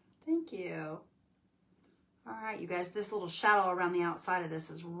 Thank you. All right, you guys, this little shadow around the outside of this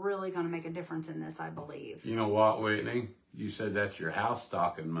is really going to make a difference in this, I believe. You know what, Whitney? You said that's your house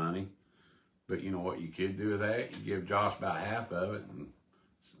stocking money. But you know what you could do with that? You give Josh about half of it and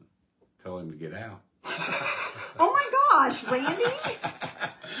tell him to get out. Oh my gosh, Randy!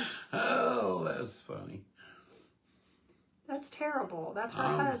 Oh, that's funny. That's terrible. That's her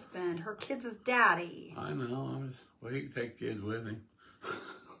Oh. husband. Her kid's daddy. I know. Well, he can take kids with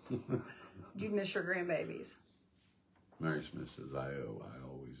him. You miss your grandbabies. Mary Smith says, I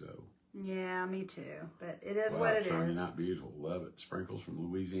always owe. Yeah, me too. But it is Wow, what it turning is. out beautiful. Love it. Sprinkles from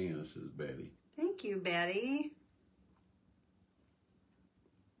Louisiana, says Betty. Thank you, Betty.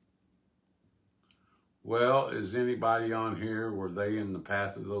 Well, is anybody on here? Were they in the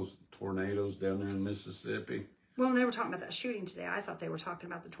path of those tornadoes down there in Mississippi? Well, when they were talking about that shooting today, I thought they were talking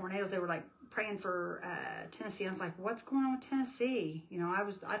about the tornadoes. They were like praying for Tennessee. I was like, what's going on with Tennessee? You know,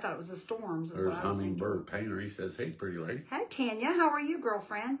 I thought it was the storms. Is There's what I was thinking. Hummingbird Painter. He says, hey, pretty lady. Hey, Tanya, how are you,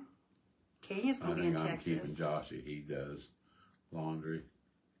 girlfriend? Tanya's I going to be in think I'm Texas. keeping Joshy. He does laundry.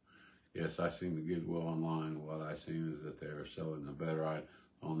 Yes, I seen the Goodwill online. What I seen is that they're selling the better item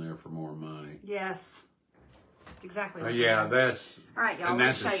on there for more money. Yes. That's exactly what Yeah, they're doing. that's All right, y'all, and let me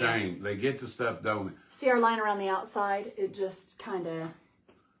that's a show you. shame. They get the stuff, don't they? See our line around the outside? It just kind of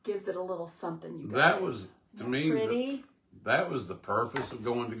gives it a little something, you guys. That was to me. Pretty. That was the purpose of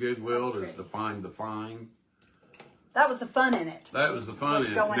going to Goodwill, So is to find the find. That was the fun in it. That was the fun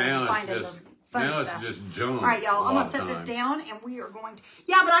in it. Going Now and it's finding just the fun now stuff. it's just junk. All right, y'all. a I'm lot gonna set of this times. down, and we are going to.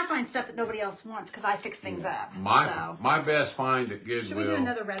 Yeah, but I find stuff that nobody else wants because I fix things up. So. My best find at Goodwill. Should we do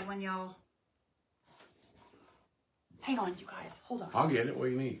another red one, y'all? Hang on, you guys. Hold on. I'll get it. What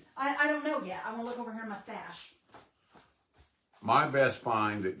do you need? I don't know yet. I'm gonna look over here in my stash. My best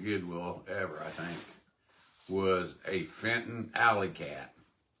find at Goodwill ever, I think, was a Fenton Alley Cat.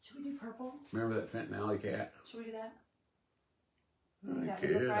 Should we do purple? Remember that Fenton Alley Cat? Should we do that? I That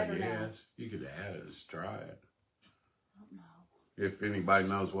could, look right I or no? guess. You could add it. Just try it. I don't know. If anybody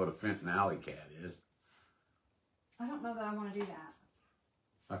knows what a Fenton Alley Cat is. I don't know that I want to do that.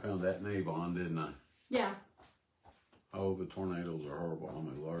 I found that in Avon, didn't I? Yeah. Oh, the tornadoes are horrible. Oh,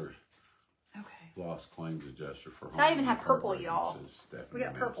 my Lord. Okay. Lost claims adjuster for So I home even have purple, apartment, y'all. says Stephanie We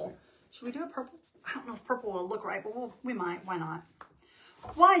got purple. Nancy. Should we do a purple? I don't know if purple will look right, but we might. Why not?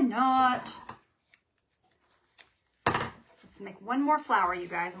 Why not? Let's make one more flower, you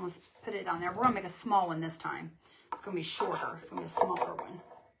guys, and let's put it on there. We're going to make a small one this time. It's going to be shorter. It's going to be a smaller one.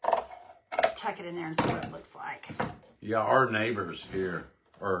 Tuck it in there and see what it looks like. Yeah, our neighbors here,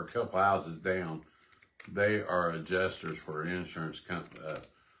 or a couple houses down, they are adjusters for an insurance company.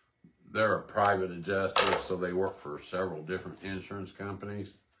 They're a private adjuster, so they work for several different insurance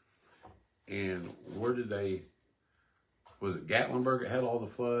companies. And where did they, was it Gatlinburg that had all the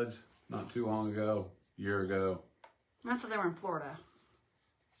floods not too long ago, a year ago? I thought they were in Florida.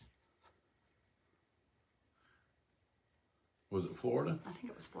 Was it Florida? I think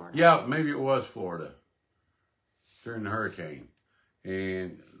it was Florida. Yeah, maybe it was Florida during the hurricane.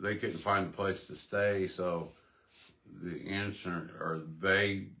 And they couldn't find a place to stay, so the insurance, or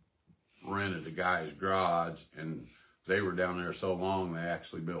they rented a guy's garage, and they were down there so long they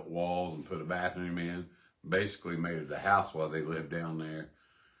actually built walls and put a bathroom in, basically made it a house while they lived down there.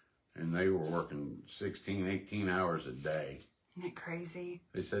 And they were working 16, 18 hours a day. Isn't that crazy?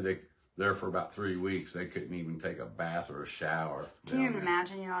 They said they there for about 3 weeks, they couldn't even take a bath or a shower. Can you down there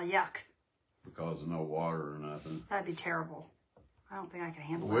imagine? You're all yuck. because of no water or nothing. That'd be terrible. I don't think I could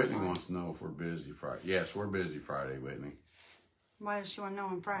handle Whitney that. wants to know if we're busy Friday. Yes, we're busy Friday, Whitney. Why does she want to know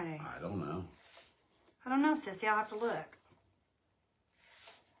on Friday? I don't know. I don't know, sissy. I'll have to look.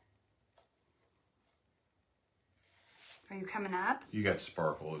 Are you coming up? You got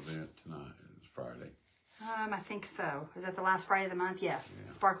Sparkle event tonight. It's Friday. I think so. Is that the last Friday of the month? Yes.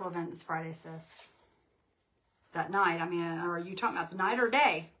 Yeah. Sparkle event is Friday, sis. That night. I mean, are you talking about the night or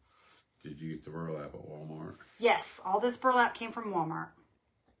day? Did you get the burlap at Walmart? Yes. All this burlap came from Walmart.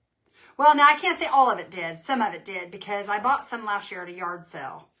 Well, now I can't say all of it did. Some of it did because I bought some last year at a yard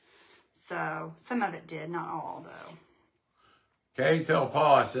sale. So some of it did, not all though. Okay, tell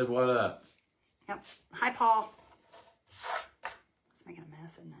Paul I said what up. Yep. Hi, Paul. It's making a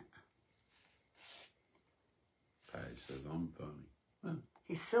mess, isn't it? Patty says I'm funny. Huh.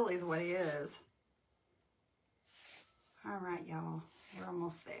 He's silly is what he is. All right, y'all. We're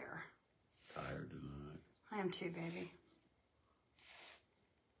almost there. Tired tonight. I am too, baby.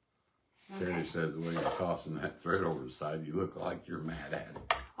 Terry says the way you're tossing that thread over the side, you look like you're mad at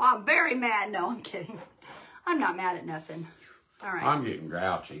it. Oh, I'm very mad. No, I'm kidding. I'm not mad at nothing. All right. I'm getting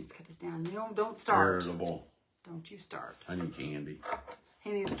grouchy. Let's cut this down. Don't start. Irritable. Don't you start. I need candy.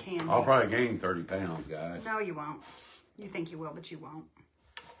 He needs candy. I'll probably gain 30 pounds, guys. No, you won't. You think you will, but you won't.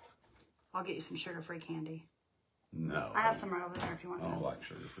 I'll get you some sugar-free candy. No. I have some right over there if you want I some. don't like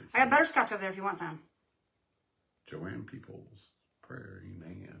sugar-free I got butterscotch over there if you want some. Joanne Peoples, Prairie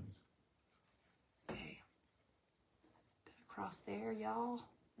Nan's. Okay. Bit across there, y'all.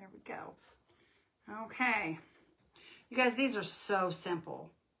 There we go. Okay. You guys, these are so simple.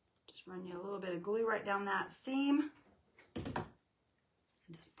 Just run you a little bit of glue right down that seam.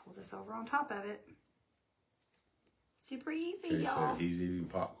 And just pull this over on top of it. Super easy, He y'all. said he's eating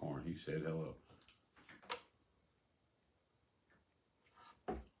popcorn. He said hello.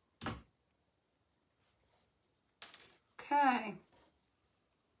 Okay.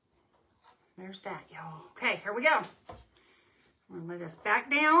 There's that, y'all. Okay, here we go. I'm going to lay this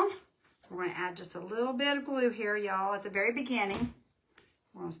back down. We're going to add just a little bit of glue here, y'all, at the very beginning.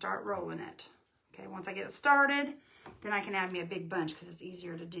 We're going to start rolling it. Okay, once I get it started, then I can add me a big bunch because it's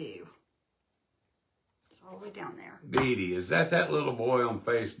easier to do. It's all the way down there. Dee Dee, is that little boy on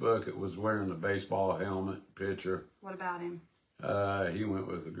Facebook that was wearing the baseball helmet picture? What about him? He went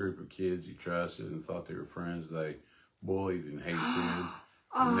with a group of kids he trusted and thought they were friends. They bullied and hated him.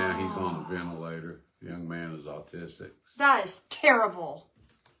 And now he's on a ventilator. The young man is autistic. That is terrible.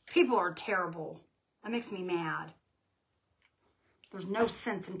 People are terrible. That makes me mad. There's no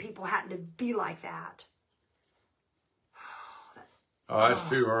sense in people having to be like that. Oh, that's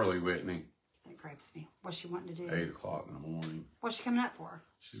too early, Whitney. That gripes me. What's she wanting to do? 8 o'clock in the morning. What's she coming up for?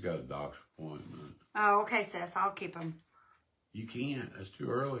 She's got a doctor's appointment. Oh, okay, sis. I'll keep them. You can't. That's too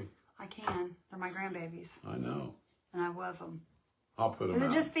early. I can. They're my grandbabies. I know. And I love them. I'll put them Is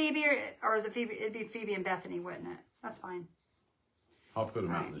out. it just Phoebe or is it Phoebe? It'd be Phoebe and Bethany, wouldn't it? That's fine. I'll put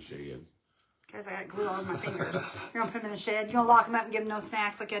them out in Right. the shed. Guys, I got glue all over my fingers. You're going to put them in the shed? You're going to lock them up and give them no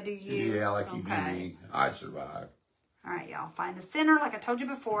snacks like I do you? Yeah, like you do me. I survive. All right, y'all. Find the center, like I told you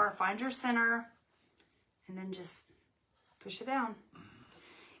before. Find your center. And then just push it down.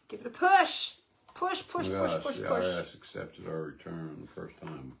 Give it a push. Push, push, push, push, The push. IRS accepted our return the first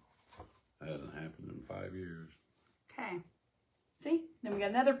time. That hasn't happened in 5 years. Okay. See? Then we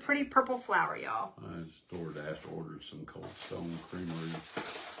got another pretty purple flower, y'all. I just DoorDash ordered some Cold Stone Creamery.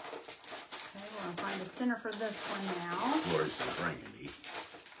 Okay, we're going to find the center for this one now. Lori said, Randy.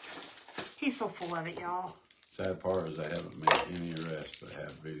 He's so full of it, y'all. Sad part is I haven't made any arrests that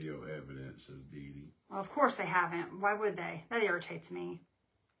have video evidence, says Dee Dee. Well, of course they haven't. Why would they? That irritates me.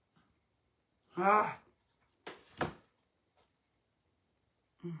 Ugh.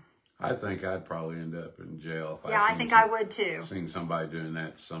 I think I'd probably end up in jail if Yeah, I think I would too. Seen somebody doing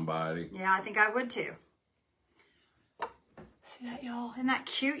that to somebody. Yeah, I think I would too. See that, y'all? Isn't that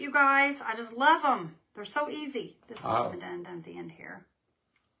cute, you guys? I just love them. They're so easy. This one's even done at the end here.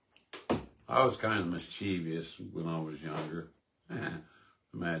 I was kind of mischievous when I was younger.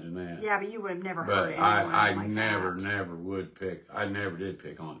 Imagine that. Yeah, but you would have never But hurt anyone I like never that. would pick. I never did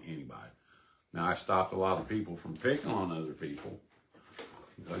pick on anybody. Now, I stopped a lot of people from picking on other people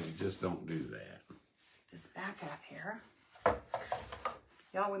because you just don't do that. This back up here.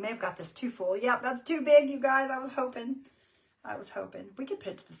 Y'all, we may have got this too full. Yep, that's too big, you guys. I was hoping. We could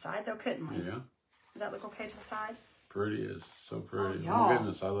put it to the side, though, couldn't we? Yeah. Would that look okay to the side? Pretty is so pretty. Oh, y'all. My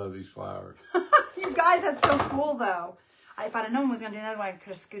goodness, I love these flowers. You guys, that's so cool, though. If I'd have known I was going to do another one, I could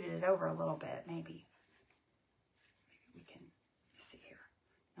have scooted it over a little bit, maybe. Maybe we can, let me see here.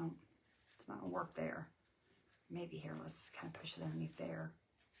 No, it's not going to work there. Maybe here, let's kind of push it underneath there.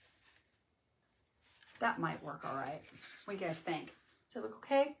 That might work all right. What do you guys think? Does it look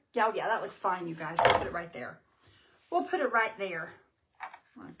okay? Yeah, oh, yeah, that looks fine, you guys. We'll put it right there. We'll put it right there.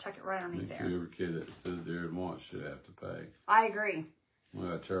 I'm going to tuck it right I underneath think there. every kid that stood there and watched should have to pay. I agree.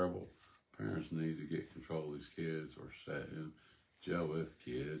 Well, terrible. Parents need to get control of these kids or set in jail with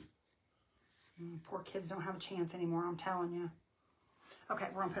kids. Poor kids don't have a chance anymore, I'm telling you. Okay,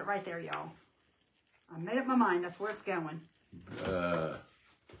 we're going to put it right there, y'all. I made up my mind. That's where it's going.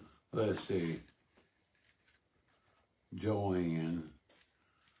 Let's see. Joanne.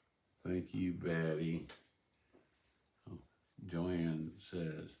 Thank you, Betty. Oh, Joanne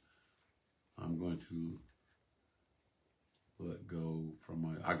says, I'm going to let go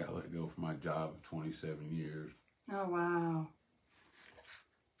from I got let go from my job of 27 years. Oh, wow.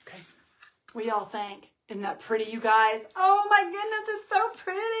 What do y'all think? Isn't that pretty, you guys? Oh my goodness, it's so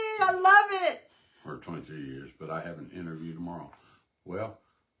pretty. I love it. Or 23 years, but I have an interview tomorrow. Well,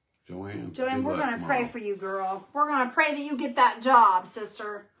 Joanne, we're going to pray for you, girl. We're going to pray that you get that job,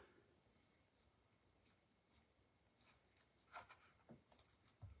 sister.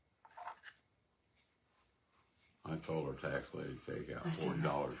 I told our tax lady to take out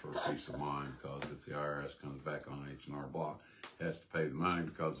 $40 for a peace of mind, because if the IRS comes back on H&R Block, it has to pay the money,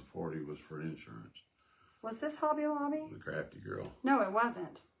 because the 40 was for insurance. Was this Hobby Lobby? The crafty girl. No, it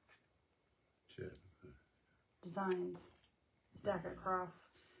wasn't. Shit. Designs. Stack it across.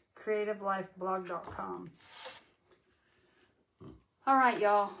 CreativeLifeBlog.com. All right,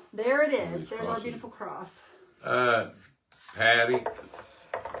 y'all. There it is. There's our beautiful cross. Patty.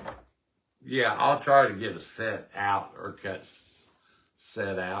 Yeah, I'll try to get a set out or cut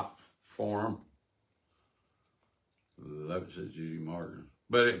set out for them. Love it, says Judy Martin.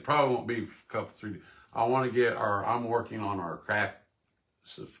 But it probably won't be a couple, 3 days. I want to get I'm working on our craft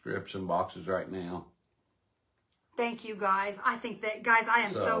subscription boxes right now. Thank you, guys. I think that, guys, I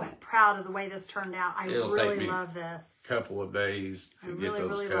am so proud of the way this turned out. I really love this. A couple of days to get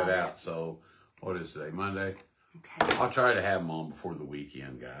those cut out. So, what is today? Monday? Okay. I'll try to have them on before the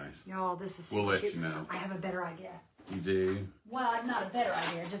weekend, guys. Y'all, this is We'll let cute. you know. I have a better idea. You do? Well, not a better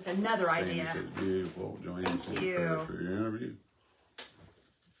idea, just another idea. Sandy says beautiful. Joanne says Thank you. prayers for your interview.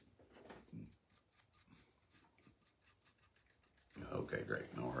 Okay,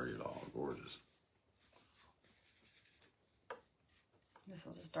 great. No hurry at all. Gorgeous. This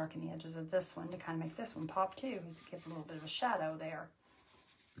will just darken the edges of this one to kind of make this one pop too. Just give a little bit of a shadow there.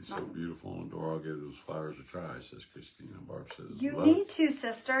 It's so beautiful on the door. I'll give those flowers a try, says Christina. Barb says, you need to,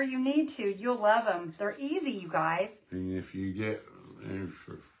 sister. You need to. You'll love them. They're easy, you guys. And if you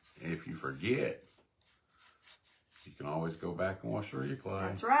forget, you can always go back and watch the replay.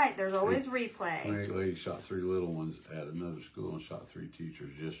 That's right. There's always replay. 28 ladies shot 3 little ones at another school and shot 3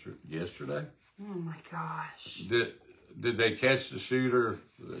 teachers yesterday. Oh my gosh. Did they catch the shooter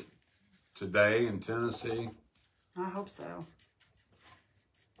today in Tennessee? I hope so.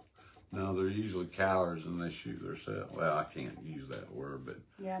 No, they're usually cowards and they shoot themselves. Well, I can't use that word, but...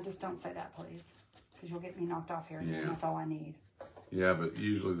 Yeah, just don't say that, please. Because you'll get me knocked off here again. Yeah. That's all I need. Yeah, but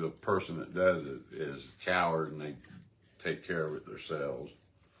usually the person that does it is a coward and they take care of it themselves.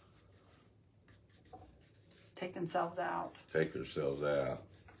 Take themselves out. Take themselves out.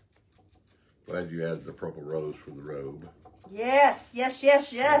 Glad you added the purple rose for the robe. Yes, yes,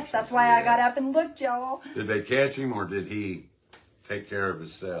 yes, yes. That's why I got up and looked, y'all. Did they catch him or did he take care of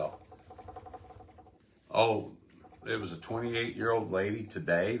himself? Oh, it was a 28-year-old lady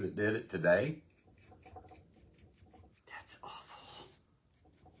today that did it today? That's awful.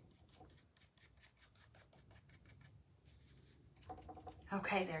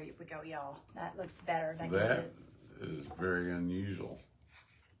 Okay, there we go, y'all. That looks better. That is very unusual.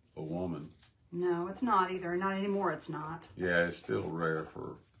 A woman. No, it's not either. Not anymore, it's not. Yeah, it's still rare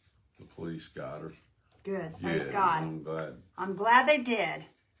for the police got her. Good. Yeah, Praise God. I'm glad. I'm glad they did.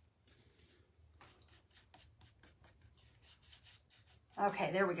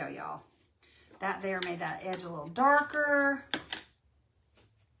 Okay, there we go, y'all. That there made that edge a little darker.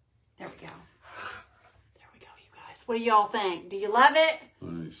 There we go. There we go, you guys. What do y'all think? Do you love it?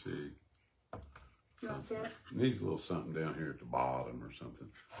 Let me see. You want to see it? Needs a little something down here at the bottom or something.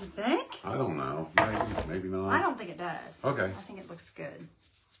 You think? I don't know. Maybe not. I don't think it does. Okay. I think it looks good.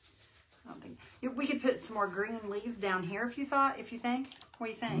 I don't think we could put some more green leaves down here if you think. What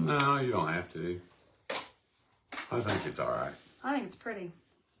do you think? No, you don't have to. I think it's all right. I think it's pretty.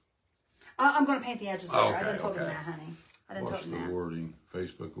 I'm going to paint the edges there. Okay, I didn't told them okay. that, honey. I didn't Watch told the them that. wording.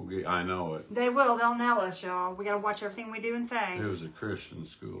 Facebook will get. I know it. They will. They'll nail us, y'all. We got to watch everything we do and say. It was a Christian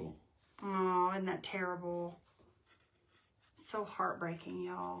school. Oh, isn't that terrible? So heartbreaking,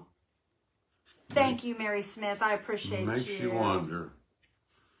 y'all. Thank you, Mary Smith. I appreciate you. Makes you wonder.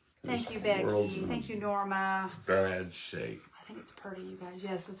 Thank you, Becky. Thank you, Norma. Bad shape. I think it's pretty, you guys.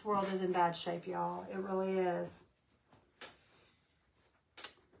 Yes, this world is in bad shape, y'all. It really is.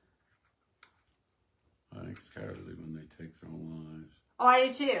 I think it's cowardly when they take their own lives. Oh, I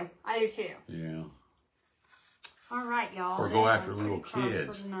do too. I do too. Yeah. All right, y'all. Or go There's after our little pretty cross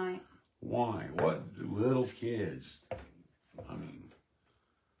kids. for tonight. Why? What do little kids? I mean.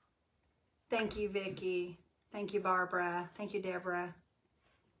 Thank you, Vicky. Thank you, Barbara. Thank you, Deborah.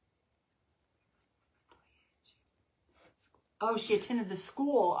 Oh, she attended the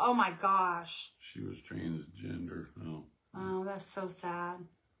school. Oh my gosh. She was transgender. No. Oh, that's so sad.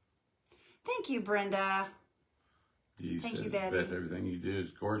 Thank you, Brenda. Thank you, Betty. Beth, everything you do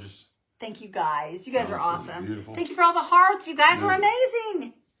is gorgeous. Thank you, guys. You guys are awesome. Beautiful. Thank you for all the hearts. You guys were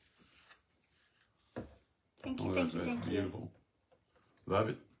amazing. Thank you, Oh, thank you, that's thank you. beautiful. Love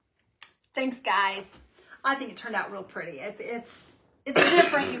it. Thanks, guys. I think it turned out real pretty. It's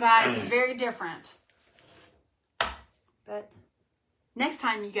different, you guys. It's very different. But next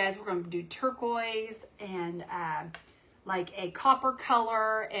time, you guys, we're going to do turquoise and like a copper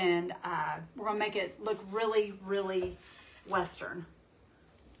color, and we're going to make it look really, really Western.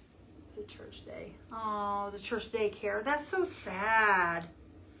 It's a church day. Oh, it's a church daycare. That's so sad.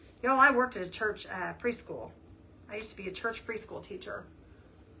 Y'all, I worked at a church preschool. I used to be a church preschool teacher.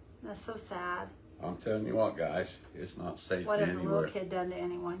 That's so sad. I'm telling you what, guys, it's not safe What has a anywhere. little kid done to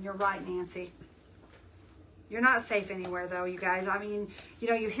anyone? You're right, Nancy. You're not safe anywhere, though, you guys. I mean, you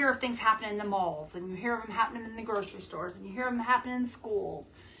know, you hear of things happening in the malls, and you hear of them happening in the grocery stores, and you hear of them happening in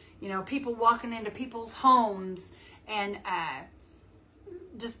schools. You know, people walking into people's homes and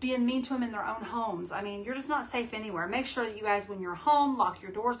just being mean to them in their own homes. I mean, you're just not safe anywhere. Make sure that you guys, when you're home, lock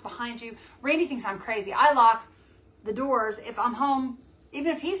your doors behind you. Randy thinks I'm crazy. I lock the doors if I'm home.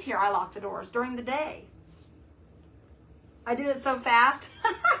 Even if he's here, I lock the doors during the day. I did it so fast.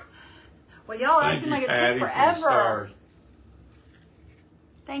 Well, y'all, that seemed like it took forever.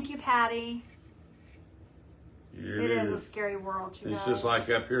 Thank you, Patty. It is a scary world, you guys. It's just like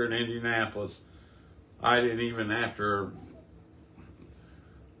up here in Indianapolis. I didn't even, after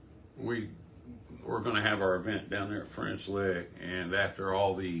we're going to have our event down there at French Lick, and after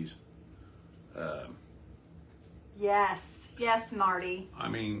all these Yes, Marty. I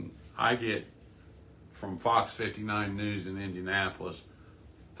mean, I get from Fox 59 News in Indianapolis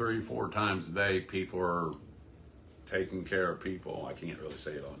 3-4 times a day. People are taking care of people. I can't really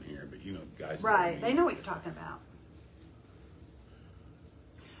say it on here, but you know, guys. Right, they know what you're talking about.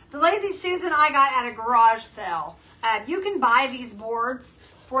 The Lazy Susan I got at a garage sale. You can buy these boards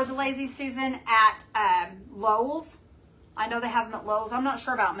for the Lazy Susan at Lowe's. I know they have them at Lowe's. I'm not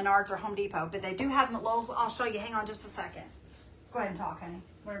sure about Menards or Home Depot, but they do have them at Lowe's. I'll show you. Hang on just a second. Go ahead and talk, honey.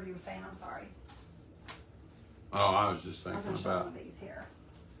 Whatever you were saying, I'm sorry. Oh, I was just I was thinking going to show about one of these here.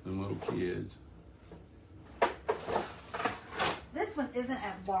 them little kids. This one isn't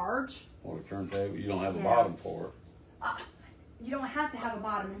as large. Or a turntable. You don't have a Yeah. bottom for it. You don't have to have a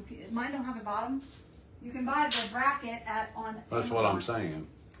bottom. Mine don't have a bottom. You can buy the bracket on That's Amazon. what I'm saying.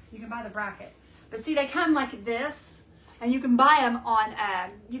 You can buy the bracket. But see, they come like this, and you can buy them on,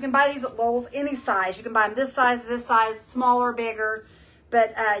 you can buy these at Lowe's any size. You can buy them this size, smaller, bigger.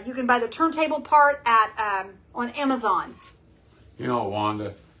 But you can buy the turntable part at on Amazon. You know,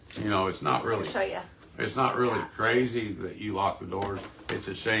 Wanda, you know, it's not really, I'll show you. it's not really crazy that you lock the doors. It's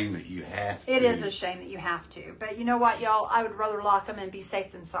a shame that you have to. It is a shame that you have to. But you know what, y'all? I would rather lock them and be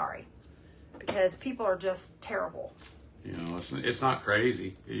safe than sorry. Because people are just terrible. You know, it's not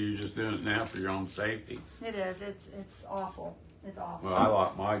crazy. You're just doing it now for your own safety. It is. It's awful. It's awful. Well, I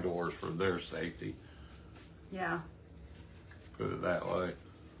lock my doors for their safety. Yeah. Put it that way.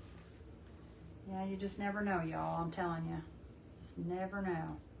 Yeah, you just never know, y'all. I'm telling you. Just never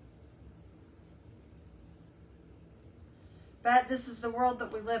know. But this is the world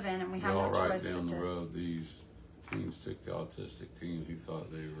that we live in, and we have no Y'all right choice down but the to. road, these teens took the autistic teen who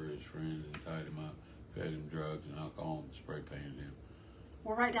thought they were his friends and tied him up, fed him drugs and alcohol, and spray painted him.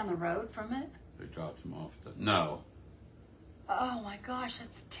 We're right down the road from it? They dropped him off at the... No, Oh my gosh,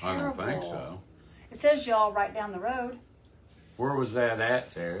 that's I terrible. don't think so. It says y'all right down the road. Where was that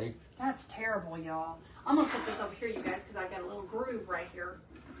at, Terry? That's terrible, y'all. I'm going to put this over here, you guys, because I got a little groove right here.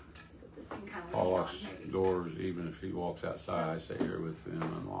 But this can kind of Paul lean on, locks maybe. doors, even if he walks outside. I stay here with them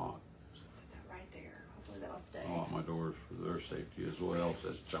unlocked. Set that right there. Hopefully that'll stay. I lock my doors for their safety as well,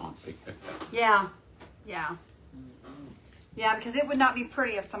 says Chauncey. Yeah. Yeah. Yeah, because it would not be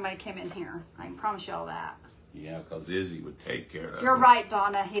pretty if somebody came in here. I can promise you all that. Yeah, because Izzy would take care of You're it. right,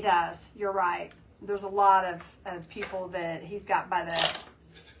 Donna. He does. You're right. There's a lot of people that he's got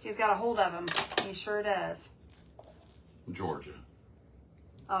he's got a hold of them. He sure does. Georgia.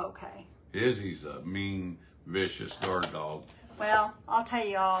 Oh, okay. Izzy's a mean, vicious guard dog. Well, I'll tell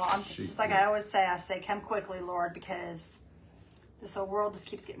you all, I'm She- just like I always say, come quickly, Lord, because this whole world just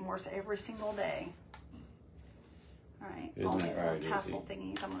keeps getting worse every single day. All right, Isn't all that these little right, tassel Izzy?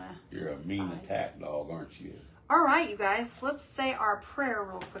 thingies, I'm gonna You're a set mean aside. attack dog, aren't you? All right, you guys, let's say our prayer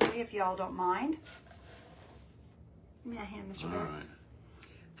real quickly, if y'all don't mind. Give me a hand, Mr. All Bear. right.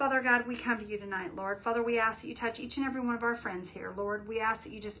 Father God, we come to you tonight, Lord. Father, we ask that you touch each and every one of our friends here, Lord. We ask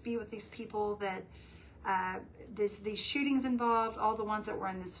that you just be with these people that these shootings involved, all the ones that were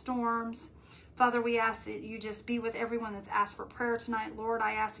in the storms. Father, we ask that you just be with everyone that's asked for prayer tonight, Lord.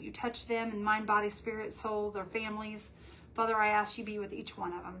 I ask that you touch them in mind, body, spirit, soul, their families. Father, I ask you be with each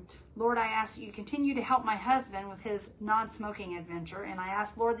one of them. Lord, I ask that you continue to help my husband with his non-smoking adventure. And I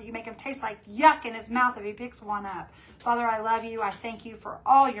ask, Lord, that you make him taste like yuck in his mouth if he picks one up. Father, I love you. I thank you for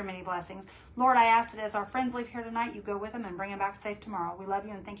all your many blessings. Lord, I ask that as our friends leave here tonight, you go with them and bring them back safe tomorrow. We love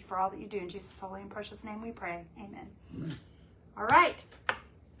you and thank you for all that you do. In Jesus' holy and precious name we pray. Amen. Amen. All right.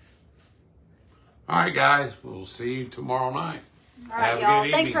 All right, guys. We'll see you tomorrow night. All right,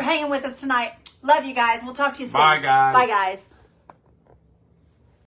 y'all. Thanks for hanging with us tonight. Love you guys. We'll talk to you soon. Bye, guys. Bye, guys.